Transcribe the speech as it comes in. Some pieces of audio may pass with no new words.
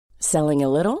Selling a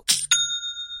little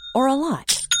or a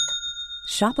lot?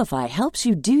 Shopify helps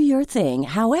you do your thing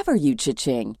however you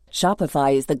cha-ching.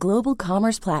 Shopify is the global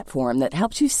commerce platform that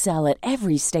helps you sell at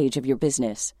every stage of your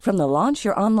business. From the launch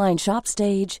your online shop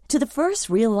stage to the first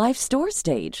real-life store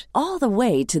stage, all the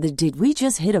way to the did we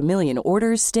just hit a million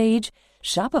orders stage.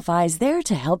 Shopify is there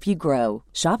to help you grow.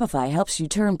 Shopify helps you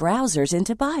turn browsers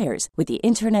into buyers with the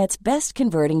internet's best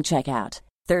converting checkout.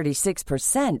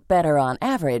 36% better on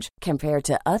average compared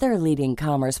to other leading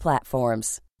commerce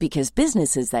platforms. Because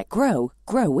businesses that grow,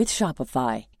 grow with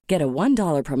Shopify. Get a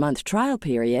 $1 per month trial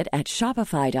period at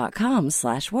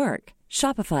shopify.com/work.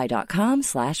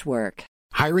 Shopify.com/work.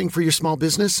 Hiring for your small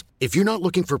business? If you're not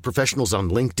looking for professionals on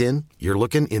LinkedIn, you're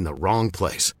looking in the wrong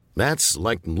place. That's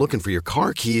like looking for your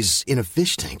car keys in a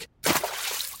fish tank.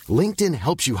 LinkedIn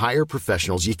helps you hire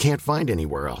professionals you can't find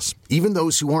anywhere else, even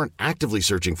those who aren't actively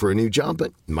searching for a new job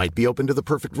but might be open to the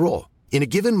perfect role. In a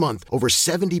given month, over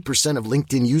 70% of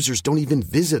LinkedIn users don't even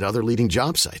visit other leading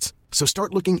job sites. So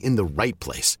start looking in the right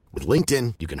place. With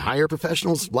LinkedIn, you can hire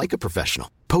professionals like a professional.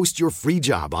 Post your free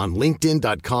job on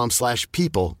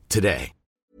linkedin.com/people today.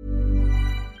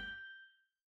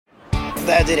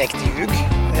 Det direkte ljug.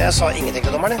 Jeg sa ingenting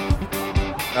til dommeren.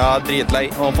 Ja, dritlei.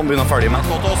 Nå får han begynne å følge med.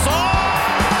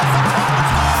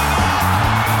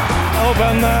 Jeg håper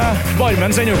en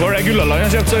barmen sender over det gullalland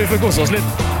jeg kjøpt, så vi får kose oss litt.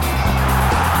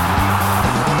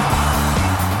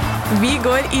 Vi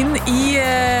går inn i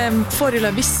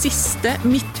foreløpig siste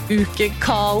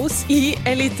midtukekaos i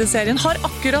Eliteserien. Har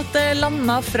akkurat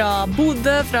landet fra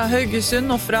Bodø, fra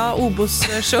Haugesund og fra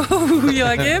Obos-show,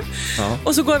 Joachim. Ja.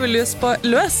 Og så går vi løs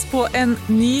på en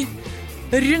ny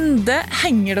runde.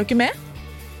 Henger dere med?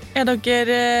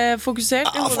 Dere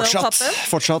fokusert i hodet og pappen?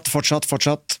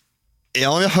 Fortsatt.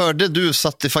 Ja, jag hörde du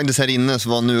satt faktiskt här inne så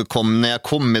var när jag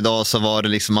kom idag så var det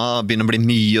liksom börjar bli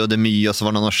mye och det mye och så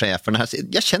var det någon chefer här.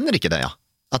 Jag känner inte det ja.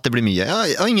 Att det blir mye.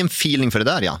 Jag har ingen feeling för det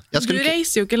där ja. Du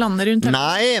reiser jo ikke landet runt här.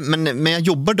 Nej, men jag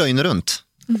jobbar døgnet runt.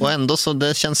 Och ändå så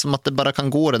det känns som att det bara kan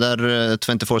gå det där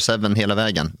 24/7 hela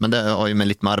vägen. Men det har ju med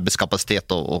lite med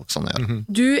arbetskapacitet och sånt där.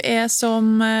 Du är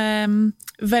som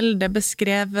Velde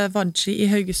beskrev Vadji i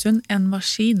Haugesund en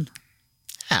maskin.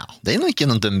 Ja, det är nog inte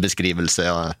någon dum beskrivelse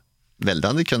jag Velde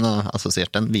hadde kunnet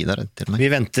assosiert den videre til meg.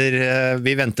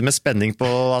 Vi venter med spenning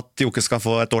på at Jokke skal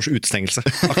få et års utestengelse.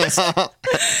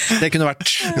 Det kunne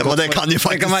vært det kan jo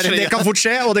faktisk det kan fort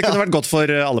skje, og det kunne vært godt for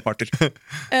alle parter.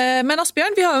 Men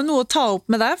Asbjørn, vi har jo noe å ta opp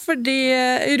med deg, fordi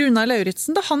Runar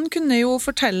Lauritsen, da han kunne jo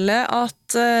fortelle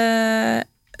at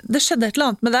det skjedde et eller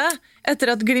annet med deg etter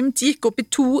at Glimt gikk opp i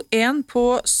 2-1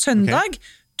 på søndag. Okay.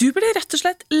 Du ble rett og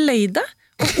slett lei deg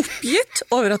og oppgitt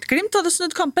over at Glimt hadde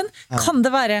snudd kampen. Ja. Kan det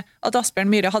være at Asbjørn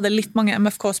Myhre hadde litt mange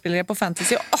MFK-spillere på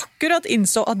Fantasy og akkurat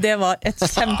innså at det var et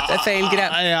kjempefeil grep?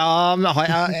 Ja, men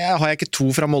har jeg ikke 2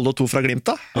 fra Molde og 2 fra Glimt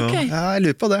da? Okay. Ja, jeg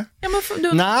lurer på det. Ja,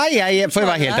 Nei, for å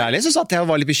være helt ærlig så satt jeg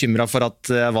og var litt bekymret for at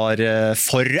jeg var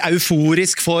for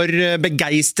euforisk, for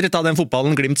begeistret av den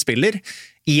fotballen Glimt spiller.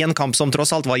 I en kamp som tross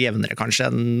alt var jevnere kanskje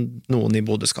enn noen i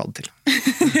Bodø skal til.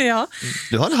 Ja.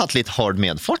 Du har hatt litt hard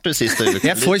medfart det siste uken.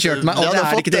 Jeg får kjørt meg, og det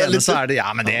er ikke det ene, så er det, ja,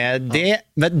 men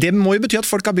det må jo bety at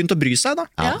folk har begynt å bry seg da.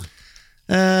 Ja.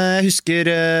 Jeg husker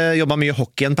jobbet mye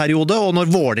hockey en periode, og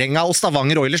når Vålerenga og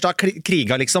Stavanger Oilers da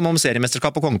kriget liksom om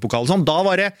seriemesterskap og kongepokal og sånn, da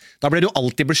ble du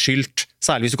alltid beskyldt,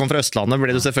 særlig hvis du kom fra Østlandet,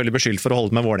 ble du selvfølgelig beskyldt for å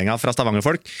holde med Vålerenga fra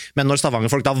Stavangerfolk, men når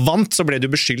Stavangerfolk da vant, så ble du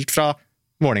beskyldt fra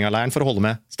Vålerenga-leiren for å holde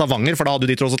med Stavanger, for da hadde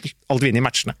de tross alt vunnet i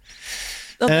matchene.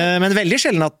 Men veldig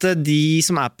sjelden at de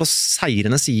som er på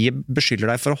seirende side beskylder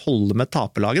deg for å holde med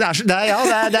taperlaget. Det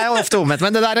er jo ofte omvendt, men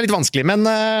det der er litt vanskelig. Men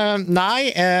nei,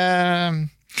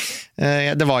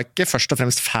 det var ikke først og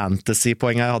fremst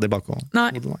fantasy-poeng jeg hadde i bakhånd.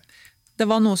 Nei, det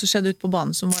var noe som skjedde ut på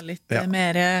banen som var litt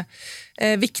mer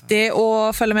viktig å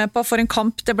følge med på for en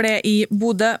kamp det ble i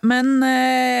Bodø. Men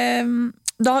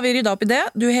da har vi ryddet opp i det.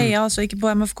 Du heier altså ikke på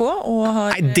MFK og har...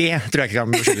 Nei, det tror jeg ikke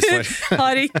kan beskyldes for.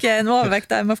 Har ikke en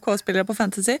overvekt av MFK-spillere på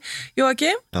Fantasy.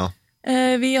 Joachim, ja.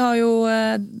 Vi har jo...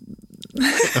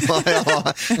 Hva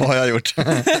har jeg gjort?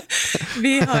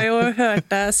 Vi har jo hørt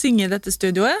deg synge i dette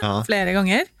studioet flere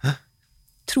ganger.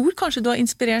 Tror kanskje du har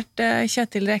inspirert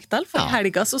Kjetil Rekdal, for i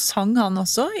helga så sang han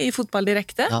også i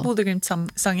Fotballdirekte, Bodø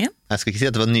Glimt-sangen. Jeg skal ikke si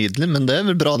at det var nydelig, men det er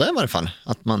vel bra det i hvert fall.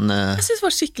 At man, jeg synes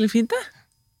det var skikkelig fint det.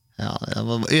 Ja, det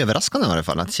var överraskande i alla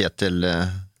fall att Kjetil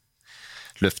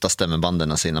lufta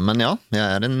stämmebandene sine. Men ja, jeg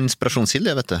er en inspirasjonskilde,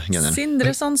 jeg vet det. Genial.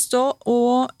 Sindre Sandstå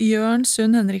og Jørn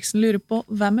Sund Henriksen lurer på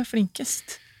hvem er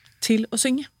flinkest til å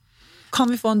synge.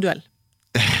 Kan vi få en duell?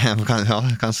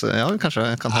 Kanskje jeg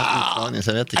kan ha utfordring,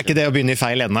 så jeg vet ikke. Er ikke det å begynne i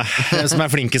feil ende som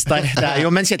er flinkest der? Det er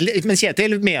jo, men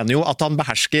Kjetil mener jo at han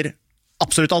behersker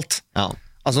absolutt alt. Ja.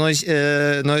 Altså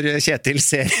når Kjetil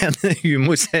ser en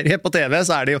humorserie på TV,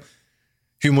 så det jo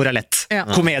humor lett. Ja.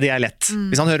 Komedie lett.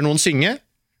 Hvis han hører noen synge,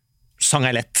 sang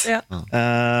lett. Ja.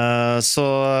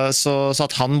 Så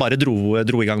at han bare dro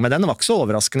I gang med den, det var ikke så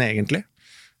overraskende egentlig.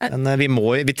 Men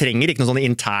vi trenger ikke noen sånn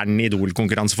intern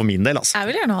idolkonkurranse for min del. Altså. Jeg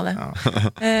vil gjerne ha det. Ja.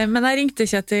 Men jeg ringte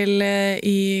Kjetil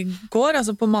I går,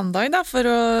 altså på mandag, da, for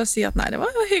å si at nei, det var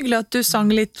jo hyggelig at du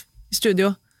sang litt I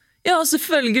studio. Ja,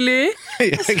 selvfølgelig.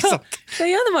 Ja, ikke sant?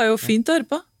 Ja, det var jo fint å høre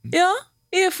på. Ja,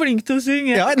 jeg flink til å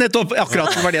synge. Ja, nettopp.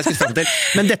 Akkurat det var det jeg skulle frem til.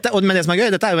 Men det som gøy,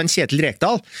 dette jo en Kjetil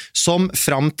Rekdal, som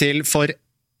frem til for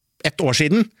 1 år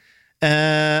siden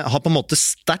har på en måte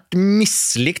sterkt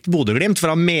mislikt Bodø/Glimt, for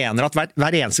han mener at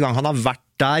hver eneste gang han har vært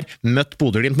der, møtt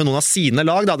Bodø/Glimt med noen av sine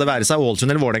lag, da det være seg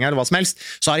Ålesund eller Vålerenga eller hva som helst,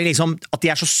 så det liksom at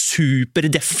de så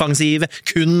superdefensive,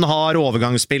 kun har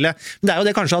overgangsspillet. Men det jo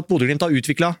det kanskje at Bodø/Glimt har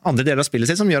utviklet andre deler av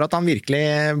spillet sitt, som gjør at han virkelig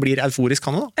blir euforisk,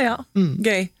 han også. Ja,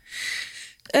 gøy.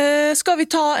 Skal vi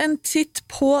ta en titt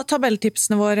på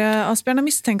tabelltipsene våre, Asbjørn?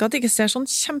 Jeg mistenker at det ikke ser sånn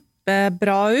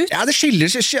kjempebra ut. Ja, det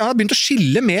har begynt å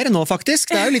skille mer nå,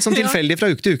 faktisk. Det jo litt sånn tilfeldig fra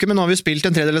uke til uke, men nå har vi spilt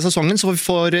en tredjedel av sesongen, så vi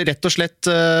får rett og slett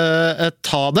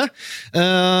ta det.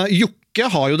 Jokke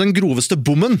har jo den groveste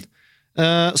bommen,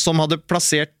 som hadde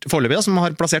plassert foreløpig, som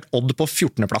har plassert Odd på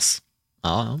 14. plass.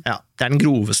 Ja, det den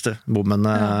groveste bommen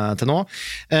til nå.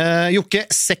 Jokke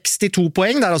 62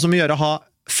 poeng, det altså mye å gjøre å ha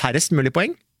færrest mulig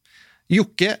poeng.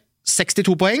 Jokke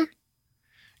 62 poeng.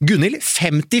 Gunnhild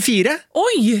 54.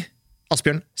 Oi!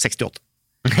 Asbjørn 68.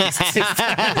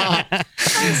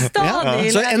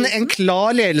 Stadig. Så en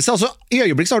klar ledelse. Altså, I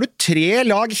øyeblikk så har du 3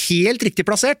 lag helt riktig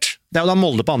plassert. Det jo da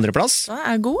Molde på 2. plass.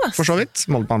 Det god, ass. For så vidt.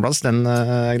 Molde på 2. plass, den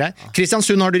grei.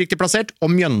 Kristiansund har du riktig plassert,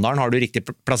 og Mjøndalen har du riktig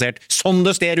plassert. Sånn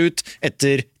det ser ut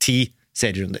etter 10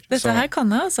 serierunder. Dette her kan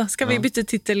jeg, altså. Skal vi bytte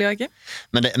titel, Joakim?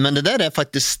 Men det der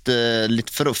faktisk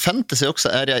litt for fantasy også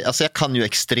jeg kan jo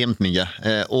ekstremt mye,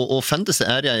 og fantasy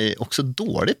jeg også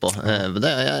dårlig på.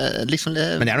 Det liksom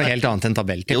men det noe helt annet enn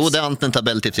tabelltips. Jo, det annet enn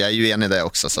tabelltips. Jeg jo enig I det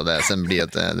også, så sen blir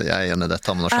jeg enig I det.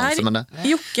 Tar man noen sjanse med det.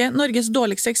 Jokke, Norges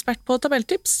dårligste ekspert på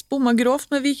tabelltips, bomma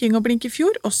grovt med Viking og Blink I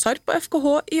fjor, og Sarp og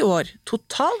FKH I år.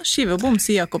 Total skive og bom,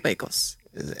 sier Jakob Eikås.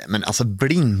 Men altså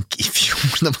Blink I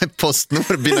fjor, det var I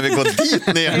PostNord, begynner vi gå dit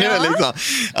ned liksom.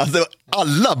 Altså,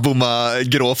 alla bomma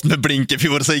grovt med Blink I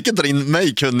fjor, så ikke dra inn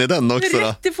meg kun I den også da.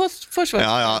 Rett I forsvar.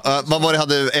 Ja. Hva var det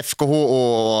hadde FKH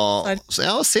og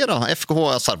ja, se da, FKH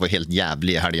og Sarp var helt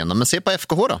jævlig I helgen, men se på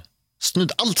FKH da.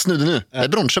 Alt snudde nu. Det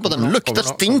bronse på dem. Lukter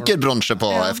stinker bronse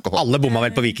på FKH. Alle bomma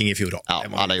vel på Viking I fjor også.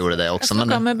 Ja, alle gjorde det også. Jeg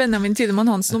snakket med Benjamin Tidemann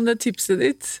Hansen om det tipset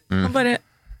ditt. Han bare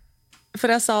For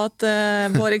jeg sa at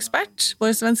vår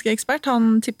svenske ekspert,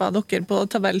 han tippet dere på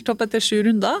tabelltopp etter 7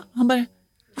 runder. Han bare,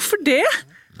 hvorfor det?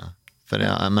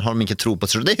 Men har de ikke tro på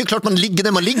det? Det jo klart man ligger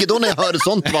der man ligger då när jag hör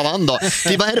sånt av han då.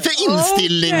 Vad det för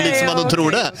inställning liksom att de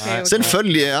tror det? Sen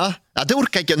följer jag. Ja, det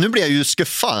orkar jag inte. Nu blir jag ju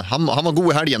skuffa. Han var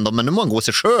god I helgen då, men nu må han gå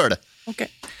sig själv. Okej.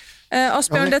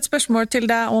 Asbjørn, det et spørsmål til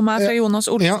deg og meg fra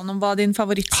Jonas Olsson om hva din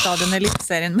favorittstadion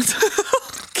Eliteserien med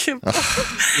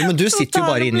men du sitter jo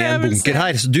bare inne I en bunker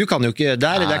her, så du kan jo ikke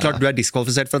det klart du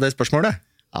diskvalifisert fra det spørsmålet.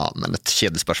 Ja, men et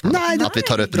kjedelig spørsmål. At vi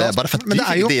tar opp det, bare for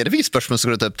at vi spørsmål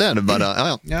skal ta opp det. Det bare,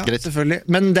 greit. Selvfølgelig.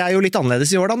 Men det jo litt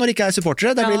annerledes I år da, når det ikke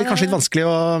supportere. Det blir kanskje litt vanskelig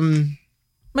å...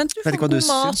 Men du får god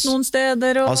mat noen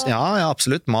steder. Og... Ja,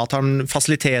 absolutt. Mat har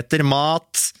fasiliteter,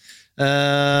 mat.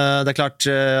 Det klart,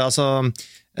 altså...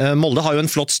 Molde har jo en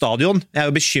flott stadion. Jeg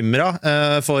jo bekymret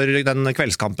for den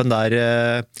kveldskampen der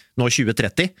nå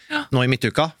 2030, nå I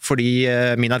midtuka, fordi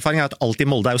min erfaring at alt I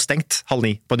Molde jo stengt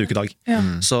 8:30 på en ukedag.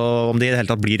 Så om det I det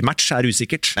hele tatt blir match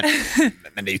usikkert.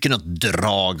 Men det jo ikke noe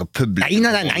drag og publikum.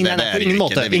 Nei,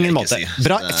 på ingen måte.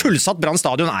 Fullsatt Brann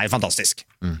stadion jo fantastisk.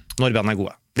 Når Brann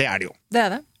gode. Det det jo. Det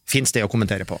det. Finns det å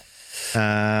kommentere på.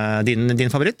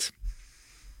 Din favoritt?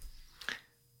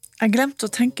 Jeg glemte å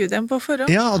tenke ut den på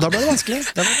forhånd. Ja, og da ble det vanskelig.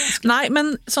 Nei,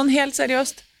 men sånn helt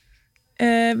seriøst,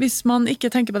 hvis man ikke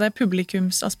tenker på det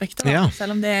publikumsaspektet,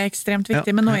 selv om det ekstremt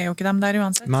viktig, men nå jo ikke dem der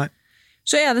uansett,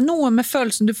 så det noe med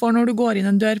følelsen du får når du går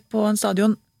inn en dør på en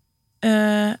stadion,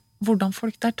 hvordan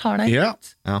folk der tar deg ut.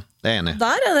 Ja, det enig.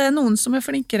 Der det noen som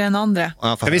flinkere enn andre.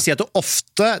 Jeg vil si at du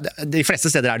ofte, de fleste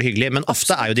steder det hyggelig, men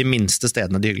ofte jo de minste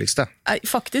stedene de hyggeligste.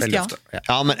 Faktisk, ja.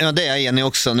 Ja, men det jeg enig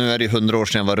også. Nå det jo 100 år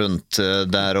siden jeg var rundt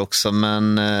der også,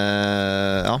 men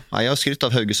jeg har skrytt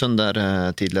av Haugesund der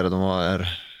tidligere. De var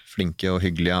flinke og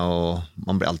hyggelige, og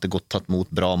man blir alltid godt tatt mot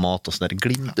bra mat og så der.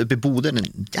 Glimt oppe I Bodø, den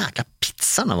jækla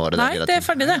pizzaen var det der. Nei, det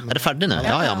ferdig det. Det ferdig nå?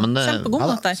 Ja, men det... Kjempegod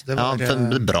mat der. Ja,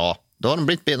 det bra. Da har de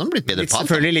blitt bedre på alt.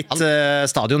 Selvfølgelig litt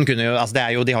stadion kunne jo, altså det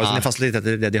jo, de har jo sine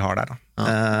fasiliteter det de har der da.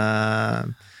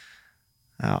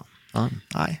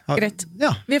 Nei. Greit.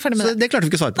 Ja. Vi er ferdig med Så det klarte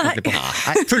vi ikke å svare på ordentlig på.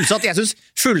 Nei. Fullsatt, jeg synes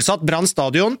fullsatt Brann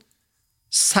stadion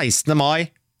 16. mai,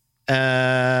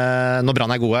 når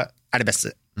Brann er gode, er det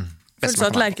beste.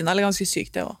 Følelsen at Lerkendal er ganske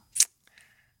sykt det også.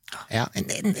 Ja, en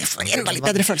veldig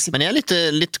bedre følelse. Men jeg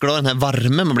er litt glad i den her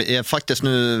varmen. Faktisk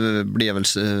nu blir jeg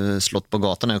vel slått på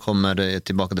gata når jeg kommer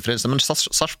tilbake til Fredrikstad. Men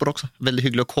Sarpsborg også. Veldig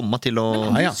hyggelig å komme til.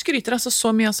 Du skryter altså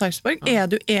så mye av Sarpsborg. Er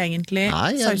du egentlig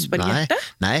Sarpsborg-hjerte?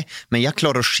 Nej, men jeg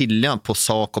klarer å skilja på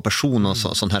sak og person og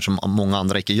sånt her som mange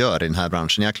andre ikke gjør i denne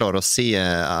bransjen. Jeg klarer å se,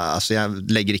 altså jeg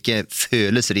legger ikke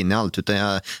følelser inn i alt, utan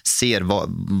jeg ser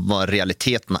hva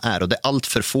realiteten er, og det er alt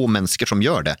for få mennesker som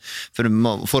gjør det. For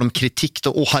får de kritikk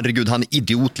da, herregud, han er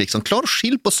idiot, liksom. Klar å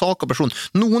skille på sak og person.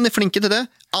 Noen er flinke til det.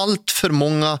 Alt for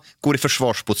mange går i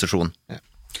forsvarsposisjon. Ja.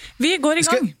 Vi går i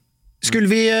gang.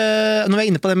 Skulle vi, når vi er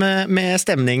inne på det med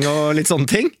stemning og litt sånne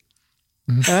ting,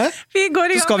 vi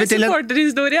går i gang med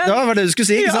supporterhistorien. Ja, var det du skulle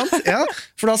si, ikke sant? Ja,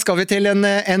 for da skal vi til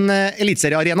en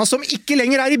elitseriearena som ikke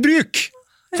lenger er i bruk.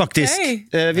 Faktisk.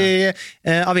 Okay. Vi,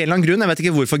 av en eller annen grunn, jeg vet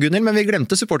ikke hvorfor, Gunnhild, men vi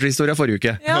glemte supporterhistoria forrige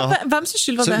uke. Ja, hvem som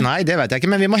skyld var det? Nei, det vet jeg ikke,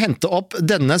 men vi må hente opp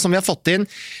denne som vi har fått inn,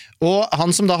 og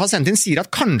han som da har sendt inn sier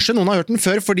at kanskje noen har hørt den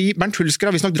før, fordi Bernt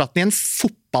Hulsker har visst nok dratt den i en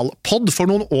fotballpodd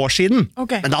for noen år siden.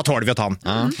 Okay. Men da tåler vi å ta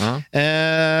den.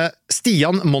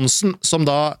 Stian Monsen, som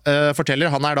da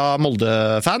forteller, han er da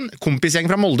Molde-fan,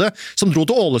 kompisgjeng fra Molde, som dro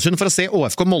til Ålesund for å se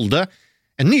ÅFK Molde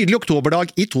en nydelig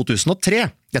oktoberdag i 2003.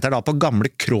 Dette er da på gamle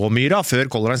Kråmyra, før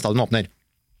Color Line Stadion åpner.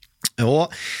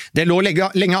 Og det lå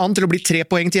lenge an til å bli 3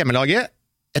 poeng til hjemmelaget,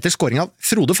 etter scoring av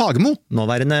Frode Fagermo,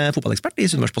 nåværende fotballekspert i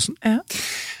Sunnmørsposten. Ja.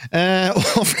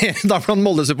 Og flere da blant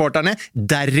Molde-supporterne,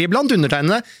 deriblant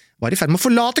undertegnede, var i ferd med å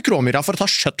forlate Kråmyra for å ta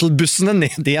shuttlebussene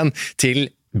ned igjen til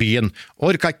byen.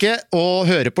 Orka ikke å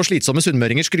høre på slitsomme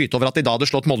sunnmøringer skryte over at de da hadde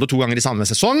slått Molde 2 ganger i samme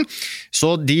sesong,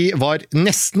 så de var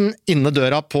nesten inne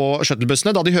døra på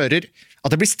shuttlebussene da de hører at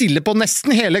det blir stille på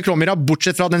nesten hele Kråmyra,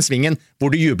 bortsett fra den svingen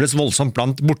hvor det jubles voldsomt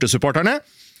blant bortesupporterne.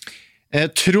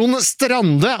 Trond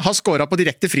Strande har skåret på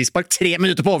direkte frispark 3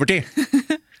 minutter på overtid.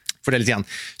 For det litt igjen.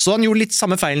 Så han gjorde litt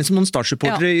samme feilen som noen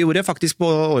startsupportere gjorde faktisk på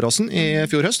Åråsen i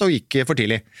fjor høst, og gikk for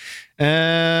tidlig.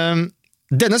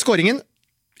 Denne skåringen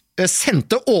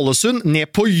sendte Ålesund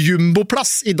ned på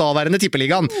jumboplass i daværende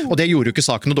tippeligaen, og det gjorde jo ikke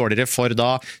saken noe dårligere for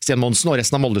da Stian Monsen og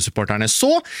resten av Molde-supporterne.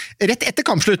 Så, rett etter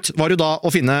kampslutt var jo da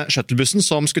å finne shuttlebussen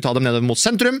som skulle ta dem ned mot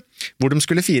sentrum, hvor de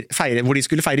skulle feire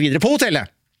videre på hotellet.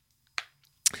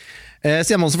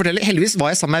 Stian Monsen forteller, heldigvis var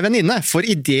jeg sammen med en venninne, for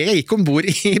i det jeg gikk ombord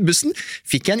i bussen,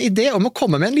 fikk jeg en idé om å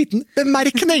komme med en liten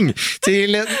bemerkning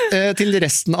til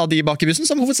resten av de bak i bussen,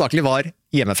 som hovedsakelig var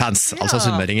hjemmefans, altså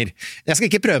sunnmøringer. Jeg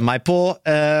skal ikke prøve meg på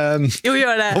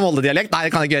Molde-dialekt, nei,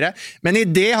 det kan jeg ikke gjøre, men i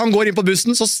det han går inn på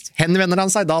bussen, så henvender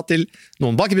han seg da til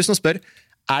noen bak i bussen og spør,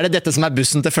 er det dette som er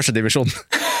bussen til første divisjon?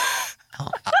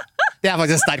 Det er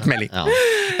faktisk en sterk melding.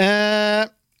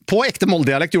 På ekte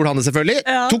Molde-dialekt gjorde han det selvfølgelig.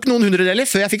 Tok noen hundredeler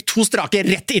før jeg fikk 2 strake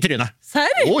rett i trynet.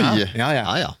 Seriøst? Oi!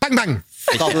 Ja. Bang, bang!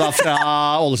 Da det da fra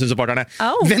Ålesund-supporterne.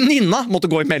 Venninna måtte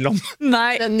gå imellom.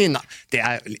 Nei. Venninna. Det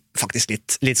er faktisk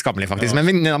litt skammelig, faktisk. Men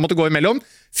venninna måtte gå imellom.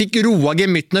 Fikk roa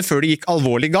gemyttene før det gikk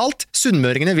alvorlig galt.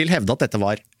 Sunnmøringene vil hevde at dette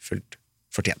var fullt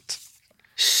fortjent.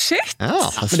 Shit!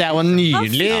 Men det er jo en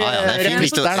nydelig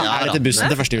replikk der, da. Er dette bussen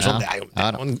til første divisjon? Det er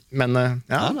jo... Men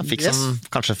fikk som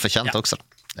kanskje fortjent også, da.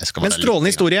 Men strålende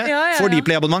historie for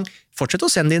Dplay-abonnement. Fortsett å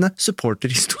sende dine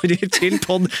supporterhistorier til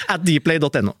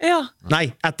pod@dplay.no. Nei,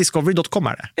 @discovery.com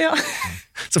er det.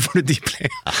 Så får du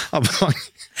Dplay-abonnement.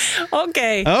 Ok.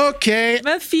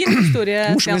 Men fin historie.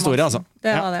 Morsom historie, altså.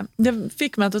 Det var det. Det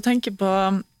fikk meg til å tenke på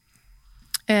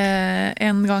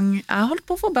en gang jeg holdt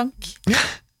på å få bank.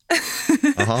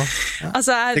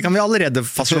 Altså, det kan vi allerede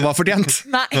fastslå var fortjent.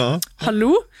 Nei,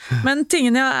 hallo? Men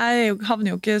tingene, jeg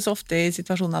havner jo ikke så ofte i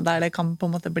situasjoner der det kan på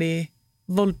en måte bli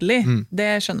voldelig.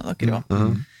 Det skjønner dere jo.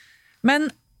 Men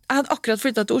jeg hadde akkurat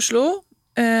flyttet til Oslo,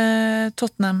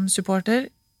 Tottenham-supporter,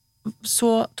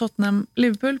 så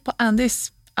Tottenham-Liverpool på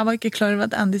Andys. Jeg var ikke klar over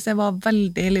at Andys var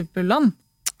veldig Liverpool-land.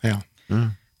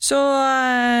 Så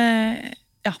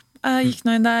jeg gikk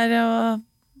nå inn der og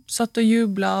satt og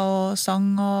jublet og sang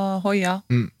og hoia.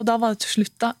 Og da var det til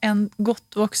slutt da en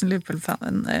godt voksen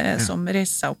Liverpool-fan som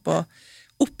reiste seg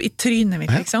opp i trynet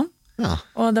mitt, liksom.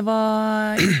 Og det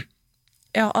var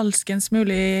alskens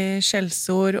mulig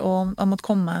skjellsord, og jeg måtte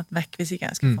komme meg vekk hvis ikke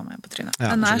jeg skulle få meg på trynet.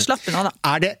 Men jeg slapp nå da.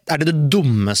 Er det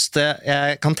dummeste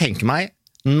jeg kan tenke meg?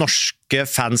 Norske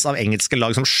fans av engelske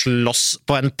lag som slåss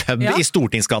på en pub i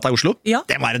Stortingsgata i Oslo?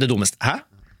 Det var det dummeste. Hæ?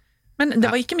 Men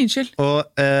det var ikke min skyld. Og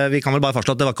vi kan vel bare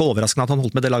fastslå at det var ikke overraskende at han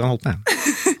holdt med det laget han holdt med.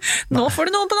 Nå får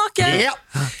du noen på nakken! Ja.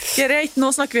 Greit,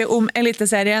 nå snakker vi om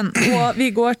Eliteserien, og vi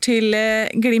går til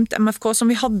Glimt MFK,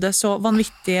 som vi hadde så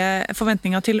vanvittige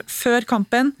forventninger til før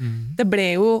kampen. Det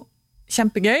ble jo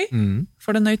kjempegøy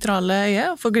for det nøytrale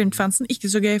øyet, for Glimt-fansen,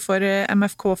 ikke så gøy for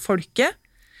MFK-folket.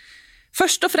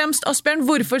 Først og fremst, Asbjørn,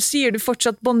 hvorfor sier du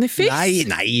fortsatt Boniface?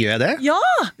 Nei, gjør jeg det? Ja,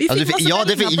 vi fikk masse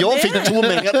meldinger på jag fick 2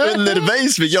 meningar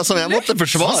underveis, jag måtte Han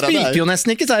försvara spilte det. jo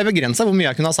nesten ikke, så er jeg begrenset hvor mye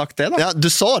jeg kunne ha sagt det da. Ja, du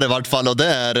sa det i hvert fall, og det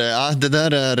der det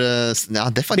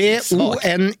er faktisk svagt.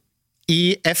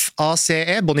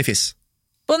 Boniface, Boniface.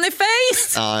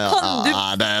 Boniface! Kan du...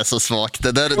 det er så svagt.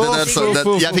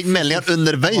 Jeg fikk meldinger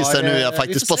underveis her nu, jeg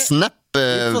faktisk på Snap på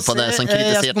det som Jeg skal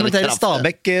kritiserte det kommentere kraftig.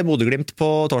 Stabæk Bodø-Glimt på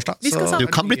torsdag. Vi skal så- sammen.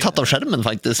 Du kan bli tatt av skjermen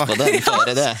faktisk på det. Så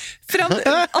det.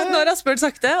 Nå har Asbjørn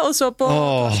sagt det, og så på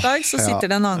torsdag så sitter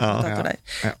det en annen kommentator der.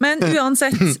 Men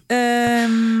uansett,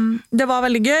 det var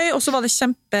veldig gøy, og så var det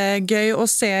kjempegøy å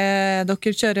se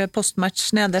dere kjøre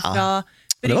postmatch nede fra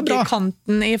det var bra.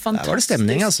 bryggekanten i var det fantastisk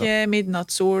stemning, altså.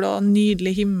 midnattssol og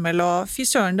nydelig himmel, og fy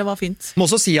søren, det var fint. Må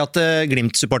også si at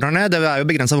Glimt-supporterne, det er jo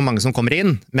begrenset hvor mange som kommer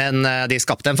inn, men de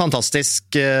skapte en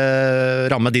fantastisk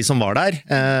ramme, de som var der.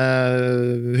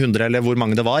 100 eller hvor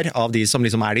mange det var, av de som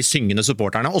liksom er de syngende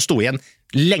supporterne, og sto igjen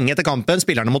lenge etter kampen.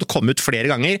 Spillerne måtte komme ut flere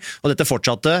ganger, og dette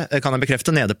fortsatte, kan jeg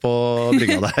bekrefte, nede på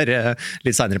brygga der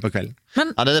litt senere på kvelden.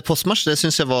 Det postmatch, det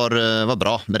synes jeg var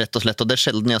bra, rett og slett, og det er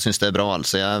sjelden jeg synes det er bra,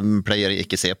 altså. Jeg pleier ikke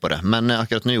se på det, men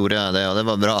akkurat nå gjorde jeg det, og det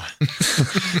var bra.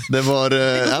 Det var...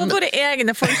 våre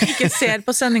egne folk ikke ser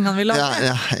på sendingene vi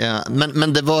lager. Ja.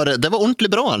 Men det var ordentlig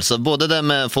bra, altså. Både det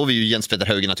med, får vi jo Jens Petter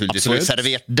Haugen naturligvis, får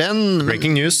servert den.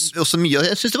 Breaking news. Og så mye,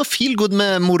 jeg synes det var feel good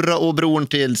med Morra og broren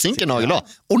til Sinkernagel, da.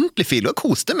 Ordentlig feel, og jeg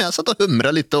koste meg, jeg satt og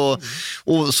humret litt, og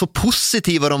så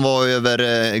positive de var over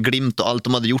Glimt og alt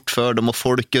de hadde gjort før dem, og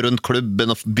folket rundt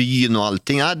klubben og byen og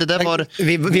allting. Det var...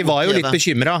 Vi var jo litt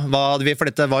bekymret, for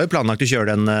dette var jo planlagt å kjøre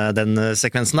den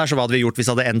sekvensen der, så hva hadde vi gjort hvis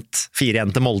det hadde endt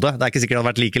 4-1 til Molde? Det er ikke sikkert det hadde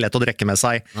vært like lett å drekke med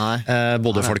seg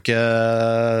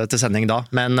Bodø-folket til sending da,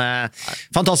 men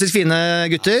fantastisk fine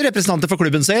gutter, representanter for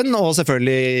klubben sin, og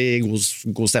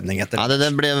selvfølgelig god stemning etter. Ja,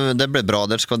 det ble bra,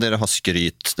 der skal dere ha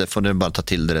skryt, det får dere bare ta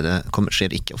til dere, det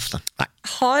skjer ikke ofte. Nei.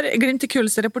 Har Glimt det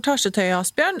kuleste reportasjetøyet,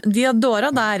 Asbjørn? Diadora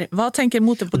der, hva tenker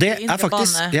motepolitiet indre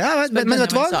bane? Ja, men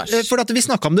vet du hva? For at vi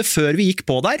snakket om det før vi gikk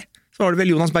på der, så var det vel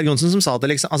Jonas Berg Johnsen som sa at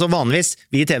liksom, altså vanligvis,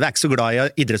 vi i TV er ikke så glad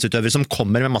i idrettsutøvere som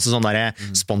kommer med masse sånne der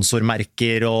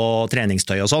sponsormerker og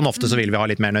treningstøy og sånn, ofte så vil vi ha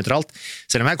litt mer nøytralt,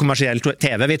 selv om det er kommersiell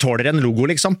TV, vi tåler en logo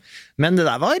liksom, men det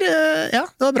der var, det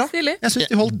var bra. Stilig. Jeg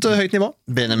synes de holdt høyt nivå.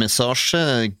 Benjamin Sage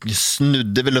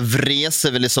snudde vel og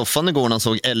vrese vel i sofaen i går når han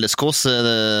så LSKs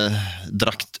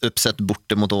drakt oppsett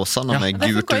borte mot Åsane med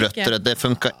gult og rødt. Det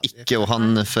funker ikke, og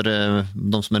han for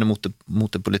de som er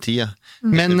mot politiet.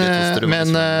 Men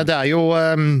det er jo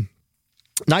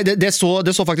nei, det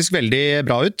så faktisk veldig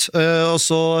bra ut, og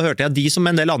så hørte jeg at de som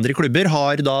en del andre klubber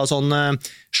har da sånn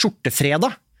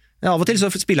skjortefredag. Av og til så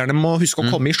spillerne må huske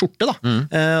å komme i skjorte da.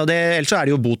 Og ellers så er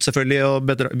det jo bot selvfølgelig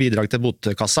og bidrag til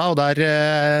botkassa, og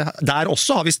der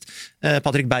også har vist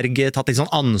Patrick Berg tatt litt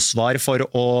sånn ansvar for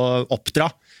å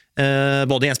oppdra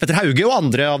både Jens Petter Hauge og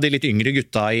andre av de litt yngre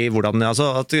gutta i hvordan,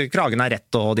 altså, at kragen er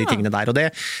rett og de tingene der, og det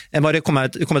jeg bare kom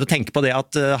til å tenke på det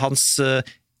at hans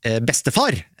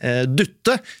bestefar,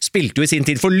 Dutte, spilte jo i sin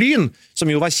tid for Lyn, som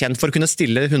jo var kjent for å kunne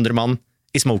stille 100 mann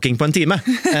i smoking på en time.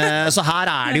 Så her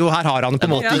har han på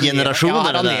en måte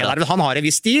generasjoner. Han har en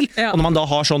viss stil, og når man da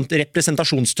har sånt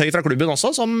representasjonstøy fra klubben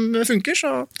også, som funker,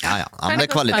 så... Ja, det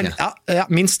er kvalitet. Ja,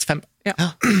 minst 5.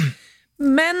 Ja.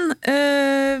 Men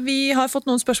vi har fått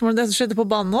noen spørsmål om det som skjedde på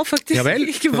banen nå, faktisk. Ja vel.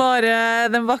 Ikke bare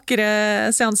den vakre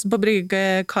seansen på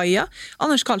Bryggekaia.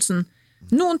 Anders Karlsen,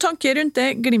 noen tanker rundt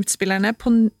det Glimt-spillerne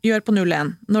gjør på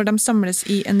 0-1, når de samles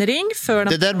i en ring, før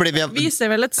de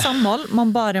viser vel et samhold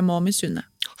man bare må misunne.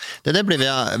 Det der blev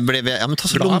jag ja, men ta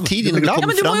så lång tid innan du kom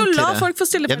men du fram må jo till la det. folk få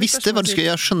stille Jag visste vad du skulle,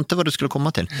 jag skönte vad du skulle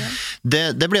komma till.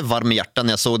 Det blev varm i hjärtat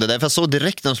när jag såg det där, för jag såg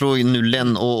direkt när de slog i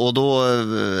nullen och då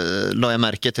la jag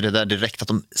märke till det där direkt att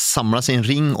de samlas i en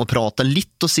ring och pratar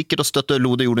lite och sikkert och stötte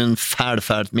Lode gjorde en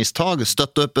färd misstag,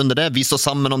 stötte upp under det, vi står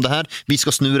sammen om det här, vi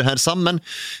ska snurra här sammen.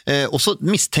 Och så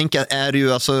misstänker jag är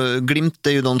ju alltså Glimt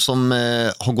är ju de som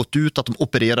har gått ut att de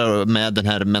opererar med den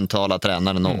här mentala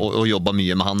tränaren och jobbar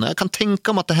mycket med han. Jag kan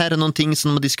tänka mig att det här är någonting som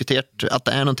de har diskuterat, att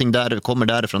det är någonting där kommer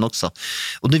därifrån också.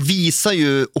 Och det visar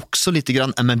ju också lite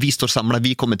grann men vi står samlade,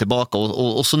 vi kommer tillbaka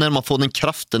och så när man får den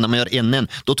kraften när man gör 1-1,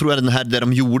 då tror jag den här det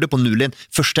de gjorde på nullen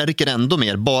förstärker ändå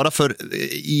mer, bara för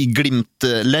i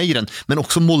Glimt-lägren, men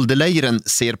också Molde-lägren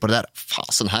ser på det där,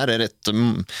 fasen här är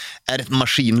ett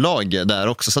maskinlag där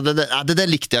också, så det där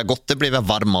likte jag gott, det blev jag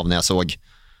varm av när jag såg.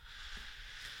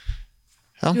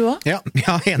 Ja. Du også?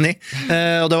 Ja, enig.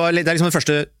 Og det er liksom det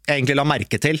første jeg egentlig la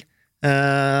merke til.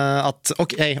 At,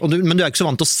 men du er ikke så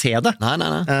vant til å se det. Nei.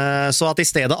 Så at i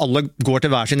stedet alle går til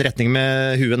hver sin retning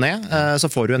med huet ned, så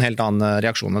får du en helt annen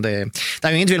reaksjon. Det er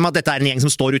jo ingen tvil om at dette er en gjeng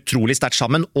som står utrolig sterkt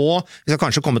sammen, og vi skal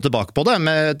kanskje komme tilbake på det,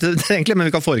 egentlig, men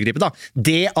vi kan foregripe da.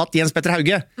 Det at Jens Petter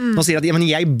Hauge nå sier at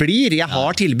jeg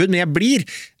har tilbud, men jeg blir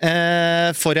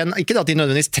ikke at de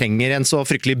nødvendigvis trenger en så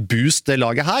fryktelig boost det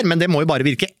laget her, men det må jo bare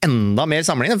virke enda mer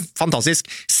sammenhengende. Fantastisk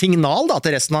signal da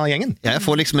til resten av gjengen. Jeg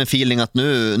får liksom en feeling at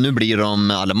nu blir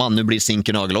de alle mann, nu blir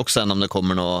Zinkernagel också än om det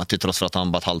kommer något, till trots för att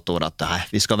han bara ett halvt år, att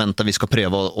vi ska vänta, vi ska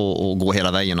pröva och gå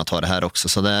hela vägen och ta det här också.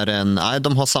 Så det är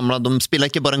de har samlat, de spelar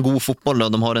inte bara en god fotboll,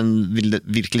 och de har en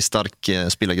virkelig stark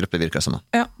spillergruppe, virker det som.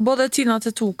 Ja, både Tina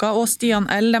Tetoka og Stian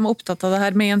L, de er opptatt av det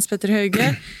her med Jens Petter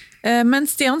Hauge. Men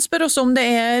Stian spør også om det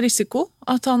er risiko,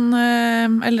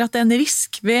 eller at det er en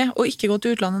risk ved å ikke gå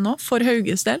til utlandet nå, for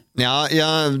Hauges del. Ja,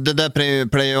 det der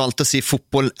pleier jo alltid å si,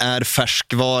 fotboll er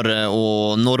ferskvare,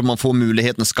 og når man får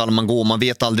muligheten skal man gå, man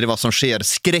vet aldri hva som skjer.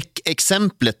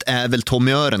 Skrekkeksemplet er vel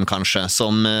Tommy Øren kanskje,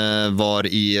 som var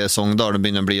i Sogndal, det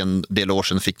begynner å bli en del år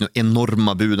siden, fikk noen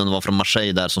enorma bud, han var fra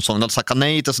Marseille der, som Sogndal sakka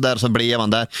nej til, så ble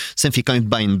han der, sen fikk han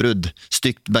et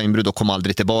stygt beinbrudd, og kom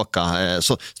aldri tilbake.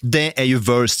 Så det er jo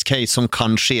worst case som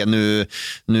kan skje.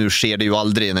 Nu skjer det jo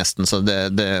aldri nesten, så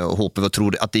det håper vi og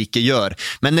tror at det ikke gjør.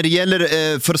 Men når det gjelder,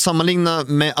 for å sammenligne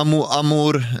med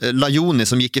Amor Lajoni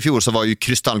som gikk i fjor, så var jo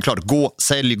krystallklart, gå,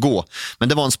 sälj, gå. Men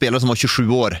det var en spelare som var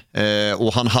 27 år,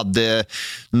 og han hadde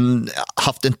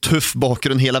haft en tuff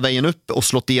bakgrunn hele veien opp, og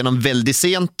slått igjennom veldig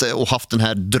sent, og haft den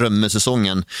her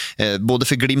drømmesesongen. Både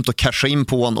for Glimt å casha inn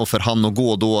på han, og for han å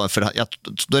gå, da er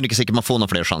det ikke sikkert man får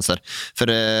noen flere chanser.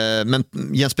 Men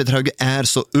Jens Petter Hauge er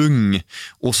så ung,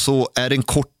 og så er det en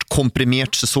kort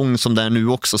komprimert säsong som det är nu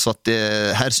också, så att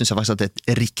här syns jag faktiskt att det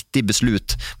är ett riktigt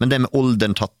beslut, men det är med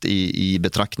åldern tatt i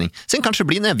betraktning. Sen kanske det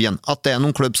blir Nevjen, att det är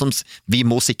någon klubb som vi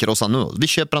må sikra oss nu. Vi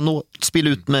köper han nu,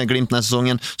 spiller ut med Glimt den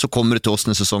säsongen, så kommer det till oss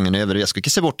när säsongen är över. Jag ska inte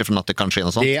se bort ifrån att det kan ske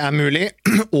något sånt. Det är möjligt,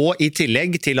 och i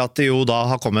tillegg til at det jo da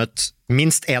har kommet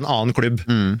minst en annen klubb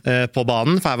på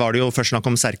banen, for her var det jo først snakk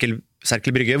om Cerkel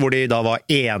Brygge, hvor de da var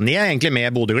enige egentlig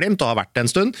med Bodø Glimt, og har vært en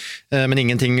stund, men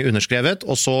ingenting underskrevet,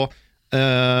 og så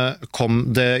kom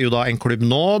det jo da en klubb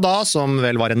nå da, som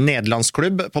vel var en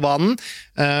nederlandsklubb på banen,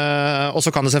 og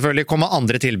så kan det selvfølgelig komme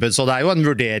andre tilbud, så det er jo en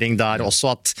vurdering der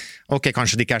også at,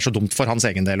 kanskje det ikke er så dumt for hans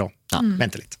egen del å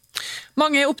vente litt.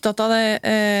 Mange er opptatt av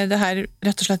det her,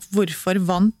 rett og slett, hvorfor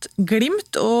vant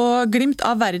Glimt, og Glimt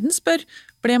av verden spør,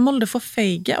 ble Molde for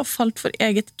feige og falt for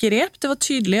eget grep? Det var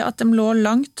tydelig at de lå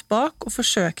langt bak og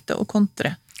forsøkte å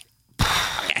kontre.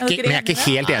 Men jeg er ikke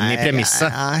helt enig i premisset,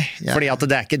 fordi at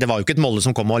det var jo ikke et Molde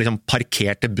som kom og liksom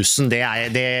parkerte bussen,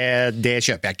 det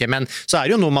kjøper jeg ikke, men så er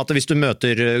det jo noe med at hvis du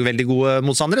møter veldig gode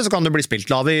motstandere, så kan du bli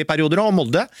spilt lav i perioder, og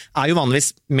Molde er jo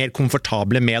vanligvis mer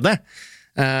komfortable med det.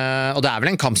 Og det er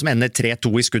vel en kamp som ender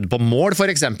 3-2 i skudd på mål, for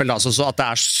eksempel, altså, så at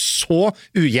det er så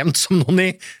ujevnt som noen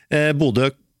i Bodø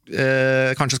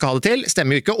kanskje skal ha det til,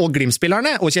 stemmer jo ikke, og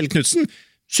Glimt-spillerne og Kjell Knudsen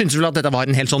synes vel at dette var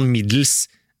en helt sånn middels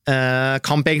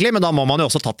kamp egentlig, men da må man jo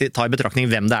også ta i betraktning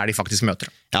hvem det er de faktisk møter.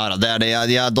 Ja, det er det.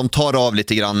 De tar av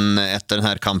lite grann etter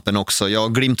denne kampen også. Ja,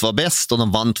 Glimt var best, og de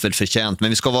vant vel fortjent, men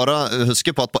vi skal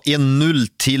huske på at på 1-0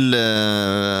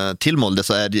 til Molde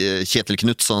så er Kjetil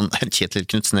Knudsen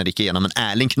er ikke igjennom, men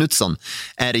Erling Knudsen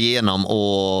er igjennom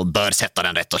og bør sette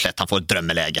den rett og slett. Han får et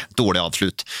drømmelege. Dårlig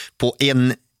avslutt. På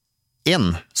 1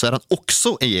 så er han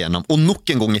også igjennom, og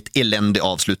nok en gang et elendig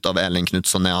avslutt av Erling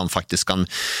Knudsen når han faktisk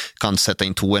kan sette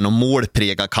inn 2-1 og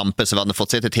målprega kampen, så vi hadde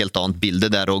fått sett et helt annet bilde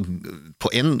der, og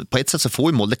på et sett så får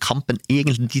jo Molde kampen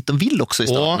egentlig dit de vil også i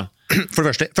starten. Og for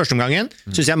det første omgangen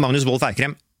synes jeg Magnus Wolff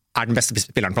Eikrem er den beste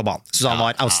spilleren på banen, så han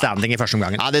var outstanding i første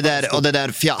omgangen. Ja, det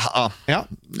der Ja.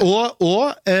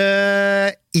 Og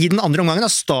i den andre omgangen,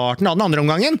 starten av den andre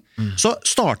omgangen, så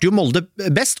starter jo Molde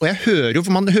best, og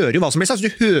man hører jo hva som blir sagt, så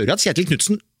du hører at Kjetil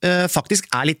Knudsen faktisk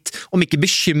er litt, om ikke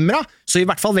bekymret, så i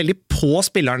hvert fall veldig på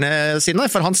spillerne sine,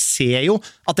 for han ser jo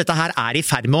at dette her er i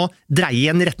ferd med å dreie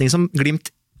i en retning som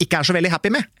Glimt ikke er så veldig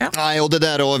happy med. Ja. Nei, og det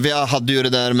der, og vi hadde jo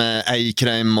det der med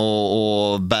Eikrem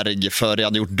og Berg før jeg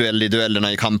hadde gjort duell i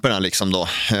duellerne i kampene, liksom da.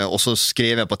 Og så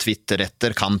skrev jeg på Twitter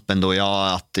etter kampen da,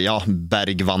 at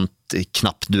Berg vant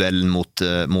knapp duell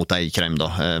mot Eikrem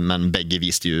då, men begge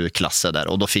viste ju klasse där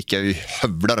och då fick jag ju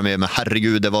hövla dem med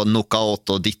herregud, det var knockout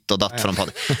och ditt och datt från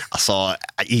alltså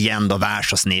igen då, vær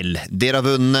så snill. Dere har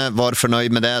vunnet, var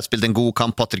fornøyd med det, spilt en god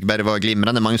kamp, Patrik Berg var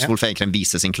glimrande, Magnus Wolff Eikrem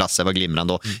viste sin klasse, var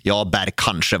glimrande och ja, Berg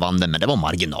kanske vann det, men det var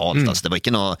marginalt, alltså, det var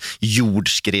ikke noe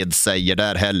jordskredsseier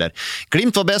der heller.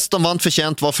 Glimt var bäst, de vann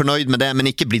förtjent, var fornøyd med det, men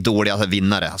ikke bli dårlige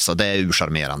vinnere, altså, det er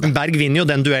uskjarmerende. Berg vinner jo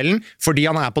den duellen fordi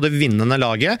han på det vinnende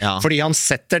laget, fordi han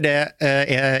setter det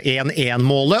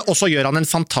 1-1-målet, og så gjør han en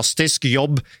fantastisk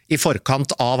jobb i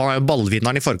forkant av, han jo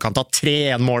ballvinneren i forkant av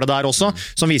 3-1-målet der også,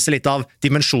 som viser litt av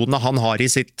dimensjonene han har i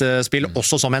sitt spill,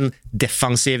 også som en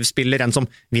defensiv spiller, en som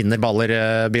vinner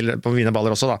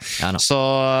baller også da. Så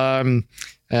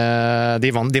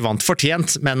de vant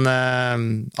fortjent, men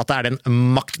at det den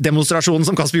maktdemonstrasjonen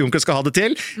som Kasper Junker skal ha det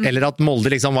til, eller at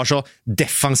Molde liksom var så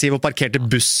defensiv og parkerte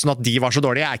bussen at de var så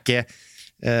dårlige, jeg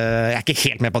er ikke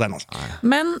helt med på den.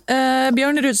 Men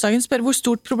Bjørn Rudstagen spør hvor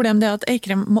stort problem det at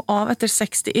Eikrem må av etter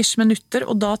 60-ish minutter,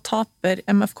 og da taper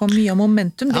MFK mye av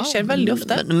momentum. Det skjer veldig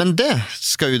ofte. Men det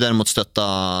skal jo derimot støtte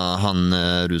han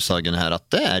Rudstagen her, at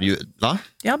det jo, va?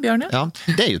 Ja, Bjørn, ja.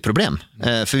 Det jo et problem.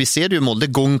 For vi ser det jo Molde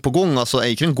gång på gång, altså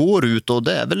Eikrem går ut, og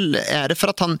det vel, det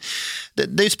for at han,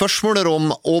 det jo spørsmålet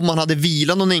om han hadde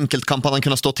vilat noen enkeltkamp, hadde han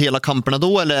kunnet stått hele kampene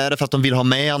då, eller det for at de vil ha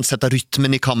med han, sette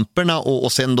rytmen i kampene, og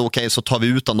sen då, okej, så tar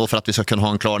vi ut han då för att vi ska kunna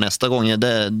ha en klar nästa gång.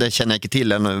 Det känner jag inte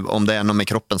till om det något med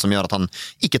kroppen som gör att han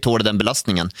inte tål den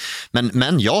belastningen.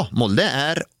 Men ja,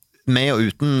 Molde med och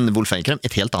utan Wolff Eikrem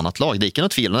ett helt annat lag. Det är inte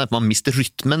något fel att man mister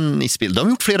rytmen i spel. Det har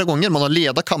gjort flera gånger. Man har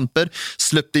ledat kamper,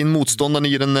 släppt in motståndaren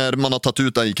i den när man har tagit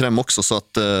ut Eikrem också, så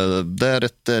att det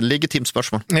ett legitimt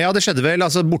spørsmål. Ja, det skedde vel.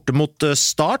 Altså, borte mot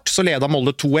Start så leda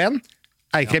Molde 2-1.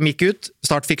 Eikrem gikk ut,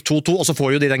 Start fikk 2-2, og så får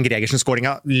jo de den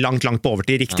Gregersen-skåringa langt på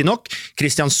overtid, riktig nok.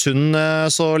 Kristiansund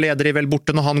så leder de vel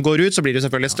borte når han går ut, så blir det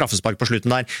selvfølgelig straffespark på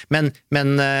slutten der. Men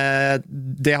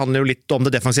det handler jo litt om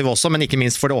det defensive også, men ikke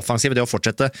minst for det offensive, det å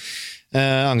fortsette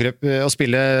angrep og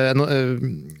spille,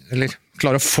 eller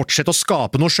klare å fortsette å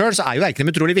skape noe selv, så jo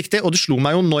Eikrem utrolig viktig, og det slo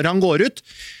meg jo når han går ut.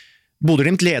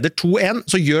 Bodø/Glimt leder 2-1,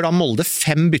 så gjør da Molde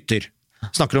 5 bytter.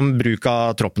 Snakker om bruk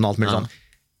av troppen og alt mulig sånn.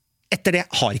 Etter det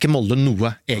har ikke Molde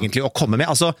noe egentlig å komme med.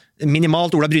 Altså,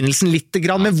 minimalt Ola Brynildsen litt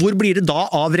grann, men hvor blir det da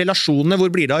av relasjonene?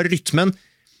 Hvor blir det av rytmen?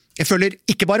 Jeg føler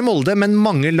ikke bare Molde, men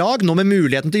mange lag, nå med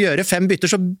muligheten til å gjøre 5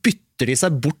 bytter, så bytter de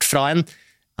seg bort fra en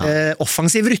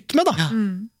offensiv rytme da.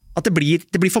 At det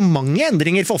blir for mange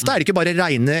endringer, for ofte det ikke bare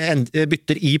rene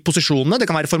bytter i posisjonene,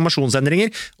 det kan være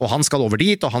formasjonsendringer, og han skal over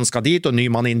dit, og han skal dit, og ny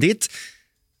mann inn dit.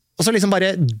 Og så liksom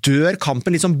bare dør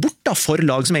kampen liksom bort da, for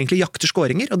lag som egentlig jakter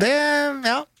skåringer, og det,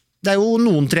 ja... Det jo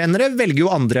noen trenere velger jo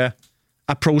andre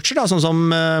approacher da, sånn som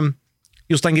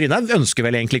Jostein Grindhaug ønsker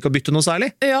vel egentlig ikke å bytte noe særlig?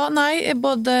 Ja, nei,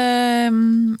 både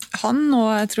han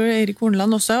og jeg tror Erik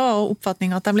Horneland også har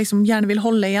oppfatning at de liksom gjerne vil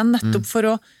holde igjen nettopp for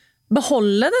å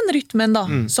beholde den rytmen da,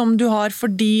 som du har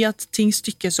fordi at ting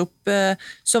stykkes opp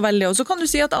så veldig. Og så kan du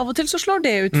si at av og til så slår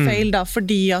det ut feil da,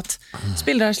 fordi at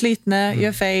spillere slitne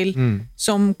gjør feil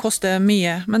som koster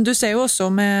mye. Men du ser jo også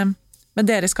med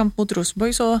deres kamp mot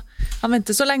Rosenborg, så han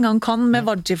venter så lenge han kan med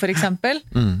Wadji for eksempel,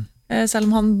 selv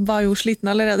om han var jo sliten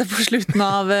allerede på slutten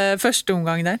av første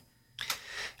omgang der.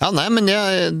 Ja, nei, men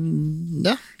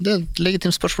det et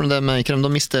legitimt spørsmål det med Eikrem,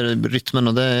 de mister rytmen,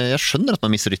 og jeg skjønner at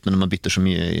man mister rytmen når man bytter så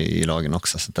mye i lagen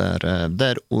også, så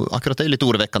det akkurat det litt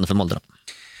orovekkende for Molde da.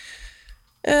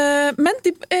 Men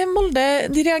Molde,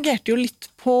 de reagerte jo litt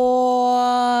på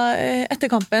etter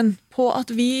kampen på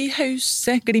at vi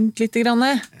hauser Glimt litt grann.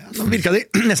 Ja, nå virket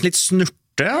de nesten litt snurte.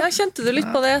 Ja, kjente du litt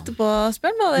på det etterpå,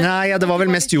 Asbjørn? Nei, det var vel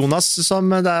mest Jonas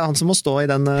som, det han som må stå i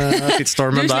den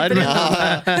shitstormen der.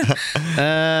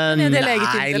 Men det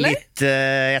legitimt, eller? Litt,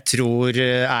 jeg tror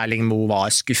Erling Moe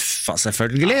var skuffa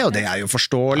selvfølgelig, og det jo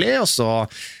forståelig, og så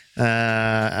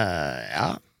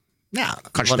ja,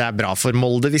 kanskje det bra for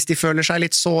Molde hvis de føler seg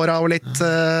litt såra og litt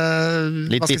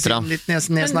bittra. Litt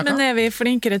nedsnakka. Men vi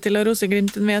flinkere til å rose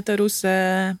Glimt enn vi til å rose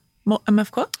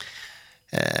MFK?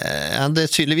 Det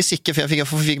tydeligvis ikke, for jeg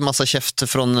fikk masse kjeft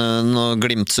fra noen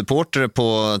Glimt-supportere på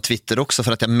Twitter også,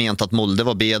 for at jeg mente at Molde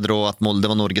var bedre, og at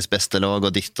Molde var Norges beste lag,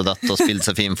 og ditt og datt, og spilte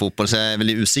seg fin fotball, så jeg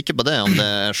veldig usikker på det, om det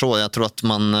så. Jeg tror at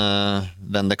man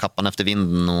vender kappan efter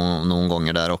vinden noen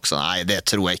ganger der også. Nei, det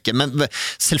tror jeg ikke. Men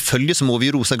selvfølgelig så må vi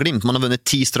jo rose Glimt. Man har vunnet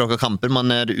 10 straka kamper, man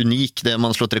unik, man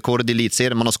har slått rekord i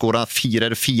elitserien, man har skåret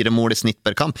 4 mål i snitt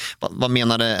per kamp. Hva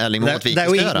mener Erling Moe at vi ikke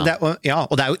skal gjøre? Ja,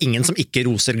 og det jo ingen som ikke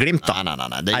roser Glimt da. Nei.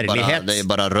 Det er ærlighet. det er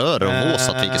bare rør og vås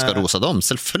at vi ikke skal rose dem.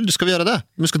 Selvfølgelig skal vi gjøre det.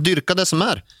 Vi skal dyrke det som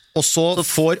er. Og så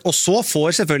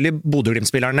får selvfølgelig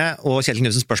Bodø-Glimt-spillerne og Kjetil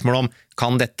Knudsen spørsmål om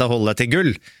kan dette holde til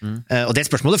gull. Og det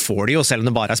spørsmålet får de jo selv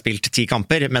om det bare har spilt 10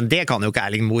 kamper, men det kan jo ikke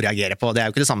Erling Moe reagere på. Det er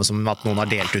jo ikke det samme som at noen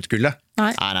har delt ut gullet.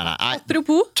 Nei.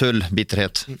 Apropos, Tull,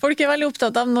 bitterhet. folk er veldig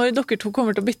opptatt av når dere to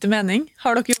kommer til å bytte mening.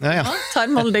 Har dere gjort Ja. det? Tar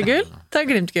Molde gull? Tar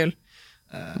Glimt gull?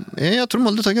 Jeg tror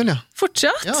Molde tar gull, ja.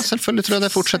 Fortsatt? Ja, selvfølgelig tror jeg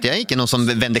det fortsatt. Jeg er ikke noen som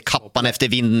vender kappan efter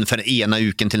vinden for ene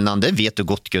uken til den andre. Det vet du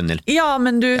godt, Gunnhild. Ja,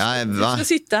 men du hva? skal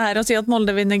sitte her og si at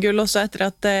Molde vinner gull også etter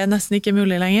at det nesten ikke er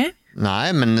mulig lenger?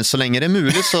 Nei, men så lenge det er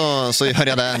mulig så gjør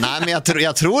jeg det. Nei, men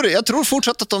jeg tror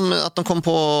fortsatt at de kommer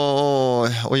på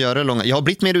å gjøre långa. Jeg har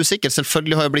blitt mer usikker,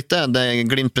 selvfølgelig har jeg blitt det. Det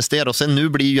Glimt presterer, og sen nu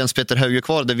blir Jens Petter Hauge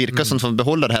kvar. Det virker som de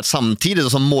beholder det her. Samtidig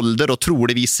som Molde og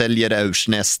troligvis selger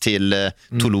Aursnes til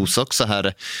Toulouse også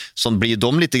her, som blir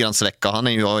de lite grann svekka. Han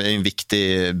er jo en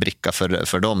viktig bricka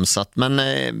for dem. Så at, men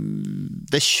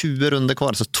det er 20 runder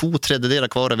kvar, så 2/3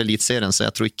 kvar av elitserien, så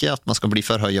jeg tror ikke at man skal bli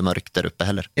for høy og mørk der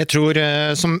oppe heller. Jeg tror,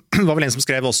 som var vel en som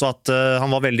skrev også at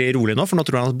han var veldig rolig nå, for nå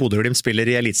tror han at Bodø-Glimt spiller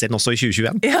i elitserien også i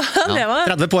 2021. Ja, det var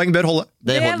 30 poeng bør holde.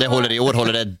 Det holder i år,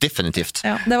 holder det definitivt.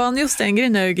 Ja, det var en Jostein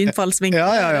Grindhaug-innfallsvinkel.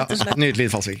 Ja. rett og slett.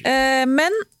 Nydelig innfallsvinkel.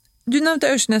 Men du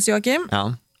nevnte Aursnes, Joakim. Ja.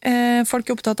 Folk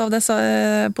er opptatt av det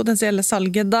potensielle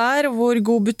salget der, hvor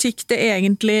god butikk det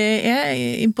egentlig er.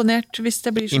 Imponert hvis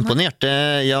det blir sånn. Imponert.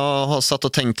 Jeg har satt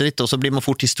og tenkt litt, og så blir man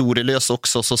fort historieløs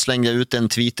også, så slengte jeg ut en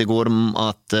tweet igår om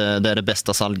at det er det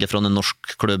beste salget fra en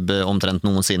norsk klubb omtrent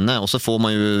noensinne, og så får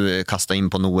man jo kaste inn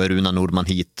på noe Runa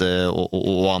Nordmann hit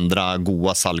og andre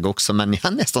gode salg også, men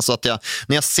jeg nesten så at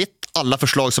når jeg har sett alla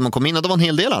förslag som kom in, och det var en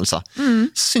hel del alltså.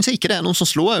 Syns jeg ikke det er noen som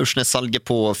slår Aursnes-salget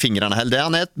på fingrene heller.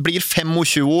 Han blir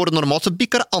 25 år normalt, så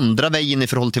bikker det andre veien i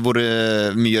forhold til hvor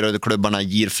mye klubbarna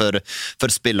gir for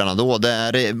spillerna då.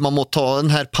 Man må ta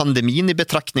den her pandemien i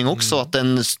betraktning også, at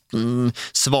en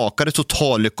svakere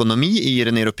totaløkonomi i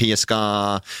den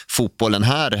europeiska fotbollen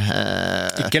her.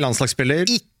 Ikke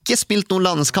landslagsspiller. Ikke spilt noen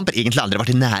landskamper, egentlig aldri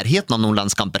vært i nærheten av noen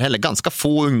landskamper heller, ganske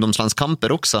få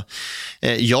ungdomslandskamper også.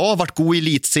 Jeg har vært god i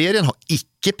elitserien, har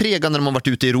ikke preget når de har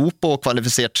vært ute i Europa og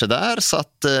kvalifisert seg der, så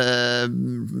at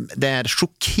det er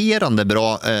sjokkerende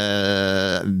bra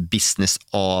business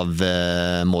av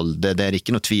Molde, det er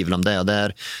ikke noe tvivl om det.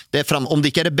 Om det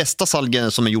ikke er det beste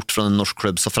salget som er gjort fra en norsk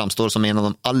klubb, så framstår det som en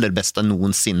av de aller beste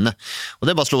noensinne. Og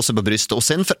det er bare å slå seg på brystet. Og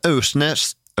sen for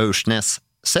Aursnes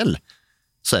selv,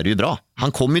 så er det jo bra. Han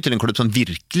kommer jo til en klubb som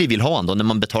virkelig vil ha han då, når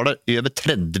man betaler over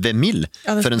 30 mil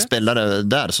for en spelare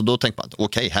der, så då tenker man at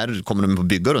ok, her kommer de på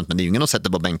bygga rundt, men det er jo ingen å sette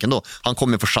på benken då. Han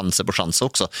kommer jo få sjanse på sjanse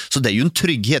også. Så det er jo en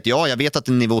trygghet. Ja, jeg vet at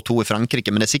det er nivå 2 i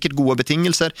Frankrike, men det er sikkert gode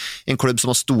betingelser. En klubb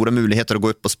som har store muligheter å gå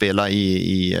opp og spille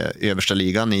i øverste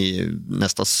ligaen i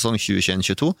neste sesong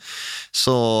 2021-2022.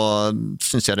 Så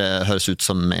synes jeg det høres ut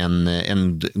som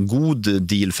en god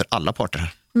deal for alle parter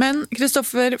her. Men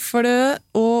Kristoffer Flø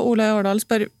og Ola Jordal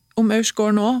spør om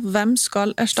Aursgaard nå, hvem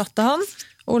skal erstatte han?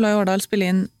 Ola Jordal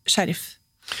spiller inn Sheriff.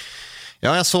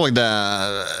 Ja, jeg såg det.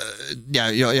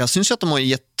 Jeg synes jo at de har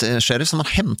gett Sheriff som har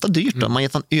hämtat dyrt. De har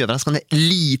gett han överraskande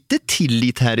lite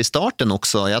tillit her i starten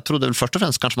også. Jeg trodde vel først og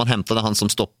fremst kanskje man hämtade han som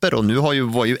stopper, og nå var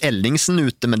jo Ellingsen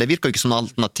ute, men det virker jo ikke som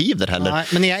alternativ der heller. Nei,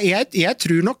 men jeg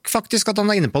tror nok faktisk at han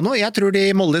er inne på noe. Jeg tror de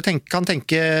i Molde kan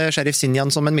tenke Sheriff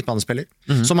Sinjan som en midtbanespiller,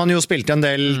 som han jo spilte en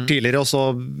del tidligere, og så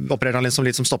opererer han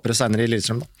litt som stopper senere i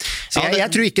Lillestrøm. Så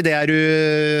jeg tror ikke det er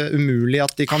umulig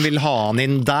at de kan vil ha han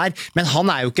inn der, men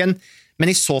han er jo ikke men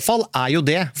i så fall er jo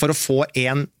det for å få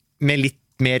en med litt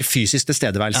mer fysisk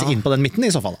tilstedeværelse inn på den midten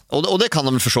i så fall. Og det kan de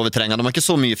vel for så vidt trenge. De har ikke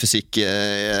så mye fysikk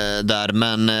der,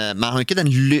 men man har ikke den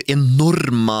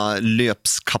enorme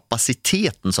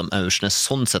løpskapasiteten som Aursnes.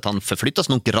 Sånn sett, han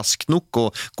forflyttes nok raskt nok,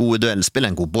 og gode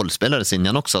duellspillere, en god bollspillere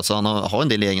Sinjan også, så han har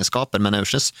en del egenskaper, men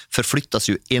Aursnes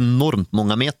forflyttes jo enormt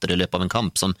mange meter i løpet av en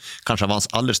kamp, som kanskje var hans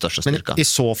aller største styrke. Men i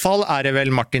så fall er det vel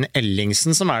Martin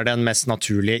Ellingsen som er den mest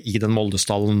naturlige i den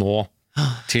Moldestallen nå,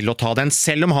 til å ta den,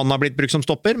 selv om han har blitt brukt som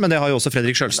stopper, men det har jo også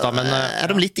Fredrik Sjølstad. Men er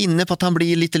de litt inne på at han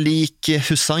blir litt lik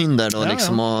Hussein der da,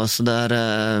 liksom, og så der,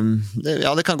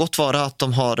 ja, det kan godt være at de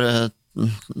har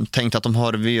tenkt at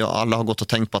vi alle har gått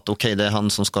og tenkt på at ok, det er han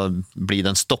som skal bli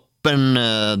den stopperen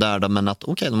der da, men at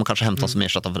ok, de må kanskje hente han som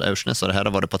erstatter for Aursnes, og det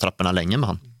her har vært på trappene lenge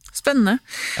med han. Spennende.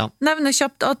 Ja. Nevner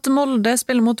kjapt at Molde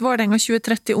spiller mot Vålerenga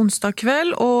 20:30 onsdag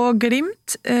kveld, og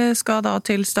Glimt skal da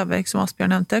til Stabæk, som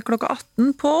Asbjørn nevnte, klokka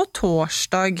 18 på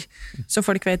torsdag, så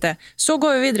folk vet det. Så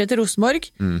går vi videre til Rosenborg.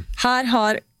 Her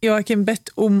har Joakim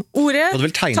bedt om ordet. Du hadde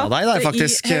vel tegnet deg der,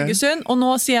 faktisk. I Haugesund, og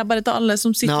nå sier jeg bare til alle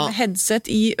som sitter med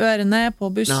headset i ørene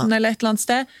på bussen eller et eller annet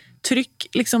sted, tryck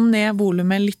liksom ner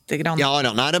volumet lite grann.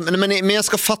 Ja, nej, men jag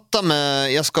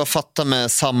ska fatta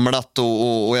med samlat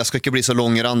och jag ska inte bli så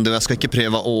långrandig och jag ska inte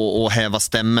pröva att häva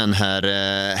stämmen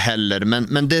här heller.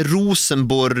 Men det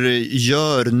Rosenborg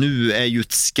gör nu är ju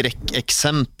ett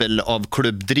skräckexempel av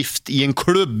klubbdrift i en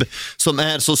klubb som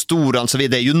är så stor. Alltså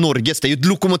det är ju Norges, det är ju ett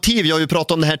lokomotiv, jag har ju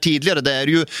pratat om det här tidigare.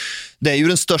 Det är ju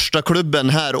den största klubben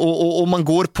här och man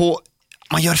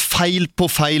gör fejl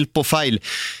på fejl.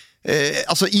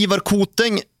 Alltså Ivar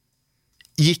Koteng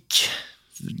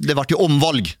det var ju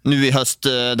omvalg nu i höst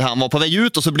där han var på väg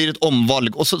ut och så blir det ett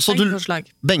omvalg och så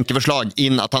bänkeförslag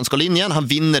in att han ska in igen. Han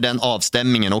vinner den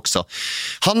avstämningen också.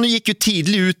 Han gick ju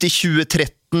tidigt ut i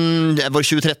 2013,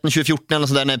 2014 eller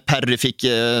så där när Perry fick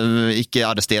icke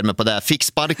arrestera mig på det. Fick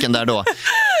sparken där då.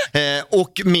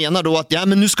 Och menar då att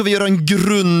men nu ska vi göra en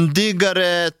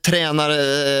grundigare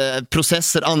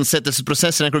tränarprocesser,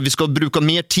 ansättelseprocesser. Vi ska bruka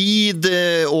mer tid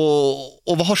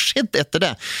och vad har skett efter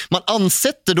det? Man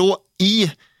ansätter då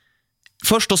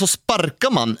först då så sparkar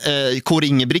man Kåre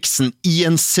Ingebrigtsen i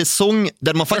en säsong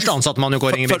där man Först ansatte man ju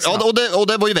Kåre Ingebrigtsen. och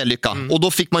det var ju väldigt lyckat. Och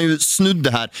då fick man ju snudd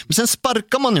det här. Men sen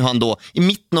sparkar man ju han då i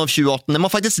mitten av 2018 när man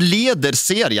faktiskt leder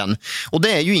serien. Och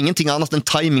det är ju ingenting annat än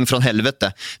timing från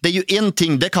helvete. Det är ju en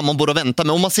ting, det kan man bara vänta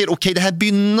med. Om man ser, okej, det här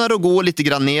börjar att gå lite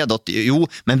grann nedåt. Jo,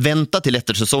 men vänta till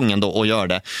efter säsongen då och gör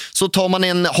det. Så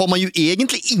har man ju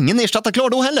egentligen ingen ersättare klar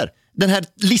då heller. Den här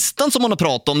listan som man har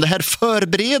pratat om, de här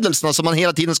förberedelserna som man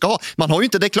hela tiden ska ha, man har ju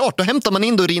inte det klart. Då hämtar man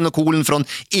in då Rino Kolen från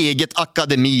eget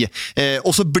akademi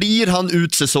och så blir han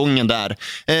ut säsongen där.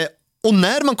 Och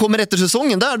när man kommer efter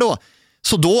säsongen där då,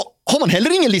 så då har man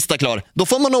heller ingen lista klar. Då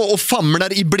får man och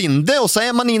famlar i blinde och så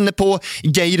är man inne på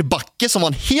Geir Backe som har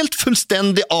en helt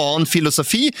fullständig annan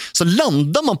filosofi. Så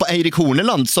landar man på Eirik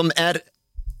Horneland som är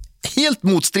helt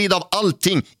motstrid av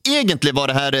allting egentligen vad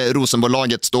det här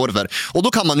Rosenborg-laget står för. Och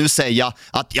då kan man nu säga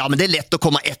att men det är lätt att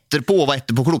komma efterpå och vara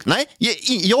efterpåklok. Nej,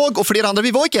 jag och flera andra,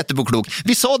 vi var inte efterpåklok.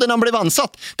 Vi sa det när han blev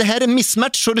ansatt. Det här är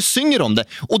missmatch så det synger om det.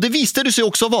 Och det visste det sig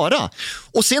också vara.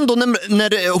 Och sen då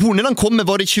när Horneland kommer,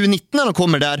 var det 2019 när de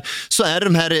kommer där, så är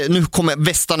de här, nu kommer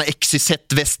västarna,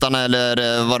 XYZ-västarna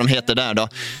eller vad de heter där då.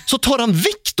 Så tar han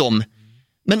väck dem.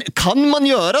 Men kan man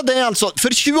göra det alltså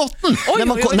för 28? Men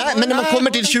när man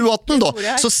kommer till 28 då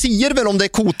så säger väl om det är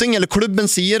Koteng eller klubben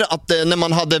säger att när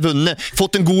man hade vunnit,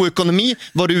 fått en god ekonomi,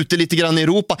 varit ute lite grann i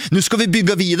Europa, nu ska vi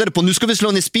bygga vidare på, nu ska vi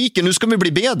slå ner spiken, nu ska vi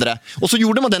bli bättre. Och så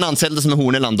gjorde man den anställda med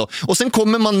Horneland då. Och sen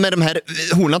kommer man med de här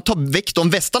Horneland tar väck de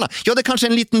västarna. Ja, det är kanske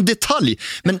en liten detalj,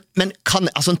 men kan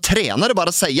alltså en tränare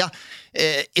bara säga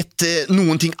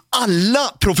någonting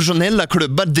alla professionella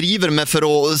klubbar driver med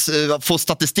för att få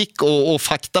statistik och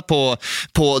fakta på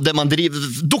det man driver,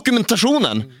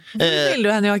 dokumentationen. Vill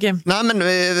du henne, Joakim? Nej, men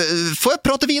får jag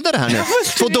prata vidare här nu?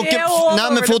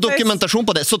 Få dokumentation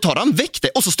på det, så tar han väck det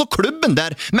och så står klubben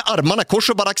där med armarna kors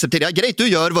och bara accepterar, ja, grejt, du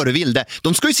gör vad du vill det.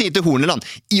 De ska ju se till Horneland.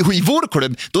 I vår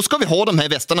klubb, då ska vi ha de här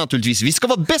västarna naturligtvis. Vi ska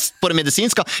vara bäst på det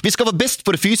medicinska, vi ska vara bäst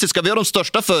på det fysiska, vi har de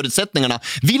största förutsättningarna.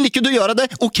 Vill inte du göra det?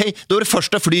 Okej, då är det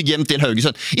första flyg hem till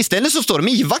Högesund. Istället så står de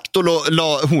i vakt och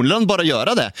la Horneland bara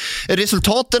göra det.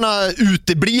 Resultaten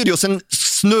uteblir ju och sen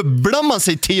snubblar man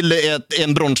sig till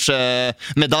en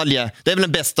bronsmedalj. Det är väl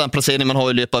den bästa placeringen man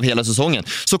har i löpet av hela säsongen.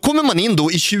 Så kommer man in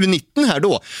då i 2019 här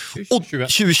då. Och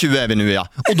 2020 är vi nu, ja.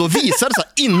 Och då visar det sig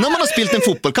att innan man har spelat en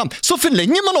fotbollskamp så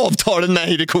förlänger man avtalet med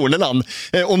Eirik Horneland.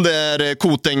 Om det är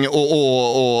Koteng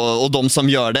och de som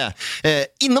gör det.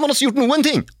 Innan man har gjort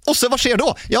någonting. Och så vad sker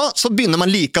då? Ja, så börjar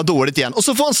man lika dåligt igen. Och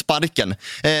så får han sparken.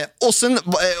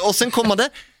 Och sen kommer det.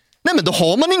 Nej, men då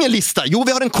har man ingen lista. Jo,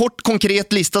 vi har en kort,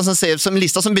 konkret lista som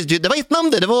betyder, det var ett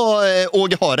namn det var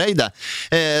Åge Hareide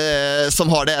som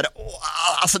har det här.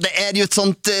 Alltså det är ju ett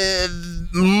sånt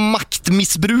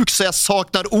maktmissbruk så jag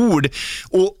saknar ord.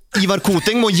 Och Ivar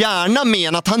Koteng må gärna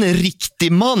mena att han är en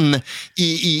riktig man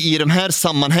i de här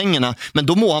sammanhängerna, men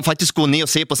då må han faktiskt gå ner och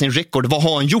se på sin rekord. Vad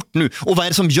har han gjort nu? Och vad är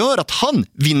det som gör att han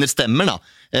vinner stämmorna?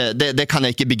 Det kan jag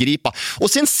inte begripa.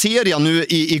 Och sen ser jag nu,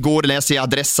 igår läser jag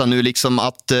adressen nu liksom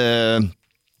att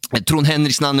Trond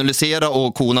Henriksen analyserar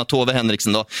och kona Tove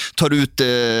Henriksen då tar ut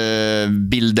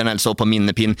bilderna eller så på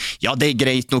minnepinn. Ja, det är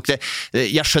grejt nog.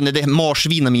 Jag skönner det,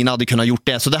 marsvin av mina hade kunnat gjort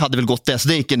det, så det hade väl gått det. Så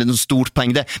det är inte en stor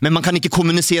poäng det. Men man kan inte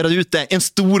kommunicera ut det. En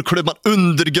stor klubb, man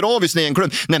undergraver sin egen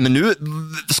klubb. Nej, men nu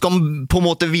ska man på en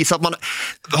måte visa att man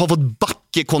har fått backa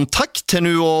kontakt här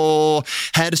nu och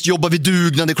här jobbar vi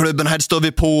dugnad i klubben, här står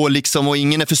vi på liksom och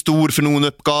ingen är för stor för någon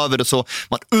uppgaver och så.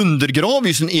 Man undergraver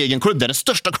ju sin egen klubb. Det är den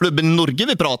största klubben i Norge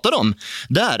vi pratar om.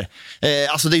 Där.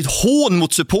 Alltså det är ett hån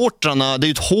mot supportrarna, det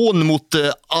är ett hån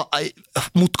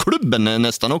mot klubben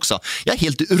nästan också. Jag är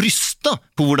helt rysta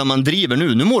på hur man driver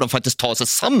nu. Nu må de faktiskt ta sig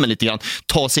samman lite grann,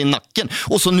 ta sig i nacken.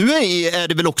 Och så nu är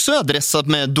det väl också adressat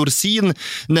med Dorsin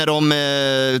när de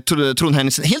Trond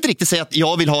Henriksen helt riktigt säger att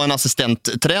jag vill ha en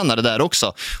assistenttränare där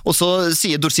också. Och så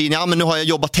säger Dorsin, ja men nu har jag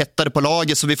jobbat tättare på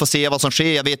laget så vi får se vad som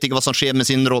sker. Jag vet inte vad som sker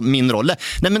med min roll.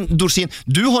 Nej men Dorsin,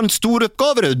 du har en stor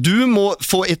uppgave. Du må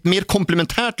få ett mer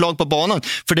komplementärt lag på banan.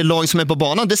 För det lag som är på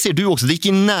banan, det ser du också. Det gick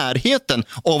i närheten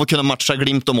av att kunna matcha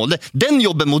Glimt och Molde. Den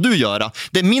jobben må du göra.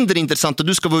 Det är mindre intressant att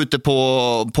du ska vara ute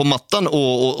på mattan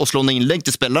och slå en inlägg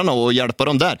till spelarna och hjälpa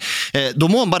dem där. Då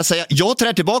må man bara säga, jag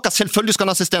trär tillbaka. Självföljd ska en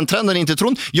assistenttränare inte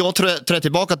tro. Jag trär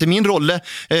tillbaka till min roll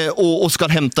och ska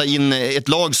hämta in ett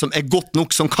lag som är gott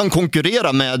nog, som kan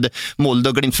konkurrera med Molde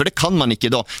och Glimt. För det kan man inte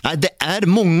idag. Nej, det är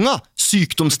många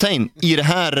sjukdomstegn i det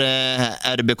här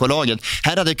RBK-laget.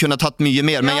 Här hade jag kunnat ta mycket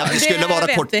mer, men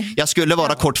jag skulle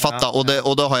vara kortfattad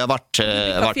och då har jag varit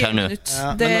här nu.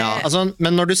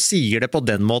 Men när du säger det på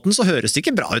den måten så hörs det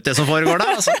inte bra ut det som foregår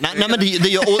där. Alltså. Nej, men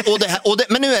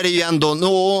men nu är det ju ändå,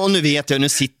 och nu vet jag, nu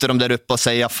sitter de där uppe och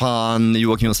säger fan,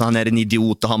 Joakim Jonsson, han är en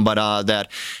idiot och han bara där.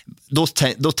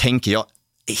 Då tänker jag,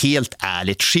 helt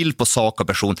ärligt, skilj på sak och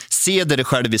person. Se det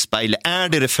själv i spejlet. Är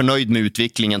det förnöjd med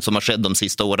utvecklingen som har skett de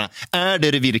sista åren? Är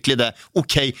det virkelig det?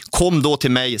 Okej, kom då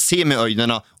till mig, se med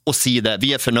ögonen och se det.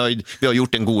 Vi är förnöjd, vi har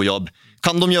gjort en god jobb.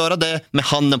 Kan de göra det med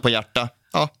handen på hjärta?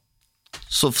 Ja,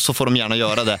 så får de gärna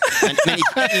göra det. Men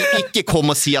icke kom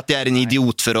och säga att jag är en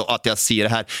idiot för att jag ser det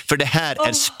här. För det här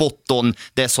är spot on,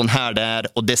 det är sån här det är.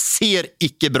 Och det ser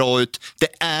icke bra ut, det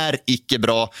är icke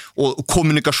bra. Och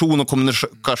kommunikation och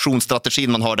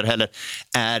kommunikationsstrategin man har där heller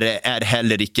är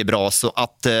heller icke bra. Så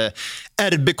att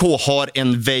RBK har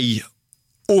en väg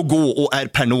att gå och är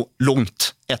per nå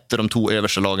långt efter de 2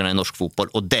 översta lagarna i norsk fotboll,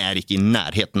 och det är ikke i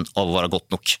nærheten av å være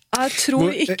godt nok. Jeg tror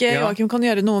ikke Joakim kan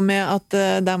gjøre noe med at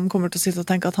de kommer til å sitte og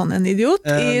tenke at han er en idiot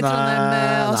i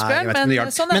Trondheim, Asbjørn,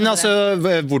 men sånn er det. Men altså,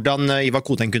 hvordan Ivar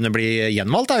Koteng kunne bli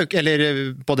gjenvalgt, eller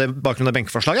på det bakgrunn av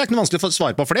benkeforslaget, er ikke noe vanskelig å få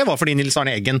svare på, for det var fordi Nils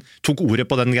Arne Eggen tok ordet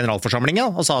på den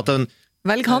generalforsamlingen og sa at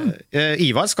Velg han.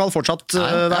 Ivar skal fortsatt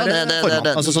være formann.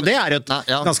 Altså, så det er et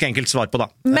ganske enkelt svar på da.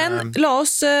 Men la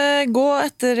oss gå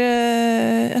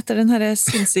etter den her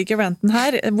sinnssyke ranten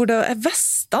her, hvor det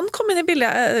Vestan kom inn i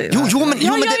bildet. Jo, men det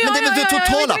är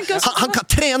totala.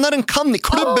 Tränaren kan i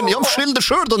klubben, jag skyller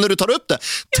själv då när du tar upp det.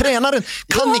 Tränaren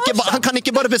han kan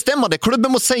inte bara bestämma det.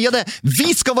 Klubben måste säga det.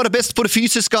 Vi ska vara bäst på det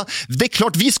fysiska. Det är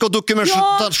klart vi ska ha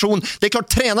dokumentation. Det är klart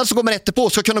tränaren som kommer efterpå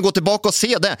ska kunna gå tillbaka och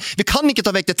se det. Vi kan inte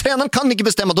ta väck det. Tränaren kan inte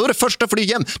bestämma, då är det första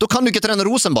flyg hem. Då kan du inte träna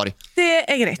Rosenborg.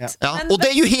 Det är grejt. Ja. Och det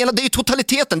är ju det är ju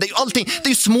totaliteten, det är ju allting, det är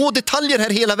ju små detaljer här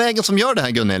hela vägen som gör det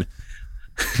här, Gunnel.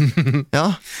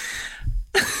 Ja.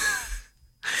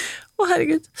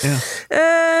 Herregud. Ja.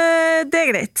 Det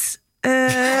är grejt.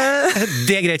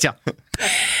 Det är grejt, ja.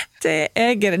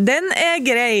 Den är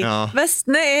grej. Ja.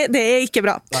 Vestene det är inte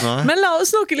bra. Ja. Men la oss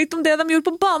snakke litt om det de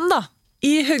gjorde på banen da,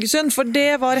 i Haugesund, for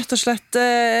det var rett og slett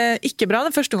ikke bra.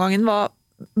 Den første gangen var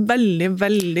veldig,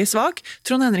 veldig svak.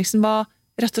 Trond Henriksen var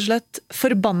rett og slett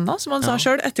forbanna, som han sa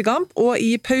selv, etter kamp, og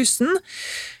i pausen.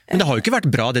 Men det har jo ikke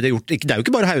vært bra det de har gjort. Det er jo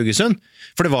ikke bare Haugesund,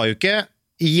 for det var jo ikke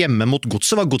hjemme mot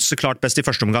Godset, var Godset klart best i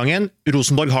første omgangen.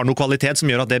 Rosenborg har noe kvalitet som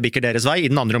gjør at det bikker deres vei i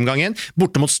den andre omgangen.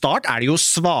 Borte mot Start er det jo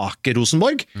svake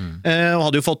Rosenborg, og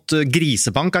hadde jo fått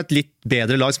grisebank av et litt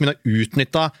bedre lag som har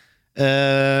utnyttet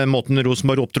måten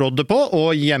Rosenborg opptrådde på, og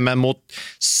hjemme mot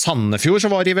Sandefjord så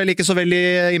var de vel ikke så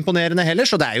veldig imponerende heller,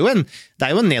 så det er jo en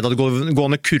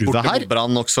nedadgående kurve her. Borte mot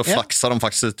Brann også flakser de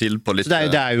faktisk til på litt.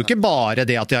 Det er jo ikke bare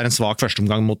det at de har en svag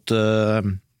førsteomgang mot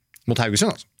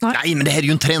Haugesund altså. Nej, men det här är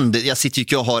ju en trend. Jag sitter ju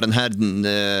inte och har den här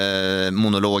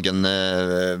monologen.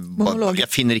 Jag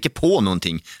finner inte på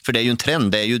någonting. För det är ju en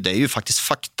trend. Det är ju faktiskt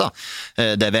fakta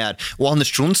det vi är. Och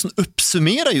Anders Trondsen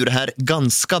uppsummerar ju det här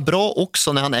ganska bra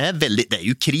också när han är väldigt, det är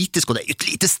ju kritisk och det är ju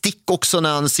ett litet stick också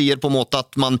när han ser på mått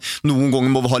att man någon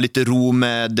gång måste ha lite ro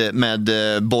med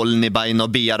bollen i beina och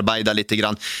bearbeta lite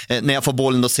grann. När jag får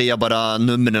bollen då ser jag bara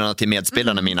numren till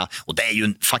medspelarna mina. Och det är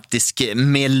ju faktiskt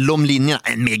mellom linjerna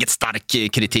en meget stark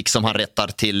kritik som han rättar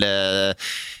till.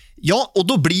 Ja, och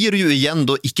då blir det ju igen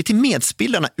då inte till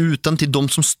medspelarna utan till de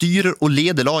som styrer och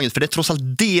leder laget, för det är trots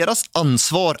allt deras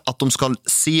ansvar att de ska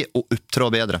se och uppdra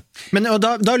bättre. Men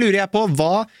då lurer jag på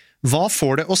vad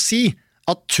får det att si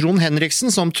att Trond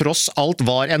Henriksen, som trots allt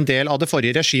var en del av det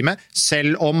förra regimet,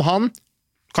 selv om han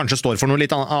kanskje står for noe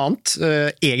litt annet,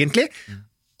 egentlig,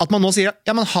 at man nå sier,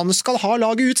 ja, men han skal ha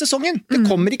laget ut sesongen. Det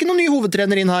kommer ikke noen ny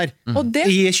hovedtrener inn her Og det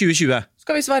i 2020.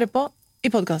 skal vi svare på i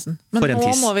podcasten. Men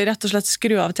nå må vi rett og slett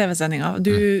skru av TV-sendingen.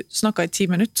 Du snakket i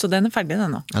 10 minutter, så den ferdig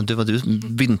den nå. Ja, du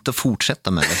begynte å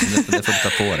fortsette med det, det får du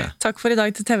ta på det. Takk for i dag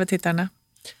til TV-titterne.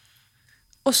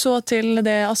 Og så til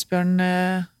det Asbjørn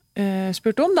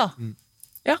spurte om da.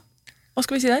 Ja, hva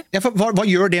skal vi si der? Ja, for hva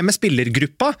gjør det med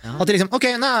spillergruppa? At det liksom,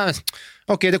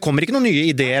 ok, det kommer ikke noen nye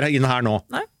ideer inn her nå.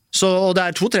 Nei. Så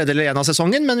det 2/3 igjen av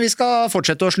sesongen, men vi skal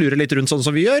fortsette å slure litt rundt sånn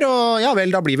som vi gjør, og ja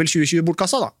vel, da blir vel 2020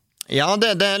 bortkassa da. Ja,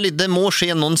 det må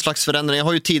skje noen slags förändring. Jeg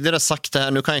har jo tidligere sagt det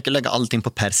her, nu kan jeg ikke legge allting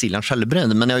på Per Siljan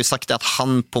Skjelbred, men jeg har jo sagt det at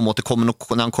han på en måte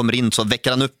når han kommer inn så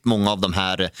vekker han opp mange av de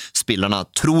her spillerne,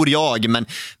 tror jeg, men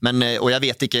og jeg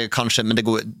vet ikke kanskje, men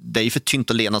det er jo for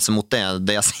tynt å lena seg mot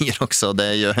det jeg sier også,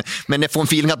 men jeg får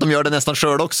en feeling at de gjør det nesten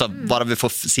selv også, bare vi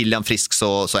får Siljan frisk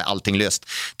så er allting løst.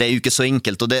 Det er jo ikke så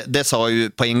enkelt, og det sa jeg jo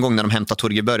på en gang når de hentet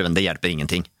Torge Børven, det hjelper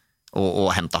ingenting.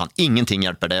 Och hämta han. Ingenting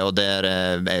hjälper det och där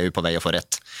är ju på väg att få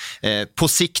rätt. På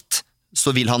sikt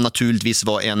så vill han naturligtvis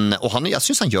vara och jag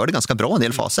syns han gör det ganska bra i en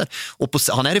del faser. Och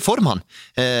han är i form han.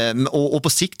 Och på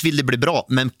sikt vill det bli bra,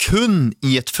 men kun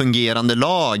i ett fungerande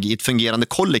lag, i ett fungerande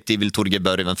kollektiv vill Torge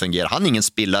Børven fungera. Han är ingen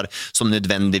spelare som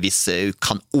nödvändigtvis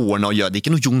kan ordna och göra. Det är inte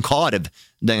någon Jon Karv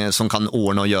som kan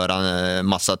ordna och göra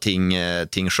massa ting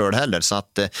själv heller. Så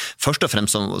att först och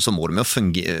främst så må de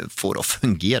få att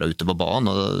fungera ute på banan.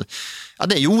 Och, ja,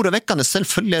 det är ju oroväckande,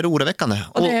 selvfølgelig är det oroväckande.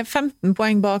 Og det 15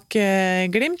 poäng bak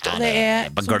Glimt, og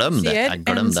det som du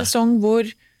sier, en sesong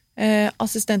hvor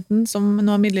assistenten som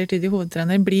nå er midlertidig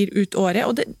hovedtrener blir ut året,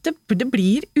 og det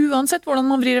blir uansett hvordan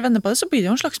man vrir og vender på det, så blir det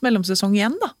jo en slags mellomsesong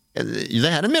igjen da. Det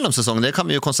här är en mellomsesong, det kan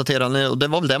vi ju konstatera, och det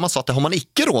var väl det man sa, att det har man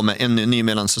inte råd med en ny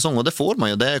mellomsesong, och det får man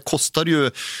ju. Det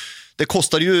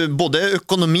kostar ju både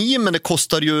ekonomi, men det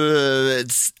kostar ju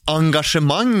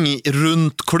engagemang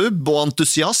runt klubb, och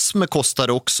entusiasm kostar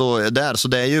det också där, så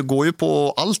det går ju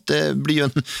på allt. Det blir ju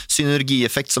en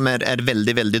synergieffekt som är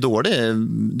väldigt, väldigt dålig.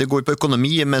 Det går ju på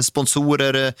ekonomi med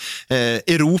sponsorer.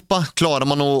 Europa, klarar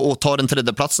man att ta den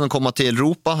 3:e platsen och komma till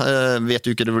Europa, vet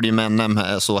ju inte det blir med NM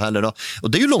så heller då.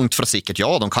 Och det är ju långt från säkert,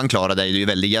 ja, de kan klara det är ju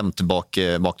väldigt jämnt bak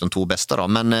de 2 bästa då,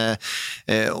 men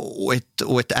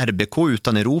och ett RBK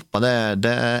utan Europa, det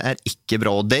är ikke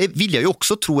bra. Det vill jag ju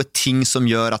också tro är ting som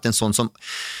gör att en sån som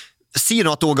sier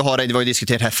nå at Åge Hareide, det var jo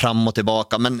diskutert her fram og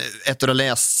tilbake, men etter å ha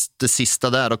läst det sista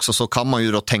der også, så kan man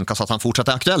jo da tenke seg at han fortsatt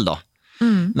er aktuell da.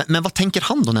 Men vad tänker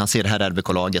han då när han ser det här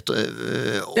RBK-laget?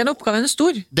 Den uppgaven är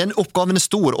stor. Den uppgaven är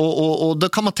stor, och då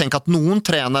kan man tänka att någon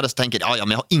tränare tänker, ja,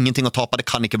 men jag har ingenting att tappa, det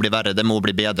kan inte bli värre, det må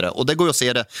bli bättre. Och det går ju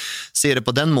att se det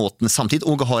på den måten. Samtidigt,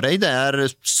 Åge Hareide är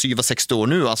 67 år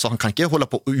nu, alltså han kan inte hålla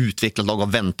på att utveckla lag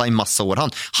och vänta i massa år.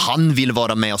 Han vill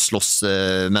vara med och slåss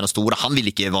med de stora, han vill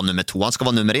inte vara nummer 2, han ska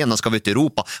vara nummer 1, han ska vara ute i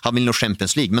Europa, han vill nå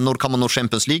Champions League. Men när kan man nå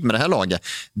Champions League med det här laget?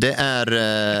 Det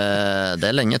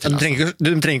är länge till.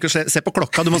 Du trenger ikke se på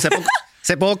klokka, du må se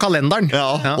på kalenderen.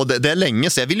 Ja, och det är länge,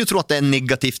 så jag vill ju tro att det är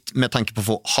negativt med tanke på att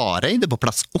få Hareide på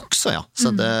plats också, ja.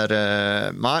 Så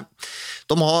nej,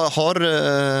 de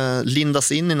har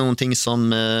lindats in i någonting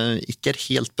som inte är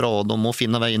helt bra, de må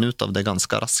finna vägen ut av det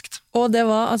ganska raskt. Og det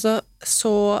var altså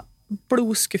så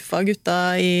blodskuffa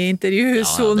gutta i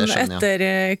intervjuzonen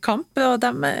etter kamp, og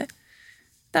de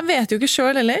vet jo ikke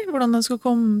selv heller hvordan de skal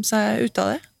komme seg ut av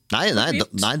det. Nej,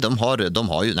 de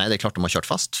har ju, nej, det är klart de har kört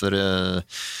fast, för det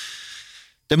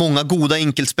är många goda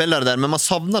enkeltspelare där, men man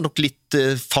savnar dock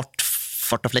lite fart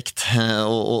och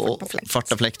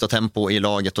fläkt och tempo i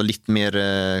laget, och lite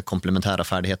mer komplementära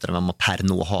färdigheter än vad man per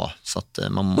nå har. Så att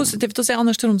Positivt å se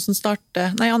Anders Konradsen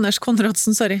starte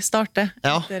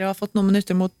etter å ha fått noen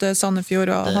minutter mot Sandefjord,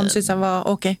 og han synes han var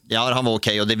okej. Ja, han var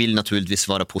okej, och det vill naturligtvis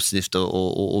vara positivt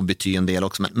och bety en del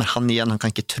också, men han igen, han kan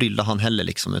inte trylla han heller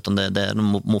liksom, utan det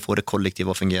må få det kollektiv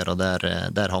att fungera, och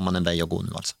där har man en väg att gå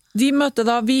nu alltså. De møter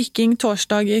da Viking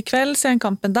torsdag i kveld,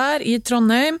 senkampen der i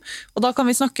Trondheim, og da kan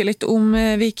vi snakke litt om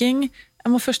Viking.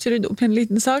 Jeg må først rydde opp en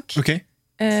liten sak. Okay.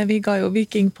 Vi ga jo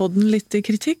Vikingpodden litt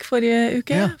kritikk forrige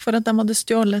uke, for at de hadde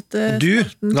stjålet Du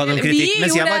ga dem kritikk,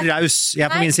 mens jeg var raus.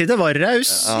 Jeg på min side var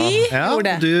raus. Vi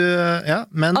gjorde det.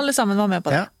 Men alle sammen var med på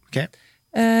det. Ja, okay.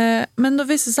 Men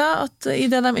det viste seg at i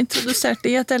det de introduserte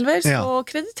i et elver, så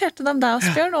krediterte de deg,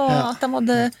 Asbjørn, og at de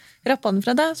hadde rappet den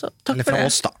fra deg, så takk eller for det. Eller fra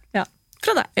oss da. Ja,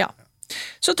 fra deg, ja.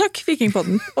 Så takk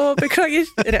Vikingpodden, og beklager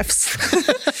refs.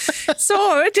 Så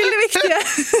over til det viktige.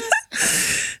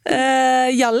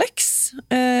 Jallex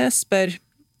spør,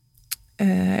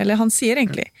 eller han sier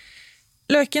egentlig,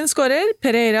 Løken skårer,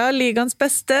 Pereira ligaens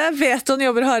beste, vet han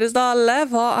jobber hardest av alle,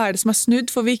 hva er det som er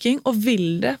snudd for Viking, og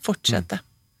vil det fortsette?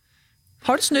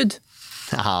 Har du snudd?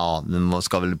 Ja, man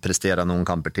ska väl prestera någon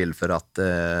kamper till för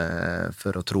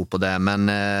att tro på det, men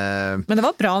det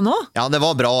var bra nå. Ja, det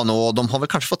var bra nå, och de har väl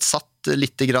kanske fått satt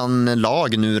lite grann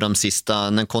lag nu de sista,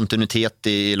 en kontinuitet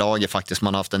i laget faktiskt,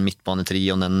 man har haft en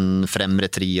mittbanetrion, en främre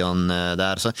trion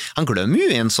där, så han glömmer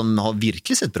ju en som har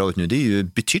virkelig sett bra ut nu, det är ju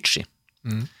Bytyci.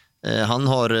 Han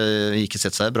har ikke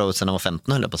sett så bra ut sen han var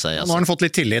 15, höll jag på att säga. Nå har han fått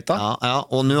litt tillit da. Ja,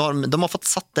 och nu har de har fått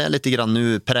satt det lite grann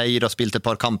nu. Pereira har spilt ett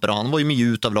par kamper och han var ju mye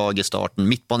ut av laget i starten.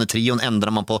 Mittbanetrion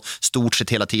ändrar man på stort sett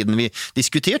hela tiden. Vi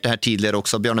diskuterade det här tidigare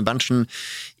också, Bjarne Berntsen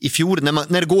i fjol,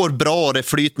 när det går bra och det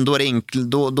flyten, då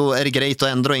är det grejt att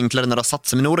ändra och enklare när det har satt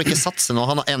sig. Men nu har det inte satt sig, och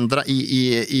han har ändrat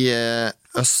i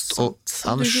öst och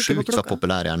han är sjukt så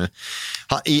populär här nu.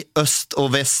 I öst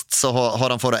och väst så har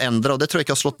han fått ändra, och det tror jag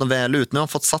inte har slått något väl ut. Nu har han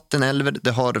fått satt en elver,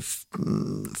 det har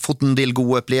fått en del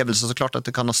gode upplevelser, så klart att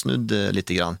det kan ha snudd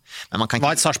lite grann. Men man kan Det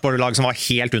var ett Sarpsborg-lag som var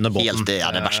helt under botten. Helt,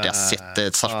 ja, det värsta jag sett,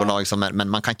 ett Sarpsborg-lag som men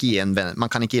man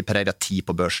kan inte ge Pereira 10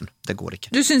 på börsen. Det går inte.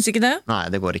 Du syns ikke det?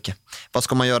 Nej, det går inte. Vad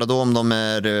ska man göra då om de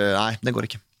är nej, det går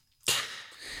inte.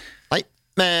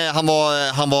 Men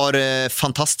han var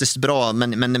fantastiskt bra,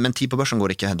 men 10 på börsen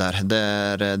går ikke der.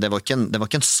 Det var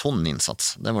ikke en sånn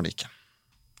innsats. Det var det ikke.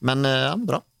 Men ja,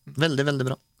 bra. Veldig, veldig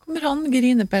bra. Kommer han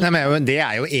grinepelle? Nei, men det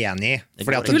er jo enig i. Det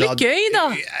er jo litt gøy da.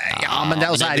 Ja, men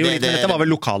dette var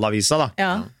vel lokalavisa da.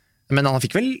 Ja. Men han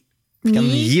fikk vel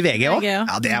 9 VG også? ja.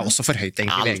 Ja, det er også for høyt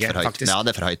egentlig, VG, faktisk. Ja,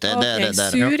 det er for høyt. Det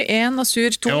Sur 1 og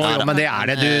sur 2. Jo, men det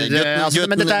er det.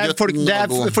 Men dette er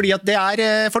fordi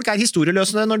at folk er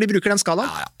historieløse når de bruker den skalaen.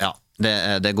 Ja.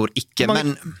 Det går ikke,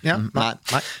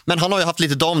 men han har ju haft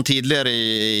lite dam tidigare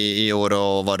i år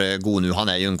och varit god nu. Han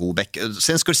är ju en god bäck.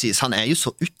 Sen ska det sägas, han är ju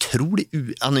så otroligt,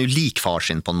 han är ju lik far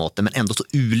sin på en måte, men ändå så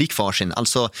ulik far sin.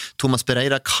 Alltså Thomas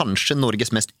Pereira kanske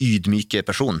Norges mest ydmyke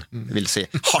person, vill se.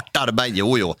 Hårt arbeid,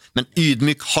 jo, men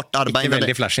ydmyk, hårt arbeid. Ikke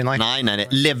veldig flashy, nei. Nej.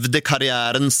 Levde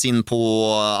karriären sin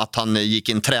på att han gick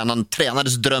in,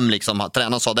 tränades dröm liksom.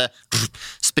 Tränaren sa det,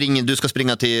 du ska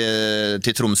springa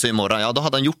till Tromsø imorgon. Ja, då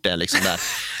hade han gjort det liksom där.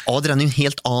 Adrian är ju en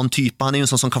helt annan typ. Han är ju en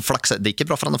sån som kan flaxa. Det är inte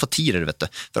bra för han att få tider, vet du.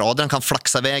 För Adrian kan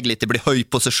flaxa iväg lite, bli höj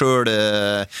på sig själv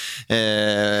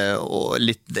och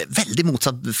lite väldigt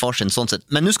motsatt för sin sånt sätt.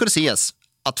 Men nu ska det ses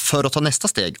att för att ta nästa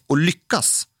steg och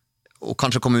lyckas och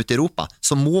kanske komma ut i Europa,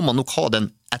 så må man nog ha den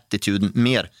attituden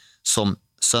mer som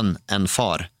son än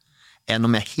far. Än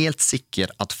om jag är helt säker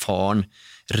att faren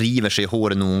river sig i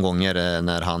håret någon gånger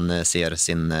när han ser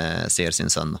sin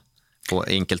son på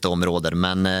enkelte områder,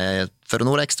 men för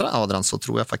några extra Adrian så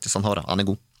tror jag faktiskt han har det. Han är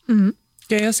god.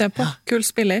 Gøy å se på, kul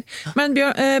spiller. Men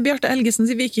Bjarte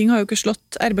Elgesens i Viking har jo ikke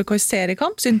slått RBK i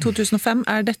seriekamp siden 2005.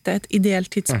 Er dette et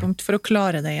ideelt tidspunkt for å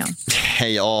klare det igjen?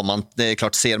 Ja, det är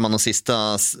klart,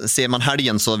 ser man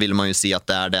helgen så vill man ju se att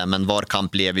det är det, men var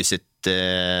kamp lever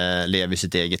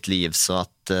sitt eget liv, så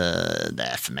att det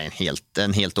är för mig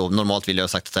en helt normalt vill jag ha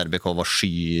sagt att RBK var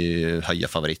skyhöja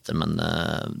favoriter, men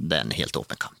det är en helt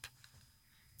öppen kamp.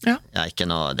 Ja. Det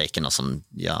är inte något som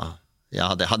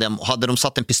hade de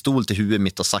satt en pistol till huvudet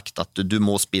mitt och sagt att du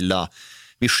må spilla,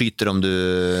 vi skjuter om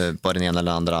du på den ena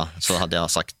eller andra, så hade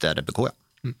jag sagt RBK, ja.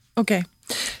 Okej.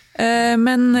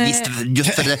 Men visst,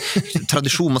 just för det,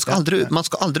 tradition, man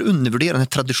ska aldrig undervärdera den här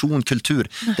tradition, kultur.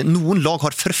 Någon lag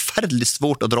har förfärligt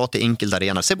svårt att dra till enkelta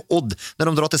arenor. Se på Odd, när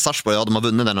de drar till Sarpsborg, ja, de har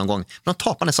vunnit den någon gång, men de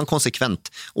tappar nästan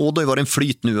konsekvent. Och då var det en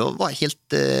flyt nu och var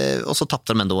helt och så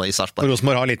tappade de ändå i Sarpsborg.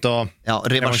 Rosenborg har lite att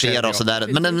revanschera och så där.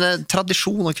 Men den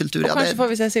tradition och kultur, och kanske får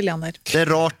vi se Siljan där. Det är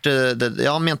rart,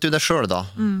 jag menade ju det själv då.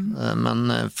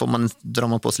 Men drar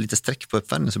man på sig lite streck på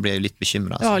uppvärmningen så blir jag ju lite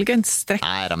bekymrad. Ja, det är inte streck.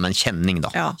 Nej, men känning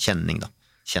då. Ja. Känning där.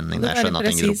 Jag skjønner at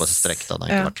den gropa så strekk da, den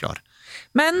har ikke vært klar.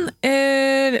 Men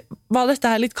var dette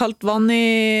her litt kaldt vann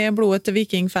i blodet til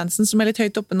Viking-fansen, som er litt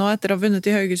høyt oppe nå etter å ha vunnet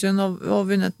i Haugesund og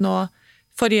vunnet nå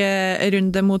forrige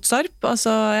runde mot Sarp?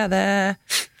 Altså,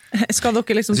 skal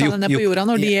dere liksom ta det ned på jorda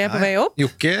når de er på vei opp?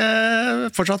 Jokke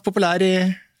fortsatt populær i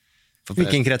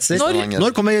Viking-kretser.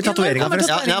 Når kommer tatoveringen?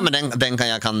 Ja, men den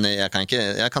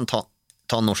jeg kan ta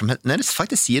når som helst. Når jeg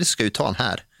faktisk sier det, skal jeg jo ta den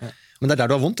her. Men det er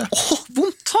der du har vondt, ja.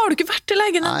 Vondt! Har du ikke vært til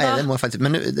legen enda? Nei, det må jeg faktisk.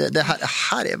 Men det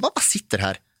her hva sitter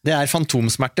her? Det er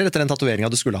fantomsmerter etter den tatoveringen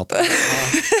du skulle hatt.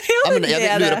 Men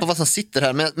jag lurar på vad som sitter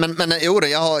här, men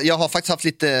jag har faktiskt haft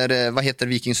lite, vad heter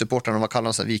Viking-supportrarna, vad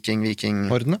kallar de sig? Viking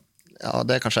Hordene? Ja,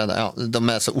 det kanske är det. Ja, de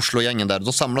är så Oslo-gängen där.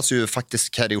 Då samlas ju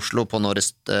faktiskt här i Oslo på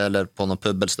någon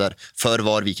pubels där för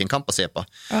var Vikingkamp att se på.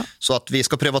 Ja. Så att vi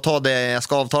ska pröva ta det, jag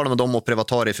ska avtala med dem och pröva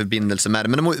ta det i förbindelse med det.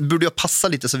 Men det borde ju passa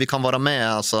lite så vi kan vara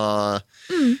med, alltså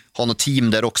ha något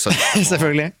team där också.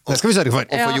 Selvfølgelig. Det ska vi sörja för.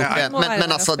 Och få gjort det.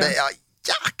 Men alltså det är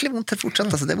jäkligt ont att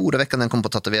fortsätta, så det vore veckan den kom på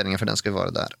tatueringen, för den ska ju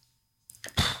vara där.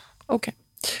 Ok.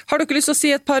 Har dere lyst til å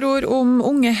si et par ord om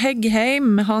unge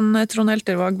Heggheim? Han Trond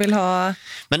Eltervåg vil ha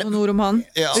noen ord om han.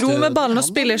 Ja. Ro med ballen og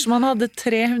spiller som han hadde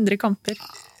 300 kamper.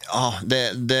 Ja,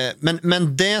 men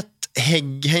det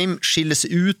Heggheim skiller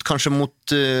sig ut kanske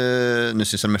mot nu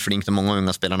syns jag de är flink till många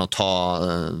unga spelarna att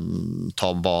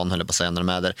ta van höll på att säga när de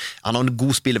är där. Han har en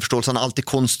god spelförståelse, han är alltid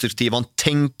konstruktiv, han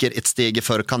tänker ett steg i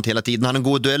förkant hela tiden. Han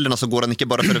går i duellerna så går han inte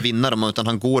bara för att vinna dem utan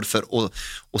han går för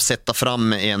att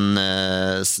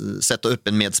sätta upp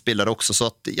en medspelare också, så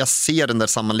att jag ser den där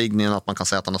sammanläggningen att man kan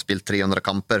säga att han har spelat 300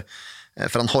 kamper.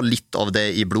 För han har lite av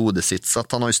det i blodet sitt, så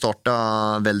att han har ju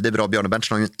startat väldigt bra. Bjørne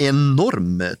Berntsen har ju en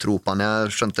enorm tro på han.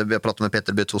 Jag skjønte, vi har pratat med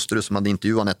Peter Bøthosterud som hade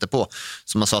intervjuat han etterpå,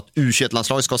 som har sagt att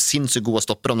U21-landslaget ska ha sinnssykt goda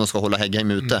stopper om de ska hålla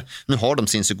Heggheim ute. Nu har de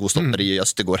sinnssykt goda stopper i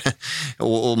Östergård.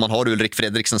 och man har Ulrik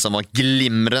Fredriksen som var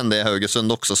glimrande i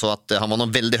Haugesund också, så att han var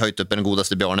nog väldigt höjt upp i den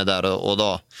godaste Bjørne där och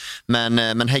då.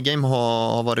 Men Heggheim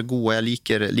har varit god och jag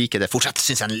liker det. Fortsatt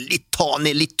syns jag lite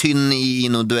tanig, lite tynn i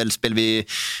något duellspel.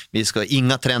 Vi ska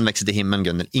inga tränväxter till himlen,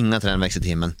 Gunnel. Inga tränväxter till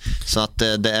himlen. Så att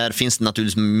finns det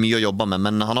naturligtvis mycket att jobba med,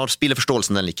 men han har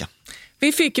spillerforståelsen den lika.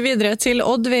 Vi fyker videre til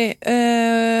Odd,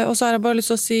 og så har jeg bare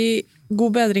lyst til å si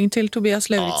god bedring til Tobias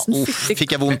Lauritzen. Ja,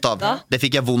 fick jag vondt av. Det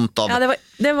fick jag vondt av. Ja,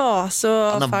 det var så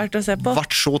fælt å se på. Han har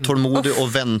varit så tålmodig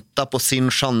och vänta på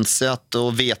sin chans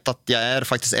och veta att jag är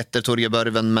faktiskt efter Torge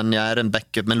Børven, men jag är en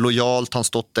backup, men lojalt han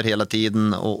stått där hela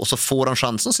tiden och så får han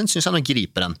chansen och sen syns han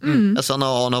griper den. Alltså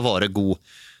han har varit god.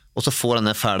 Och så får han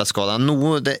en färda skada.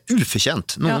 Det är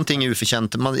uförtjänt. Någonting är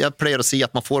uförtjänt. Jag pleier å si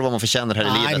att man får vad man förtjänar här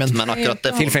i livet. Men akkurat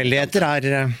det tilfeldigheter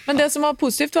är... Men det som var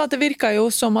positivt var att det virka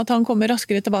jo som att han kommer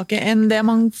raskere tillbaka än det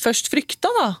man först frykta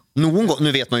då. Någon gång,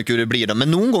 nu vet man ju hur det blir då,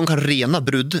 men någon gång kan rena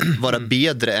brudd vara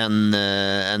bättre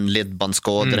än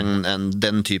ledbandskador, än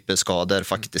den typen av skador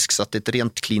faktiskt. Så att det är ett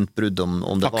rent klint brudd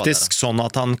om det faktisk sånn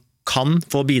at han kan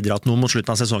få bidratt noe mot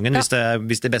slutten av säsongen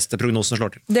hvis det bästa prognosen slår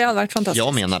till. Det hade varit fantastiskt.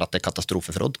 Jag menar att det är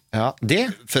katastrofer för Odd. Ja,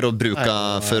 det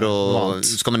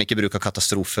ska man inte bruka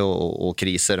katastrofer och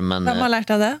kriser, men Vem har lärt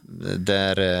av det?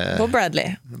 Bob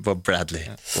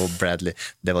Bradley.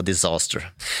 Det var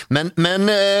disaster. Men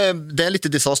det är lite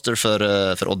disaster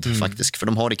för Odd faktiskt, för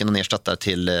de har inte någon ersättare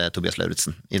till Tobias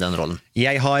Lauritzen i den rollen.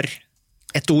 Jag har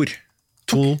ett ord.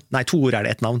 To ord är det,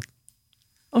 ett navn.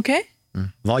 Okej.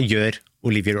 Vad gör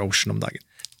Olivier Ocean om dagen?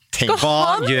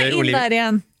 Vad gör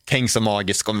Olivier? Tänk så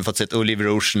magisk om vi fått sett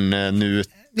Olivier Ocean nu.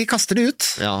 Vi kastar det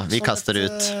ut. Ja, vi kastar det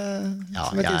ut.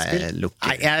 Ja,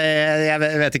 jeg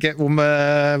vet ikke om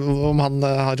han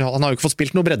har jo ikke fått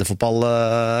spilt noe breddefotball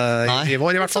i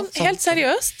vår i hvert fall. Helt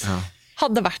seriøst?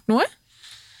 Hadde det vært noe?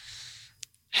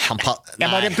 Jeg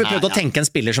bare prøvde å tenke en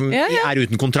spiller som er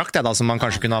uten kontrakt, som man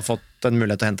kanskje kunne ha fått en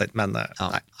mulighet til å hente, men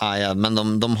nej.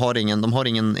 Men de har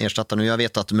ingen ersättare nu. Jag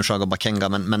vet att Mushaga Bakenga,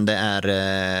 men det är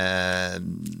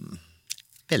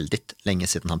väldigt länge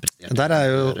sedan han presterade. Der er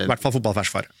jo i hvert fall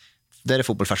fotballferskvar. Det är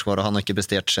fotbollsfärskvar och han har inte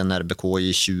prestert sen RBK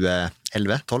i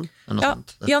 2011-12.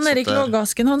 Jan Erik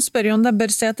Lågasken, han spør jo om det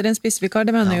bør se etter en spissvikar,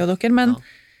 det mener jo dere, men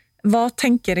hva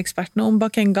tenker ekspertene om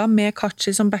Bakenga med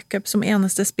Kachi som backup som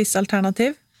eneste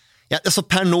spissalternativ? Ja, alltså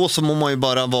per nå så må man ju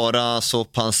bara vara så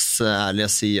pass ärlig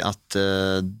att säga att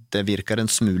det virkar en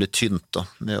smule tynt då.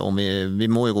 Om vi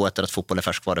må ju gå efter att fotboll är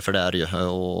färskvara, för det är ju,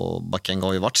 och Bakenga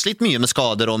har ju varit slitt mycket med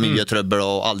skador och mycket trubbel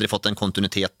och aldrig fått den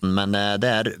kontinuiteten, men det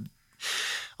är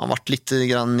han har varit lite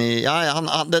grann han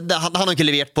har inte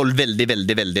levererat på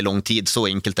väldigt lång tid, så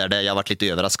enkelt är det. Jag har varit lite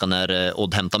överraskad när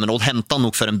Odd hämtade, men Odd hämtade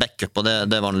nog för en backup och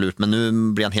det var en lurt, men nu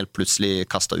blir han helt plötsligt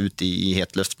kastat ut i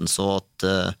hetluften, så att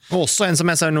och också en som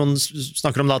jag ser någon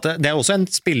snackar om det är också en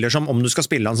spiller som om du ska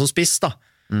spilla han som spiss då,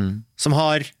 som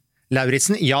har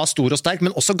Lauritzen, stor og sterk,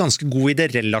 men også ganske god i det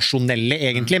relasjonelle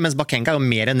egentlig, mens Bakenga er jo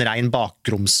mer en ren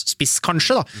bakromsspiss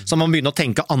kanskje da, så man begynner å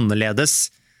tenke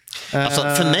annerledes. Alltså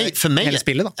för mig hela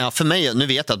spelet då. Ja, för mig, nu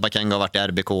vet jag att Bakenga har varit i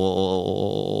RBK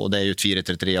och det är ju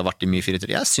 4-3-3, har varit i My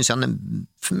 4-3. Jag syns han är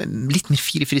lite mer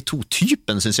 4-4-2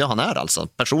 typen, syns jag han är alltså.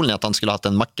 Personligen att han skulle ha haft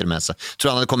en macker med sig. Tror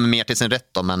han hade kommit mer till sin rätt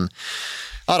då, men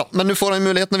men nu får han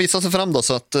möjligheten att visa sig fram då,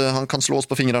 så att han kan slås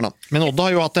på fingrarna. Men Odd har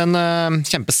ju hatt en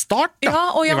kjempestart da.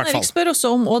 Ja, og Jan Erik spør også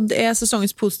om Odd är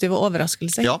säsongens positiva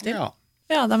överraskelse.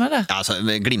 Ja, de är det. Alltså,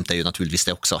 Glimt är ju naturligtvis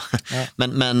det också.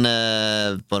 Men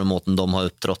på den måten de har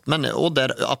upptrått. Men Odd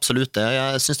är absolut det.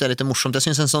 Jag syns det är lite morsomt. Jag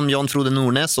syns en som Jan Frode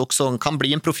Nordnes också kan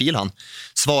bli en profil. Han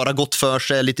svarar gott för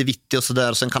sig, lite vittig och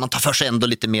sådär. Sen kan han ta för sig ändå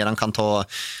lite mer. Han kan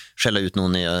skälla ut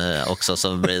någon också,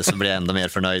 så blir jag ändå mer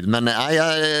förnöjd. Men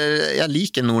jag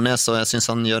liker Nordnes och jag syns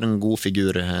han gör en god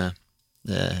figur.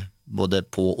 både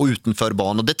på og utenfor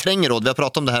banen, og det trenger Odd. Vi har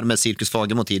pratet om det her med Cirkus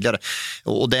Fagermo tidligere,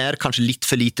 og det kanskje litt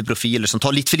for lite profiler som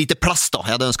tar litt for lite plass da.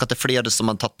 Jeg hadde ønsket at det flere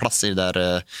som har tatt plass i det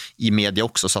der i media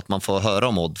også, så at man får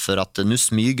høre om Odd, for at nå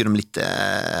smyger de litt...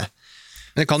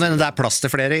 Men det kan hende det plass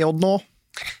til flere i Odd nå.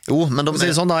 Jo, men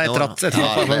de sånn da, etter at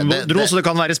dro, så det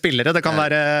kan være spillere, det kan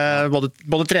være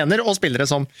både trener og spillere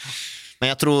som...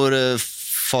 Men jeg tror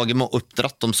Fagermo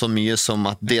uppdratt dem så mye som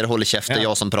at dere holder kjeft, det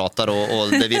jeg som prater,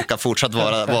 og det virker fortsatt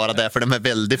være det, for de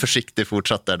veldig forsiktige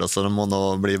fortsatt der, så de må nå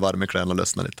bli varme i klærne og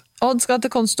løsne litt. Odd skal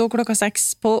til Konsto klokka 6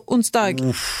 på onsdag.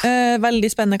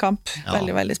 Veldig spennende kamp.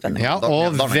 Veldig spennende kamp. Ja,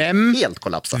 og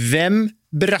hvem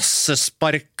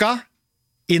brassesparka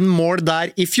inn mål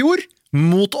der i fjor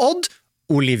mot Odd?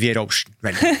 Olivier Ocean.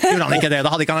 Gjorde han ikke det? Da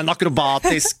hadde ikke han en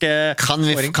akrobatisk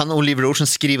Kan Olivier Ocean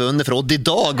skrive under for Odd i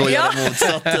dag og gjøre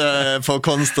motsatt på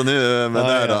Konsto nu?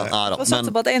 Og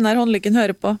satse på at Einar Håndlykken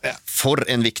hører på. For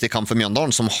en viktig kamp for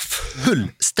Mjøndalen som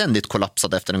fullstendig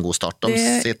kollapsat efter en god start. De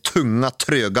ser tunga,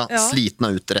 trøga,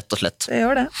 slitna ut, rett og slett. Det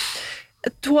gjør det.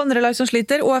 2 andre lag som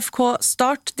sliter, OFK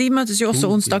Start, de møtes jo også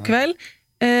onsdag kveld.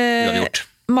 Uavgjort.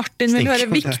 Martin vil høre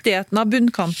viktigheten av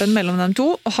bunnkampen mellom dem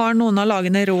to, og har noen av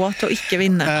lagene råd til å ikke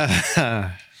vinne?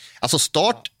 Altså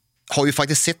Start har jo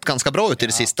faktisk sett ganske bra ut i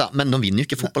det siste, men de vinner jo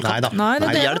ikke fotballkampen. Nei,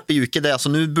 det hjelper jo ikke det. Altså,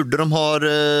 nå burde de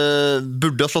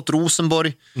ha slått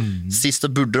Rosenborg, sist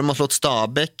burde de ha slått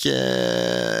Stabæk.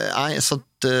 Nei, så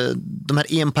de her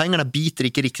enpoengene biter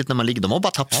ikke riktig når man ligger. De har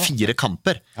bare tapt 4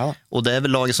 kamper, og det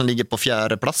vel laget som ligger på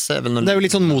 4. plass. Det er jo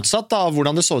litt sånn motsatt da, av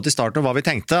hvordan det så ut i starten og hva vi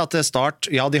tenkte, at Start,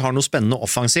 de har noe spennende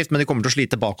offensivt, men de kommer til å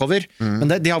slite bakover. Men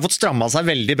de har fått strammet seg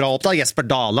veldig bra opp da. Jesper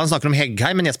Daland snakker om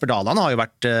Heggheim, men Jesper Daland har jo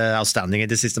vært outstanding i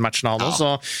de siste matchene han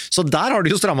også, så der har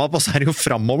de jo strammet opp, og så er det jo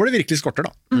fremover det virkelig skorter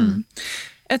da.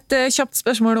 Et kjapt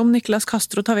spørsmål om Niklas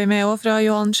Castro tar vi med også, fra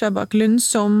Johan Sjøbak Lund,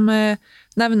 som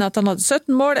nevner at han hadde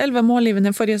 17 mål, 11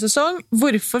 målgivende forrige sesong.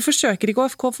 Hvorfor forsøker ikke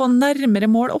OFK å få nærmere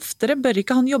mål oftere? Bør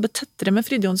ikke han jobbe tettere med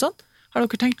Frid Jonsson? Har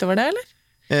dere tenkt over det, eller?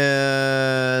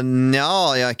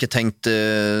 Ja, jeg har ikke tenkt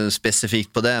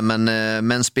spesifikt på det,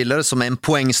 men spillere som en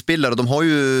poengspillere, de har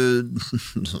jo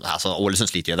altså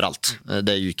Ålesund sliter jo overalt,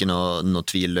 det er jo ikke noe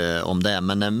tvil om det,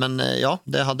 men ja,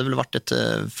 det hadde vel vært et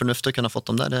fornuft å kunne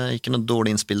fått dem der, det er ikke noe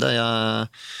dårlig innspill der.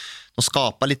 De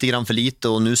skapar lite grann för lite,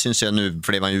 och nu syns jag nu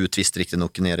blev han ju utvist riktigt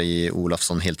nog nere i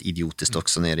Olafsson, helt idiotiskt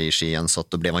också nere i Skien, så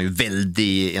att då blev han ju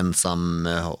väldigt ensam,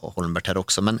 Holmberg här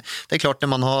också, men det är klart när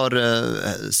man har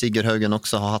Sigurhaugen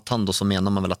också har hatt han då, så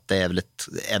menar man väl att det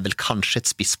är väl kanske ett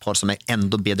spisspar som är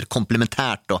ändå bedre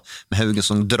komplementärt då, med Haugen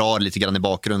som drar lite grann i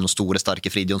bakgrunden och store starke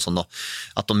Frid Jonsson då,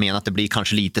 att de menar att det blir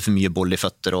kanske lite för mycket boll i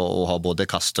fötter och ha både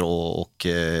Castro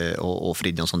och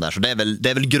Frid Jonsson där, så det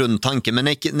är väl grundtanken, men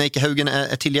när inte Haugen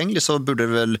är tillgänglig så burde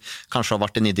det vel kanskje ha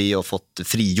vært en idé å fått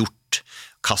frigjort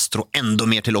Castro enda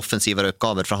mer til offensive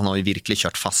oppgaver, for han har jo virkelig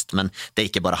kjørt fast, men det er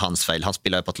ikke bare hans feil. Han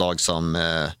spiller jo på et lag som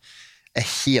er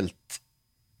helt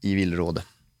i villrådet.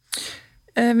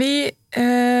 Vi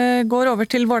går over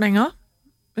til Vålerenga,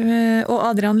 og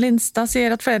Adrian Lindstad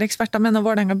sier at flere eksperter mener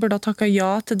Vålerenga burde ha takket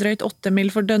ja til drøyt 8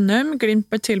 mil for Dønnum. Glimt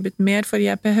ble tilbudt mer for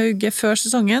JP Hauge før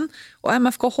sesongen, og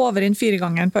MFK håver inn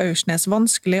 4-gangeren på Aursnes.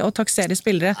 Vanskelig å taksere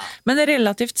spillere, men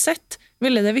relativt sett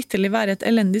ville det vitterlig være et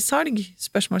elendig salg?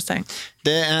 Spørsmålstegn.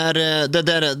 Det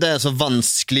er så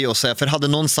vanskelig å se, for hadde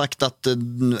noen sagt at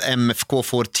MFK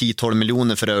får 10-12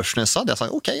 millioner for Aursnes, så hadde jeg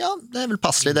sagt, ok, ja, det er vel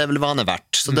passelig, det er vel hva han er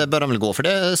verdt, så det bør han vel gå, for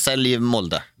det er selv i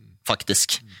Molde.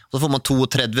 Faktisk. Och så får man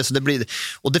 32, så det blir,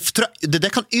 och det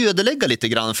kan ödelägga lite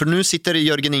grann, för nu sitter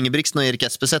Jörgen Ingebrigtsen och Erik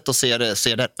Espeset och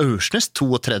ser där Aursnes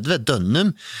 32,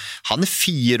 Dönnum, han är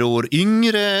 4 år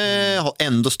yngre, har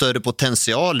ändå större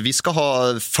potential, vi ska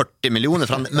ha 40 miljoner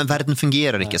för han, men världen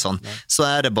fungerar inte sån, så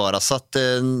är det bara, så att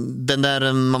den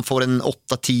där, man får en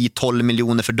 8, 10, 12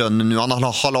 miljoner för Dönnum nu, han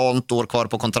har halvandet år kvar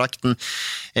på kontrakten,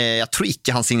 jag tror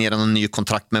inte han signerar någon ny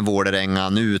kontrakt med Vålerenga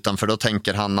nu, utan för då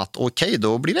tänker han att okej,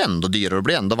 då blir det ändå dyrare och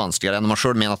blir ändå vanskligare. När man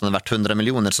själv menar att den är värt 100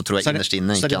 miljoner, så tror jag innerst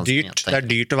inne så det er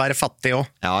dyrt å være fattig også.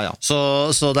 Ja.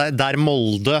 Så der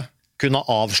Molde kunne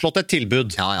ha avslått et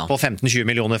tilbud på 15-20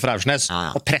 millioner for Aursnes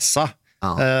og pressa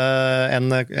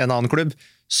en annen klubb,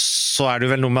 så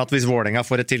det vel noe med at hvis Vålerenga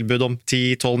får et tilbud om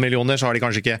 10-12 millioner, så har de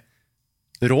kanskje ikke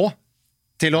råd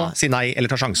til å si nei, eller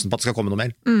ta sjansen på at det skal komme noe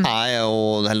mer. Nej,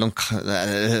 och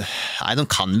de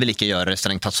kan väl inte göra det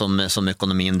strängt tatt som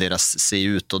ekonomin deras ser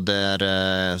ut och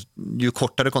ju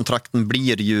kortare kontrakten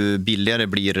blir ju billigare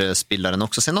blir spillaren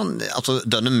också. Sen alltså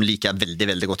Dönum lika väldigt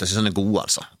väldigt gott. Jag syns han är god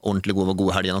alltså. Ordentligt god och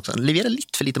god helgen också. Han levererar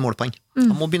lite för lite målpoäng. Han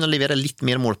må börja leverera lite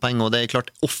mer målpoäng och det är klart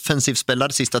offensiv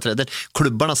spelare sista tredjedel.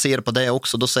 Klubbarna ser på det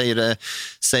också. Då säger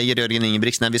Jörgen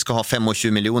Ingebrigtsen när vi ska ha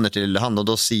 25 miljoner till hand och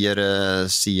då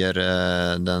säger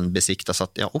den besiktas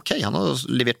att ja okej, han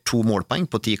har levererat 2 målpoäng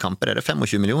på 10 kamper. Är det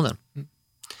 25 miljoner?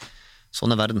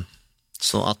 Sån är världen.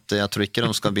 Så att jag tror inte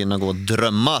de ska börja gå och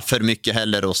drömma för mycket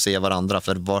heller och se varandra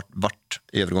för vart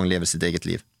övergång lever sitt eget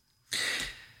liv.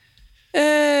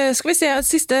 Skal vi se,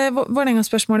 siste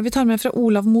Vålerenga-spørsmålet vi tar med fra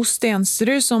Olav Mo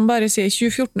Stensrud, som bare sier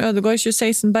 2014 Ødegaard,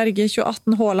 2016 Berge,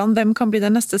 2018 Haaland. Hvem kan bli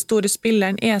den neste store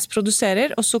spilleren ES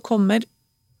produserer? Og så kommer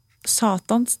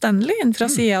Satan Stanley inn fra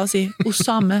siden og sier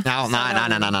Osame. Ja,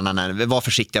 nej. Var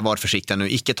försiktiga nu.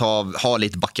 Ikke ha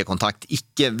lite backekontakt.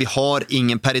 Vi har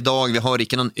ingen per idag, vi har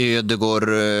ikke någon Ødegaard,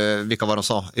 vilka var de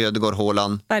sa? Ødegaard,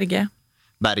 Haaland.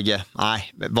 Berge,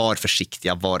 nej, var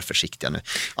försiktiga nu.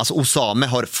 Alltså Osame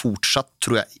har fortsatt,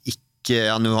 tror jag,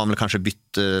 ja, nu har han väl kanske bytt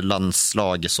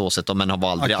landslag så sett, men han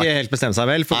var aldrig... Har inte helt bestämt sig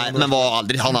väl? Nej, men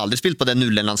han har aldrig spelat på det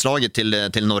nullenlandslaget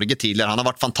till Norge tidigare. Han har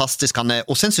varit fantastisk.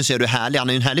 Och sen syns jag det är härlig. Han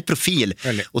är en härlig profil.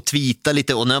 Och tweetar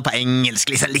lite, och nu är han på engelsk,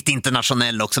 liksom, lite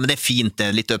internationell också, men det är fint,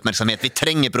 lite uppmärksamhet. Vi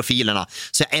tränger profilerna.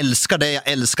 Så jag älskar det. Jag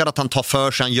älskar att han tar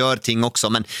för sig, han gör ting också,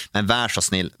 men vær så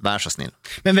snill.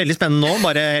 Men väldigt spännande nå,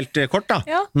 bare helt kort da.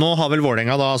 Ja. Nå har väl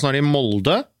Vålerenga da, så har de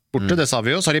Molde borte, det sa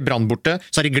vi jo, så har de Brann borte,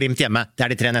 så har de Glimt hjemme. Det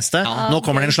er de 3 neste. Nå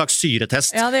kommer det en slags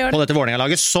syretest på dette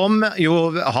Vålerenga-laget, som jo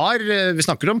har, vi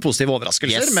snakker om positive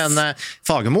overraskelser, men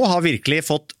Fagermo har virkelig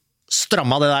fått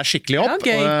stramma det där skickligt upp. Och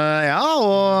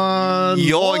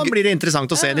då blir det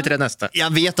intressant att se de 3 nästa.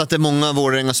 Jag vet att det är många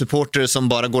Vålerenga-supporter som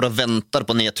bara går och väntar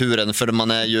på nedturen, för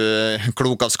man är ju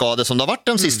klok av skador som det har varit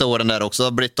de sista åren där också.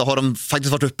 Har de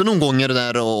faktiskt varit uppe någon gånger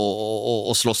där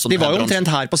och slåss om det. De var ju omtrent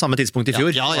här på samma tidspunkt i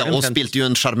fjol. Ja, och spilt ju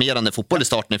en charmerande fotboll i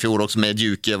starten i fjol också med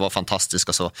Djuke, var fantastisk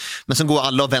och så. Men sen går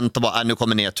alla och väntar på nu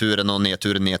kommer nedturen och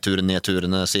nedturen.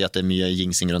 Jag ser att det är mycket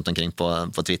jinxing runt omkring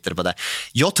på Twitter på det.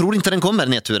 Jag tror inte den kommer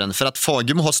nedturen. För att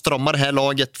Fagermo har strammar här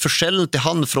laget försäljning till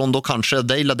hand från då kanske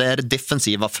Deila, det är det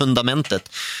defensiva fundamentet.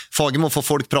 Fagermo får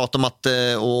folk prata om att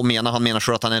han menar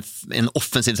så att han är en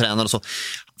offensiv tränare och så.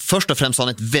 Först och främst har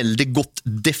han ett väldigt gott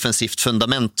defensivt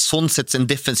fundament. Sånt sett en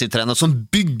defensiv tränare som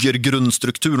bygger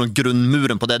grundstrukturen och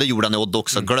grundmuren på det. Det gjorde han i Odd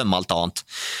också, glöm allt annat.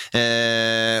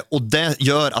 Och det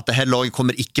gör att det här laget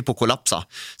kommer icke på kollapsa.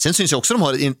 Sen syns jag också de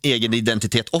har en egen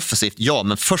identitet offensivt. Ja,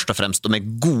 men först och främst de är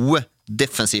goda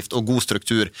defensivt och god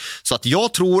struktur. Så att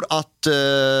jag tror att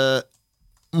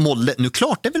Molle, nu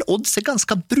klart det är väl odds är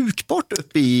ganska brukbart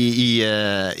uppe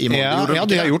i Molle. Ja,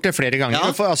 de har gjort det flere ganger.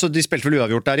 Ja. Altså, de spilte vel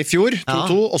uavgjort der i fjor,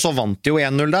 2-2, og så vant de jo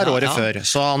 1-0 der året før.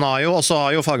 Så han har jo, også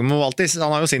har jo Fagermo alltid,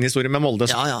 han har jo sin historie med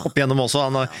Molde opp igjennom også.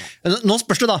 Nå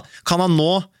spørs det da, kan han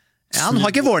nå... Ja, han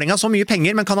har ikke Vålerenga så mye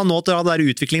penger, men kan han nå dra der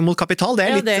utvikling mot kapital? Det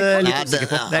er litt usikker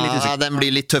på. Den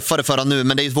blir litt tøffere for han nu,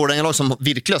 men det er et Vålerenga-lag som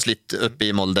virkelig har slitt uppe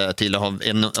i Molde til å ha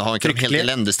en helt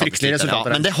elendig statistikk.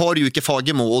 Men det har jo ikke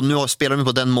Fagermo, og nu spelar de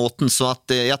på den måten, så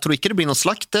att jeg tror ikke det blir noen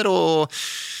slakter, og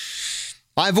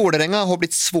nej, Vålerenga har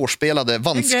blivit svårspelade,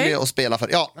 vanskliga att spela för.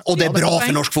 Ja, och det är bra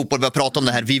för norsk fotboll. Vi har pratat om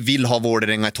det här. Vi vill ha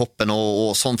Vålerenga i toppen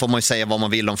och sånt får man ju säga vad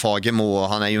man vill om Fagermo.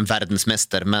 Han är ju en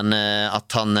världsmästare, men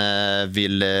att han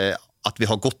vill att vi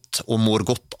har gått och mår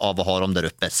gott av att ha dem där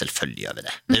uppe, selvfølgelig gör vi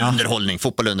det. Det är underhållning,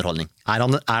 fotboll är underhållning.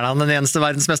 Är han den eneste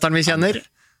världsmästaren vi känner?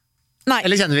 Nej.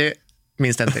 Eller känner vi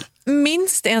minst en till?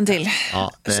 Minst en till.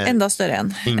 Ja, enda større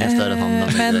enn. Ingen større enn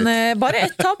han. Men bare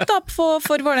ett tapp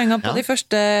for Vålerenga på de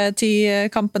første 10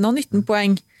 kampene og 19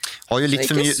 poäng. Har ju lite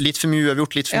för mycket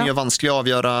övergjort, lite för mycket vanskligt att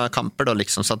avgöra kamper då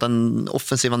liksom, så att den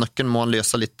offensiva nøkken må han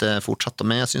løse lite fortsatt,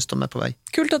 men jag syns de är på väg.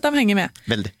 Kult att de hänger med.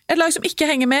 Veldig. Et lag som ikke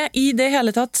henger med i det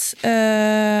hele tatt, i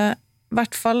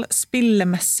hvert fall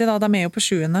spillemessig da, de er jo på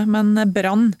 7. men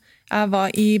Brann, jeg var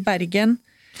i Bergen.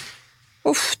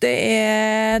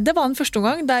 Det var en første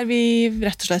gang der vi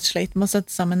rett og slett sleit med å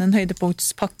sette sammen en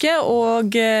høydepunktspakke,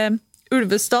 og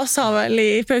Ulvestad sa vel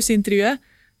i pauseintervjuet,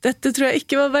 dette tror jeg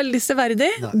ikke var veldig severdig.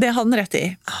 Det har han rätt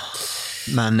i.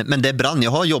 Men det är Brann.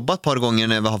 Jag har jobbat ett par gånger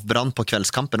när vi har haft Brann på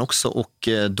kvällskampen också, och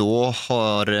då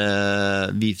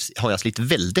har jag slitit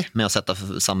väldigt med att sätta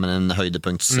samman en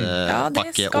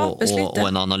höjdepunktspacke och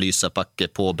en analysepacke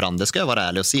på Brann. Det ska jag vara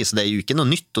ärlig och säga. Så det är ju inte något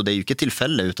nytt och det är ju inte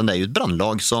tillfälle, utan det är ju ett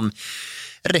Brannlag som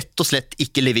rett og slett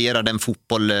ikke leverer den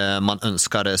fotball man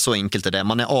ønsker, så enkelt det.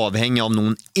 Man avhengig av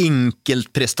noen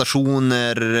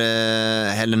enkeltprestasjoner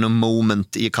eller noen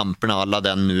moment i kampene, alla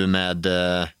den nu med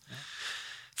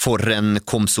forren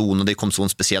Komson, og det Komson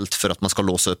spesielt for at man skal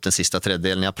låse opp den siste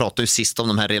tredjedelen. Jeg prater jo sist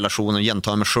om de her relasjonene og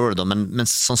gjentar meg selv då, men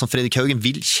sånn som Fredrik Haugen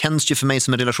kjennes jo for meg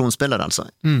som en relasjonsspiller altså.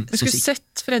 Du skulle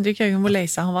sett Fredrik Haugen hvor lei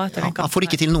seg han var etter den kampen. Han får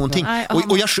ikke til noen ting.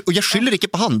 Og jeg skylder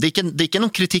ikke på han. Det er ikke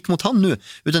noen kritikk mot han nu,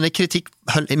 utan det kritikk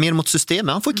mer mot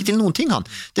systemet. Han får ikke til noen ting han.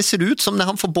 Det ser ut som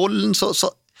når han får bollen så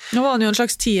Nå var han jo en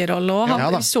slags tierrolle, og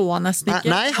han så nesten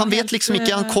ikke. Nei, han vet liksom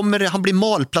ikke, han blir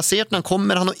malplassert når han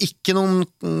kommer, han har ikke noen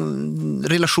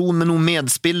relasjon med noen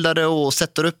medspillere og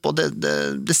setter opp, og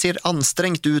det ser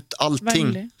anstrengt ut,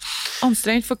 allting. Veldig.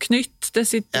 Anstrengt for knytt, det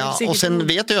sitter sikkert. Og sen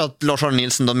vet jeg at Lars Arne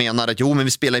Nilsen da mener at jo, men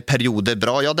vi spiller i perioder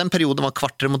bra. Ja, den perioden var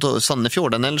kvarter mot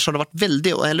Sandefjorden, ellers har det vært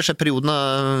veldig, og ellers periodene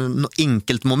noe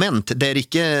enkelt moment. Det er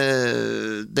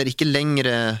ikke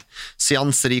lengre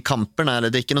seanser i kamperne,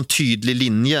 eller det er ikke noen tydelig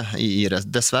linje i det,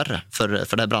 dessverre, for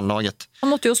det brannlaget. Han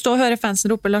måtte jo stå og høre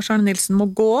fansen rope Lars Arne Nilsen må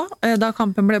gå, da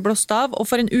kampen ble blåst av, og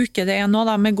for en uke det nå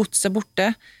da, med Godset borte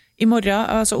i morgen,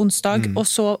 altså onsdag, og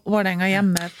så Vålerenga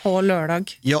hjemme på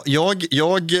lørdag. Ja,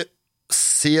 jeg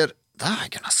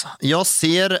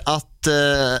ser at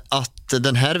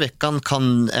denne veckan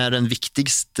er den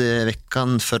viktigste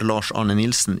veckan for Lars Arne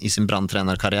Nilsen i sin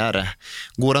brandtrenerkarriere.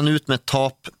 Går han ut med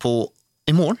tap på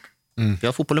i morgen? Vi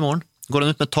har fotboll i morgen. Går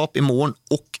han ut med tap i morgen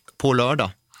og på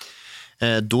lørdag,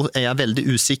 då är jag väldigt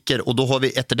usikker, och då har vi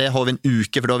efter det har vi en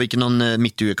uke, för då har vi inte någon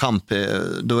mittugekamp.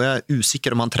 Då är jag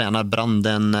usikker om han tränar Brann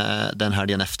den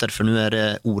helgen efter, för nu är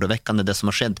det oroväckande det som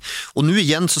har skett. Och nu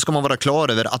igen så ska man vara klar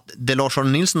över att det Lars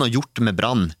Arne Nilsen har gjort med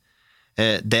Brann,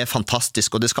 det är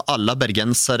fantastiskt, och det ska alla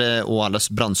bergensare och alla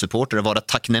Brann-supportere vara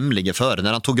tacknämliga för.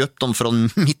 När han tog upp dem från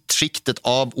mittskiktet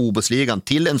av OBOS-ligan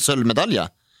till en sølvmedalje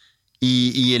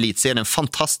i elitserien,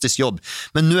 fantastisk jobb.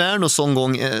 Men nu är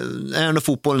nog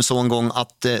fotbollen så en gång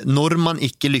att når man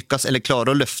ikke lyckas eller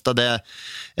klarar att lyfta det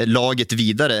laget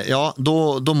vidare, ja,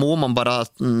 då må man bara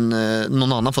att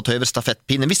någon annan får ta över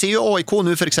stafettpinnen. Vi ser ju AIK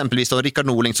nu för exempelvis då, Rickard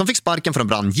Norling som fick sparken från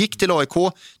Brann, gick till AIK,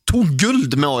 tog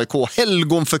guld med AIK,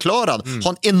 helgonförklarad,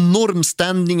 har en enorm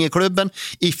standing i klubben.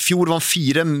 I fjol var han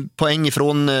 4 poäng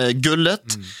ifrån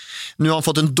guldet. Nu har han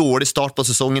fått en dårlig start på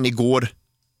säsongen. Igår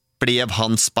blev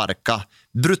han sparka.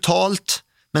 Brutalt,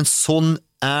 men sånn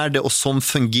är det, och sånn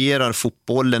fungerar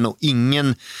fotbollen, och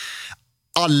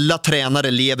alla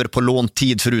tränare lever på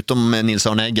låntid, förutom Nils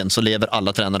Arne Eggen så lever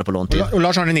alla tränare på låntid. Og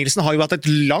Lars Arne Nilsen har jo hatt et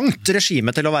langt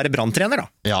regime til å være Brann-trener da.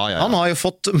 Ja. Han har jo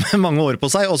fått mange år på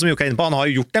seg, og som Jukka er inne på, han har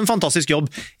jo gjort en fantastisk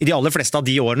jobb i de aller fleste av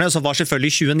de årene, så var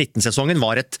selvfølgelig 2019-sesongen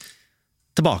var et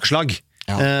tilbakeslag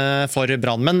for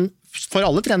Brann, men for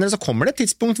alle trenere så kommer det et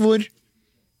tidspunkt hvor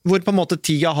på en måte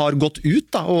tida har gått ut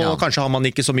da, og kanskje har man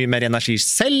ikke så mye mer energi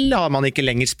selv, har man ikke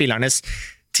lenger spillernes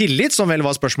tillit, som vel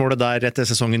var spørsmålet der etter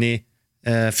sesongen i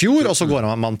fjor, og så går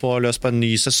man løs på en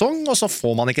ny sesong, og så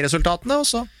får man ikke resultatene, og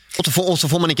så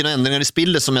får man ikke noen endringer i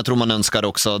spillet som jeg tror man ønsker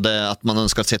også. Det at man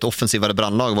ønsker å se et offensivere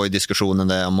brandlag var jo diskusjonen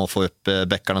det om å få opp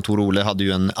bäckarna. Tor Ole hadde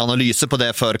jo en analyse på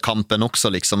det for kampen også,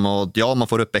 liksom, og ja, man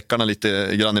får opp bäckarna litt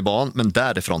grann i banen, men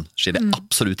derifrån skjer det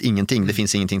absolutt ingenting. Det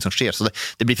finns ingenting som skjer, så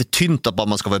det blir for tynt at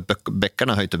man skal få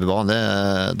bäckarna høyt opp i banen.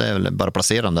 Det er vel bare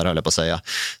plassere dem der, hører jeg på å si.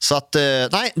 Så at,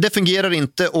 nei, det fungerer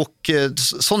ikke, og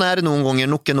sånn er det noen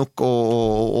ganger, nok er nok,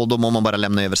 og da må man bare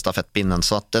lämna över stafettpinnen.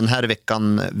 Så at den her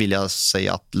veckan vil jeg si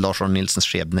at Lars Arne Nilsens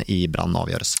skjebne i Brann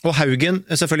avgjøres. Og Haugen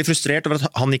er selvfølgelig frustrert over at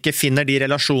han ikke finner de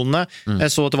relasjonene.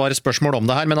 Jeg så at det var et spørsmål om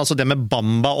det her, men altså det med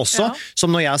Bamba også,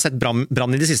 som når jeg har sett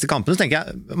Brann i de siste kampene, så tenker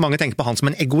jeg, mange tenker på han som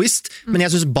en egoist, men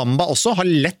jeg synes Bamba også har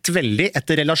lett veldig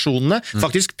etter relasjonene,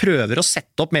 faktisk prøver å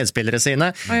sette opp medspillere sine.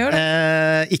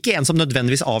 Ikke en som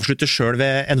nødvendigvis avslutter selv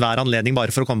ved enhver anledning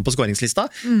bare for å komme på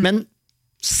scoringslista, men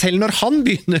selv når han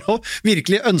begynner å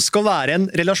virkelig ønske å være en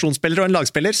relasjonsspiller og en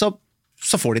lagspiller, så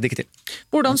får de det ikke til.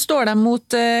 Hvordan står de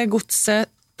mot Godset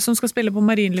som skal spille på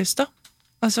Marienlyst da?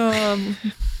 Altså,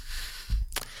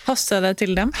 passer det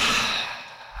til dem?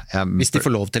 Hvis de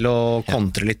får lov til å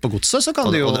kontre litt på Godset, så kan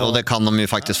de jo... Og det kan de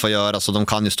jo faktisk få gjøre, altså de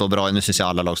kan jo stå bra, nu synes jeg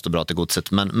alle lag står bra til Godset,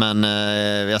 men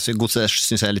Godset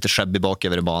synes jeg er litt shabby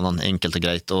bakover i banen, enkelt og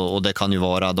greit, og det kan jo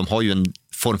være, de har jo en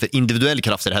form för individuell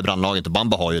kraft i det här brandlaget, och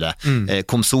Bamba har ju det,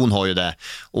 Komson har ju det,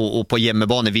 och på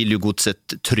hjemmebane vill ju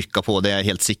Godset trycka på, det är jag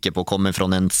helt sikker på, kommer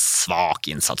från en svag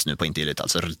insats nu på Intillit,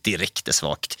 alltså direkt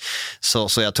svagt, så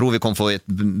jag tror vi kommer få ett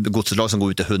Godsetlag som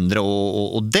går ut till 100,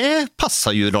 och det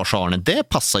passar ju Lars Arne, det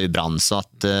passar ju Brann, så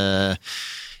att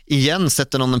igen,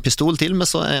 sätter någon en pistol till med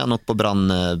så är jag nog på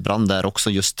brand där också,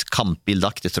 just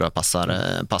kampbildaktigt tror jag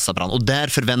passar brand. Och där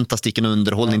förväntas det inte någon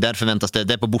underhållning, där förväntas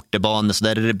det är på bortebane, så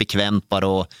där är det bekvämt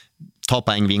bara att ta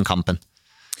poäng vid kampen.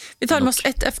 Vi tar med oss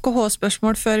ett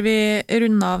FKH-spørsmål før vi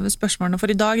runder av spørsmålene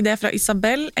for i dag. Det er fra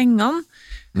Isabel Engan.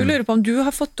 Hun lurer på om du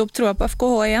har fått opp troa på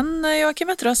FKH igjen, Joakim,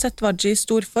 etter å ha sett Vadji i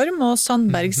stor form og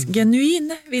Sandbergs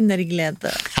genuine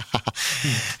vinnerglede.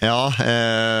 Ja,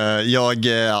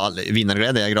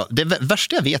 vinnarglädje är det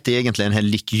värsta jag vet är egentligen den här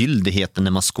likgyldigheten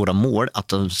när man skårar mål, att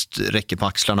de räcker på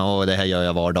axlarna och det här gör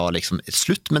jag var dag liksom.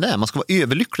 Slut med det, man ska vara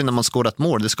överlycklig när man skårar ett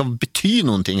mål, det ska betyda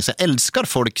någonting, så jag älskar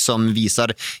folk som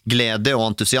visar glädje och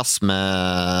entusiasm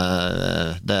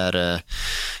där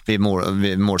vid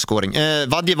målskåring.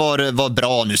 Vadji var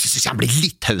bra nu, så han blir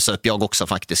lite hausa upp jag också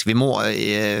faktiskt. Han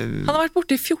har varit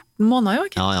borta i 14 månader,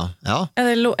 Joakim. Ja.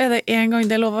 Er det en gang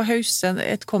det er lov å hause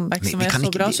et comeback som er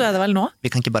så bra, så er det vel nå? Vi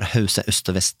kan ikke bare hause øst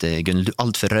og vest, Gunnel. Du er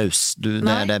alt for raus.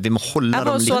 Vi må holde dem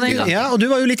litt. Ja, og du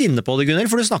var jo litt inne på det, Gunnel,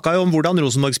 for du snakket jo om hvordan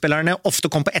Rosenborg-spillerne ofte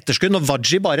kom på etterskudd, og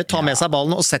Vadji bare tar med seg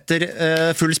ballen og setter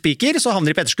full spiker, så havner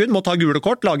de på etterskudd, må ta gule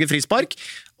kort, lage frispark,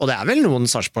 og det er vel noen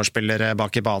Sarpsborg-spillere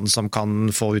bak i banen som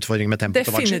kan få utfordringer med tempo til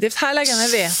Vadji. Definitivt, her legger han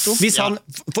veto.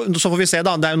 Så får vi se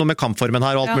da, det er jo noe med kampformen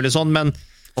her og alt mulig sånn, men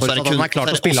og så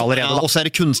er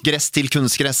det kunstgress til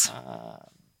kunstgress.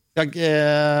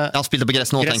 Han spilte på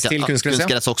gress nå, tenker jeg.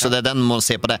 Kunstgress også, det er den må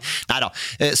se på det. Neida,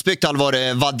 spøk til alvor,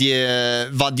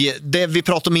 Vadji, det vi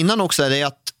pratet om innan også er det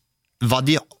at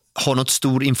Vadji har något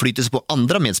stor inflytelse på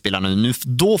andra medspelarna nu,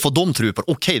 då får de tro på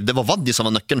okej, det var Vadji som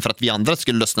var nyckeln för att vi andra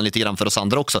skulle lösna lite grann för oss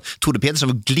andra också. Tore Pedersen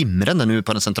var glimrande nu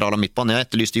på den centrala mittbanen. Jag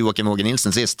efterlyste Joakim Åge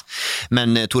Nilsen sist,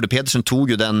 men Tore Pedersen tog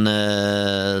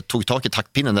tog tag i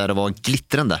taktpinnen där det var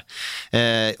glittrande.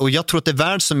 Och jag tror att det är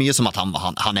värd så mycket som att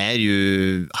han är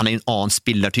en annan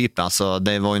spelartyp, alltså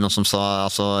det var ju någon som sa,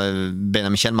 alltså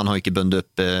Benjamin Kjellman har ju inte bundit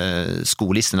upp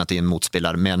skolistorna till en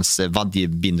motspelare, medan Vadji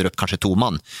binder upp kanske 2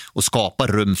 man och skapar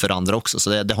rum för andra också,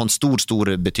 så det har en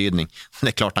stor betydning. Det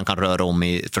är klart han kan röra om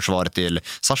i försvaret till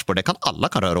Sarpsborg, det kan alla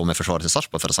röra om i försvaret till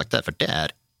Sarpsborg, för att ha sagt det, för det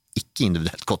är inte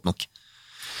individuellt gott nog.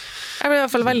 Jeg ble i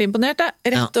hvert fall veldig imponert,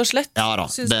 rett og slett. Ja da,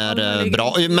 det er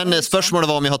bra. Men spørsmålet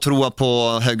var om jeg har troa på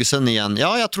Haugesund igjen.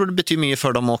 Ja, jeg tror det betyr mye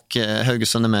for dem, og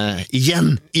Haugesund er med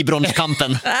igjen i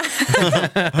bronskampen.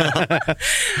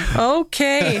 Ok.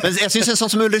 Men jeg synes en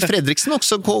sånn som Ulrik Fredriksen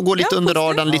også går litt under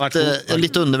raden,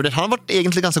 litt undervurdert. Han har vært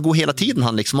egentlig ganske god hele tiden,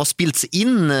 han liksom har spilt seg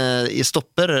inn i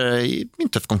stopper i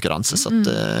en tøff konkurranse, så at,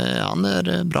 han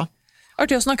er bra.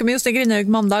 Artig å snakke med Jostein Grindhaug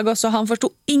mandag også. Han forstod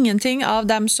ingenting av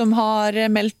dem som har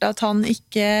meldt at han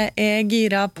ikke er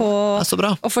gira på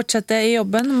å fortsette i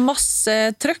jobben.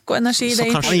 Masse trøkk og energi. Så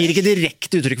kanskje han gir ikke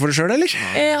direkte uttrykk for det selv, eller?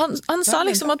 Han sa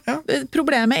liksom at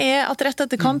problemet er at rett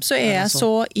etter kamp så er jeg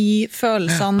så i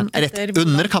følelsene etter... Rett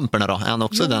under kampene da, er han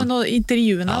også den?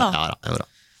 Intervjuene da. Ja.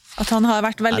 At han har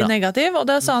vært veldig negativ, og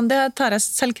det sa han, det tar jeg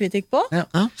selvkritikk på. Ja,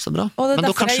 så bra. Og det er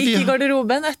derfor jeg gikk i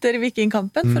garderoben etter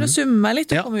Vikingkampen, for å summe meg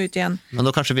litt og komme ut igjen. Men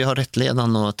da kanskje vi har rett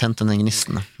ledan og tent den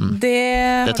gnisten.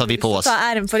 Det tar vi på oss. Det tar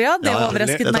æren for, det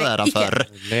overrasket meg ikke.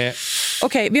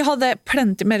 Ok, vi hadde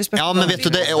plenty mer spørsmål. Ja, men vet du,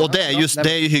 det er jo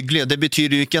hyggelig, og det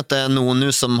betyder jo ikke at det er noen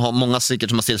nu som har, många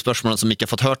sikkert som har stilt spørsmål som ikke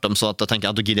har fått hørt dem, så at jeg tenker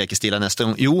at da gidder jeg ikke stille neste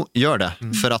gang. Jo, gjør det,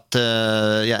 for at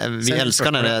vi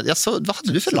elsker når det... Hva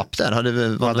hadde du for lapp der?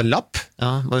 Var det lapp?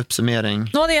 Ja, var oppsummering.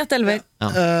 Nå er det gjett elver.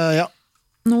 Ja.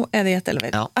 Nå er det gjett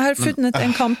elver. Ja. Jeg har funnet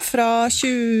en kamp fra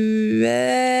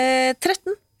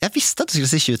 2013. Jeg visste at du skulle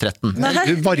si 2013.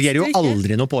 Du varierer jo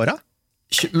aldri noe på året.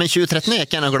 Men 2013 er jeg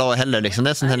ikke en glad heller, liksom.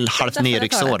 Det er sånn halvt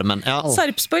nedrykksår, men ja.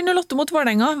 Sarpsborg 08 mot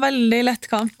Vålerenga, veldig lett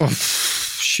kamp.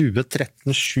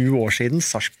 2013, 7 år siden,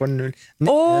 Sarpsborg 0.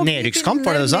 Nedrykkskamp,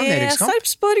 var det du sa?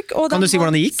 Sarpsborg. Kan du si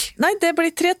hvordan det gikk? Nei, det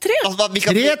ble 3-3.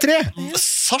 3-3!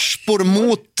 Sarpsborg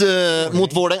mot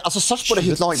Vålerenga. Altså, Sarpsborg er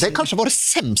helt lag. Det kanskje var det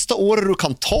sämsta året du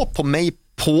kan ta på meg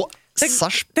på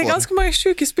Sarpsborg. Det er ganske mange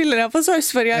sjuke spillere på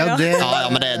Sarpsborg. Ja,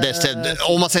 men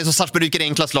om man sier så Sarpsborg ryker i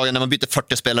enklast-laget når man byter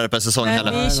 40 spillere på en säsong. Vi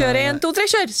kjører 1-2-3,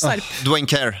 kjør Sarp. Dwayne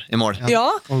Kerr i mål. Ja.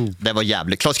 Det var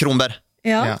jævlig. Klaus Kronberg.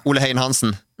 Ja. Ole Hein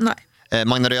Hansen. Nei.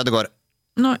 Magne Rødegård.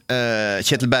 Nei.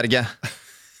 Kjetil Berge.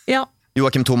 Ja.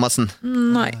 Joakim Thomasen.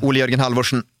 Nei. Ole Jørgen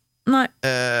Halvorsen. Nei.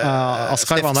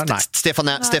 Askar Vanner. Nei. Stefan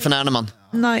Ernemann.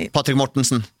 Nei. Patrick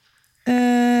Mortensen.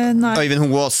 Nei. Øyvind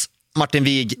Hoaas. Martin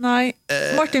Wig. Nei.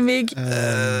 Martin Wig.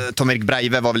 Tom Erik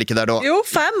Breive var vel ikke der da. Jo,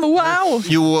 5. Wow.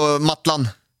 Jo Matland.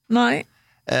 Nei.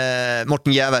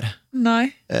 Morten Gjæver.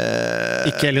 Nei.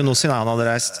 Ikke Elionossi, nei, han hadde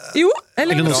reist. Jo,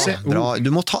 Elionossi. Bra,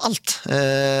 du må ta alt.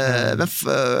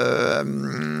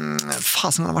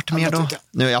 Fasen har vært mer da.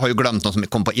 Nu, jeg har jo glemt noe som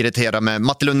kom på å irritere med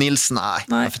Matte Lund Nilsen. Nei,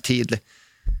 det var for tidlig.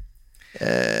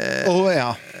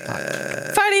 Ja.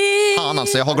 Ferdig! Fan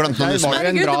altså, jeg har glemt noe Det som var jo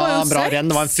en Herregud, det var jo bra seks. renn.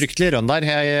 Det var en fryktelig rønn der.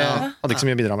 Jeg hadde ikke så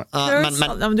mye å bidra med.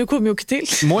 Men du kom jo ikke til.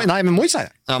 Men Moi sa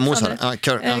jeg. Ja, Mos her.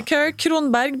 Ja, Kirk,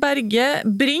 Kronberg, Berge,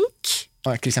 Brink.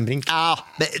 Christian Brink. Ja,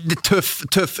 det är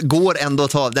tuff. Går ändå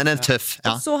att ta av. Den är tuff.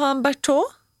 Ja. Så har han Berthaud.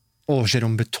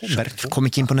 Jérôme Berthaud. Kom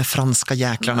ikke inn på den franska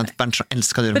jäklarna. Berntsen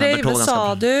älskar du. Breive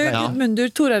Sadu, Gudmundur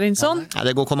Torarinsson. Ja,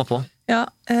 det går å komme på. Ja,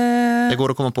 Det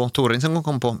går å komme på. Torarinsson går å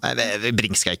komme på. Nei,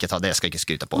 Brink skal jeg ikke ta. Det skal jeg ikke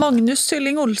skryte på. Magnus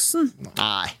Sylling Olsen.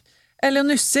 Nei.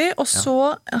 Elionussi. Og så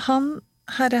han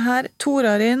her,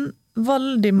 Torarin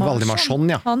Valdimarsson.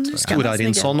 Ja. Han husker jeg nesten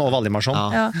Torarinsson og Valdimarsson. Ja.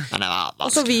 Ja. Men det var ikke.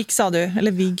 Og så Vik, sa du.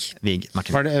 Eller Vig. Vig,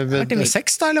 Martin. Var det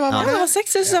 6 da, eller hva Ja, var det det? var 6,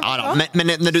 jeg synes det Ja, var da. bra. Men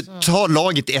når du tar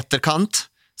laget i etterkant,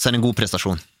 så er det en god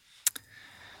prestasjon.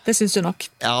 Det synes du nok.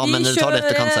 Ja, Vi men når du tar det kjører-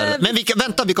 etterkant, så er det... Men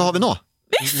hvilke har vi nå?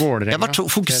 Vålerenga. Jeg var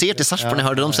fokusert i Sarpsborg når jeg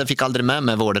hørte dem, så jeg fikk aldri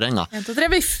med Vålerenga. 1, 2, 3,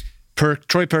 biff.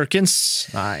 Troy Perkins.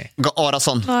 Nei.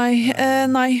 Arason, Nei,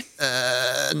 nei,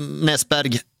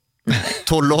 Nesberg,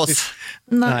 Tollås.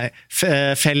 Nei.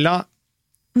 Fella.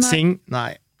 Singh.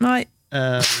 Nei. nei.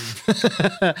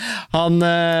 Han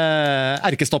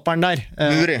erkestopperen der.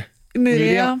 Muri.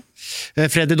 Muri, ja.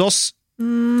 Freddy Doss.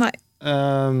 Nei,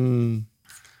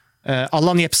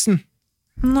 Allan Jepsen.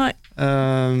 nei.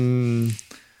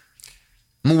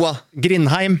 Moa.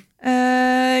 Grindheim.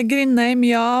 Grindheim,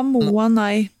 ja. Moa,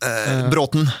 nei.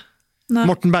 Bråten. Nei.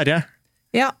 Morten Berre.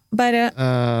 Ja, bare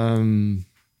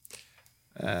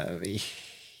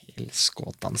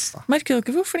Skåtans, da. merker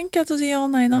dere hvor flink jeg er til å si ja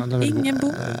og nei da? Ja, det er veldig- Ingen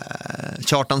bom.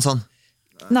 Kjartansson.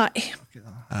 Nei.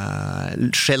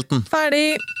 Shelton.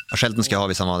 Ferdig. Ja, Shelton skal jeg ha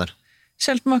hvis han var der.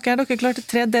 Shelton Maker, dere klarte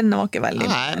 3. Denne var ikke veldig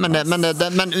Nei, men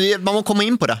man må komme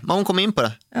inn på det.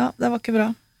 Ja, det var ikke bra.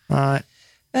 Nei.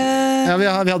 Ja, vi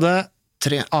hadde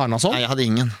 3. Arnason. Nei, jeg hadde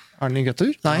ingen. Arne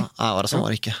Gøttur? Nei. Ja, Arason var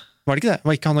det ikke. Var det ikke det?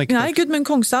 Var ikke han og ikke Nei, Gudmund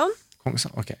Kongshavn.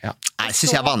 Kongshavn? Ok, ja. Nei,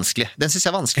 synes jeg er vanskelig. Den synes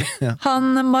jeg er vanskelig.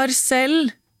 Han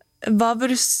Marcel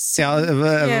Vavrus... Ja,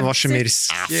 Vasjemirsk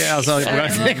altså,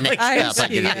 Den nekter jeg å ta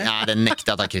kritikk. Ja, den nekter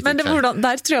jeg å ta kritikk Men det, for. hvordan,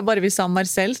 der tror jeg bare vi sa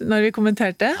Marcel når vi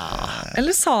kommenterte.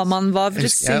 Eller sa man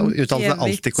Vavrusink? Jeg uttalte det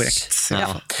alltid korrekt. Ja,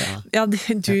 ja du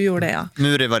gjorde det, ja.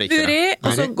 Muri var det ikke. Muri, da.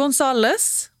 og så Gonzales.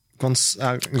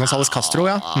 Gonzales Castro,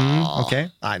 ja. Ok.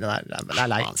 Nei, det er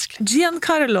lei. Vanskelig.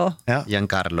 Giancarlo.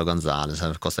 Giancarlo González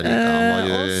Costa Rica. Han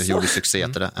gjorde suksess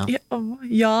etter det. Ja.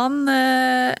 Jan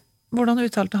hvordan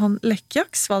uttalte han?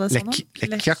 Lekjaks, var det sånn?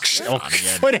 Lekjaks.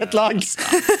 For et lag!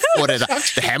 Og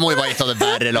det her må jo være et av de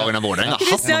verre lagene av Vålerenga.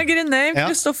 Christian Grindheim, Ja.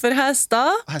 Kristoffer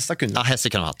Hestad. Hesta kunne. Ja,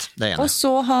 Hesse kan ha hatt. Det er Og enig.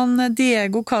 så han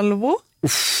Diego Calvo.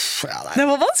 Ja, Det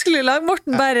var vanskelig lag.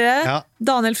 Morten Berre, Ja.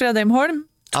 Daniel Fredheim Holm,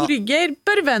 Torgeir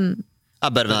Børven. Ja,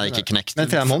 Børven har ikke knekt. Men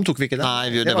Fredheim Holm tok vi ikke det? Nei,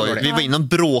 vi Det var var dårlig. innom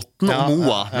Bråten og Ja,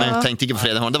 Moa, men jeg tenkte ikke på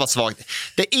Fredheim Holm. Det var svagt.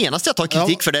 Det eneste jeg tar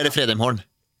kritikk for, det er Fredheim Holm.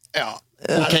 Ja.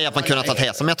 Ok, at man kunne ha tatt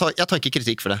Hesa, men jeg tar ikke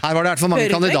kritikk for det. Her var det i hvert fall mange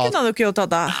Børve kandidater. kunne dere jo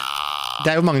tatt av.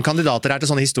 Det er jo mange kandidater her til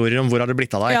sånne historier om hvor har det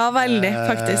blitt av deg. Ja, veldig,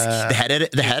 faktisk.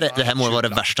 Det her må jo være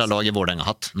det verste laget Vålerenga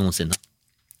har hatt noensinne.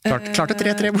 Klarte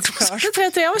 3-3 bort. Klarte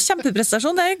 3-3 og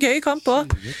kjempeprestasjon. Det er en gøy kamp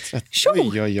òg.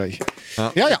 Oi.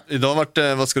 Ja. I dag ble det,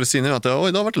 hva skal du si nå? Oi,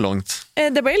 da ble det langt.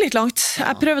 Det ble litt langt.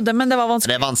 Jeg prøvde, men det var Det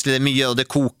vanskelig. er vanskelig, det er mye, og det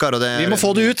koker, og det Vi må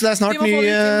få det ut. Det er snart ny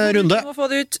runde. Vi må få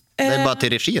det ut. Det er bare til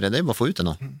regier, det er bare å få ut det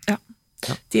nå. Ja.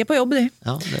 De er på jobb, de.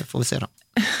 Ja, det får vi se da.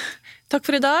 Takk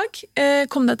for i dag.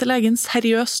 Kom deg til legen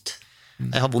seriøst.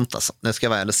 Jeg har vondt, altså. Det skal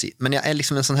jeg være ærlig å si. Men jeg er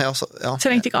liksom en sånn her også, ja.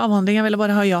 Trengte ikke avhandling, jeg ville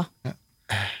bare ha ja.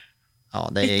 Ja,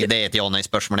 det er et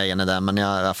ja-nei-spørsmål, jeg er enig i det, men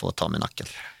jeg får ta min nakken.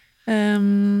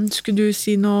 Skulle du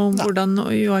si noe om hvordan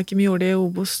Joakim gjorde det i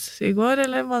Obos i går,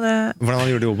 eller var det... Hvordan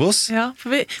han gjorde det i Obos? Ja,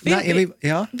 for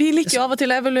Ja. vi liker jo av og til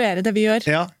å evaluere det vi gjør.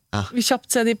 Ja. Vi kjapt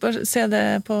se det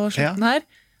på slutten her.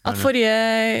 At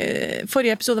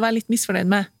forrige episode var jeg litt misfornøyd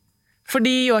med.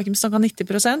 Fordi Joakim snakket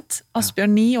 90%,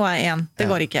 Asbjørn 9 og jeg 1. Det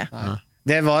går ikke.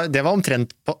 Det var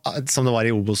omtrent som det var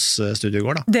i Obos-studio i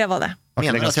går, da. Det var det.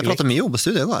 Mener du at jeg prater mye om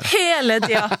studiet i går? Hele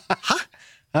tida.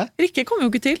 Rikke kom jo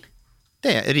ikke til.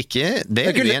 Det er Rikke,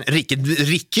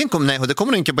 Rikke kom, nei, det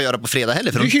kommer du ikke på å gjøre på fredag heller,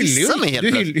 for Du hun pisser meg helt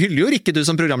plötsligt. hyller jo Rikke, du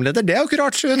som programleder. Det er jo ikke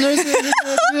rart. Du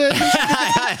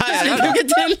slipper jo ikke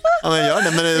til. Ja, men gjør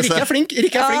det, men det, Rikke er flink,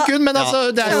 hun, men altså,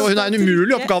 hun er en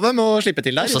umulig oppgave med å slippe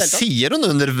til der. så sier hun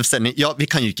under sending, ja, vi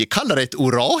kan jo ikke kalle det et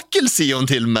orakel, sier hun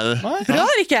til meg. Bra,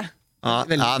 Rikke. Ja,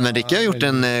 men Rikke har gjort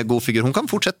en god figur. Hun kan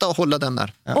fortsette å holde den der.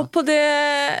 Og på det,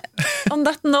 on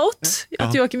that note,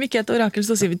 at Joakim ikke er et orakel,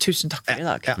 så sier vi tusen takk for i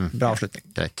dag. Ja, bra avslutning.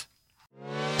 Greit.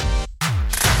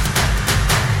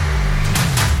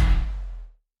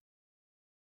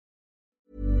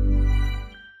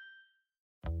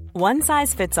 One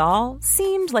size fits all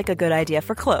seemed like a good idea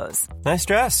for clothes. Nice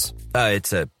dress.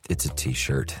 It's a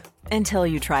t-shirt. Until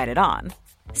you tried it on.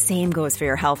 Same goes for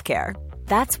your healthcare.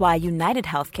 That's why United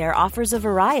Healthcare offers a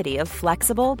variety of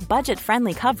flexible,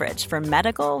 budget-friendly coverage for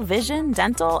medical, vision,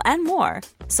 dental, and more.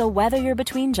 So whether you're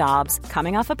between jobs,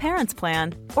 coming off a parent's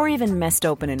plan, or even missed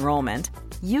open enrollment,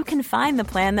 you can find the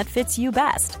plan that fits you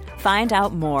best. Find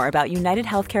out more about United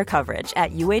Healthcare coverage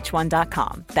at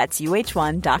uh1.com. That's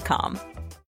uh1.com.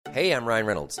 Hey, I'm Ryan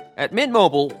Reynolds. At Mint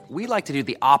Mobile, we like to do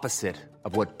the opposite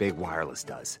of what Big Wireless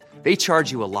does. They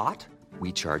charge you a lot,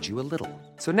 we charge you a little.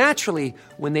 So naturally,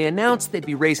 when they announced they'd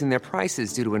be raising their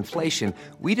prices due to inflation,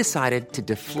 we decided to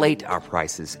deflate our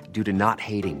prices due to not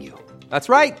hating you. That's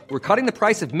right. We're cutting the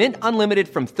price of Mint Unlimited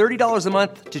from $30 a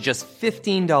month to just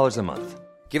 $15 a month.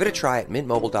 Give it a try at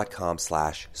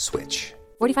mintmobile.com/switch.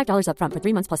 $45 up front for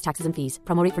 3 months plus taxes and fees.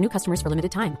 Promo rate for new customers for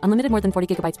limited time. Unlimited more than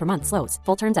 40 gigabytes per month. Slows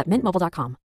full terms at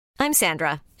mintmobile.com. I'm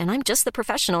Sandra, and I'm just the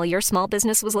professional your small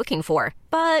business was looking for.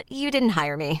 But you didn't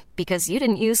hire me because you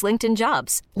didn't use LinkedIn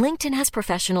Jobs. LinkedIn has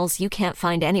professionals you can't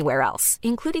find anywhere else,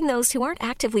 including those who aren't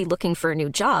actively looking for a new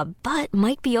job, but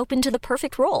might be open to the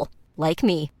perfect role, like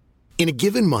me. In a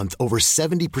given month, over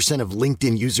 70% of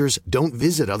LinkedIn users don't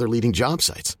visit other leading job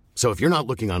sites. So if you're not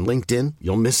looking on LinkedIn,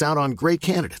 you'll miss out on great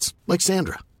candidates like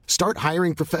Sandra. Start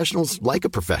hiring professionals like a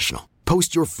professional.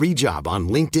 Post your free job on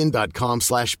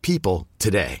linkedin.com/people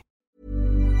today.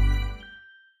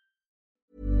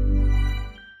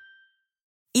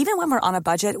 Even when we're on a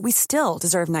budget, we still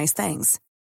deserve nice things.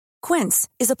 Quince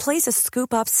is a place to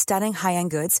scoop up stunning high-end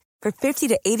goods for 50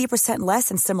 to 80% less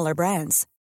than similar brands.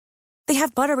 They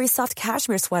have buttery soft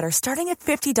cashmere sweaters starting at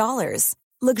 $50,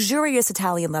 luxurious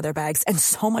Italian leather bags, and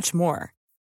so much more.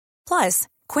 Plus,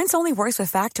 Quince only works with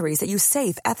factories that use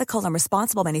safe, ethical, and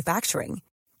responsible manufacturing.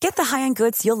 Get the high-end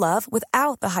goods you'll love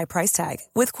without the high price tag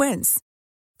with Quince.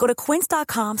 Go to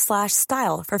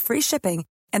quince.com/style for free shipping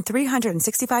and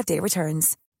 365-day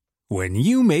returns. When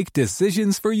you make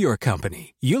decisions for your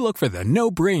company, you look for the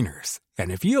no-brainers.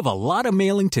 And if you have a lot of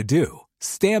mailing to do,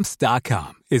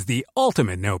 Stamps.com is the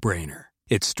ultimate no-brainer.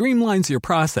 It streamlines your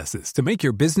processes to make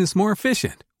your business more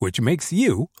efficient, which makes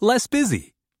you less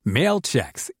busy. Mail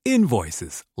checks,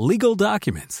 invoices, legal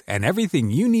documents, and everything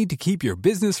you need to keep your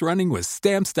business running with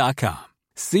Stamps.com.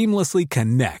 Seamlessly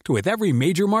connect with every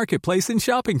major marketplace and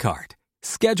shopping cart.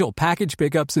 Schedule package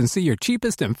pickups and see your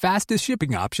cheapest and fastest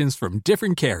shipping options from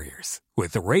different carriers,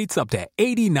 with rates up to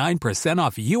 89%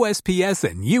 off USPS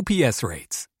and UPS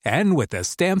rates. And with the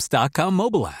Stamps.com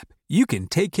mobile app, you can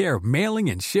take care of mailing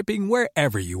and shipping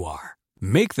wherever you are.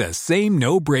 Make the same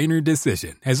no-brainer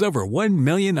decision as over 1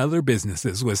 million other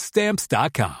businesses with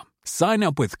Stamps.com. Sign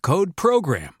up with code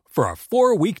PROGRAM for a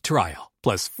 4-week trial,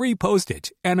 plus free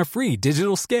postage and a free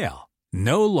digital scale.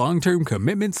 No long-term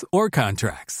commitments or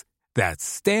contracts. That's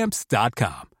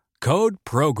Stamps.com. Code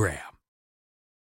PROGRAM.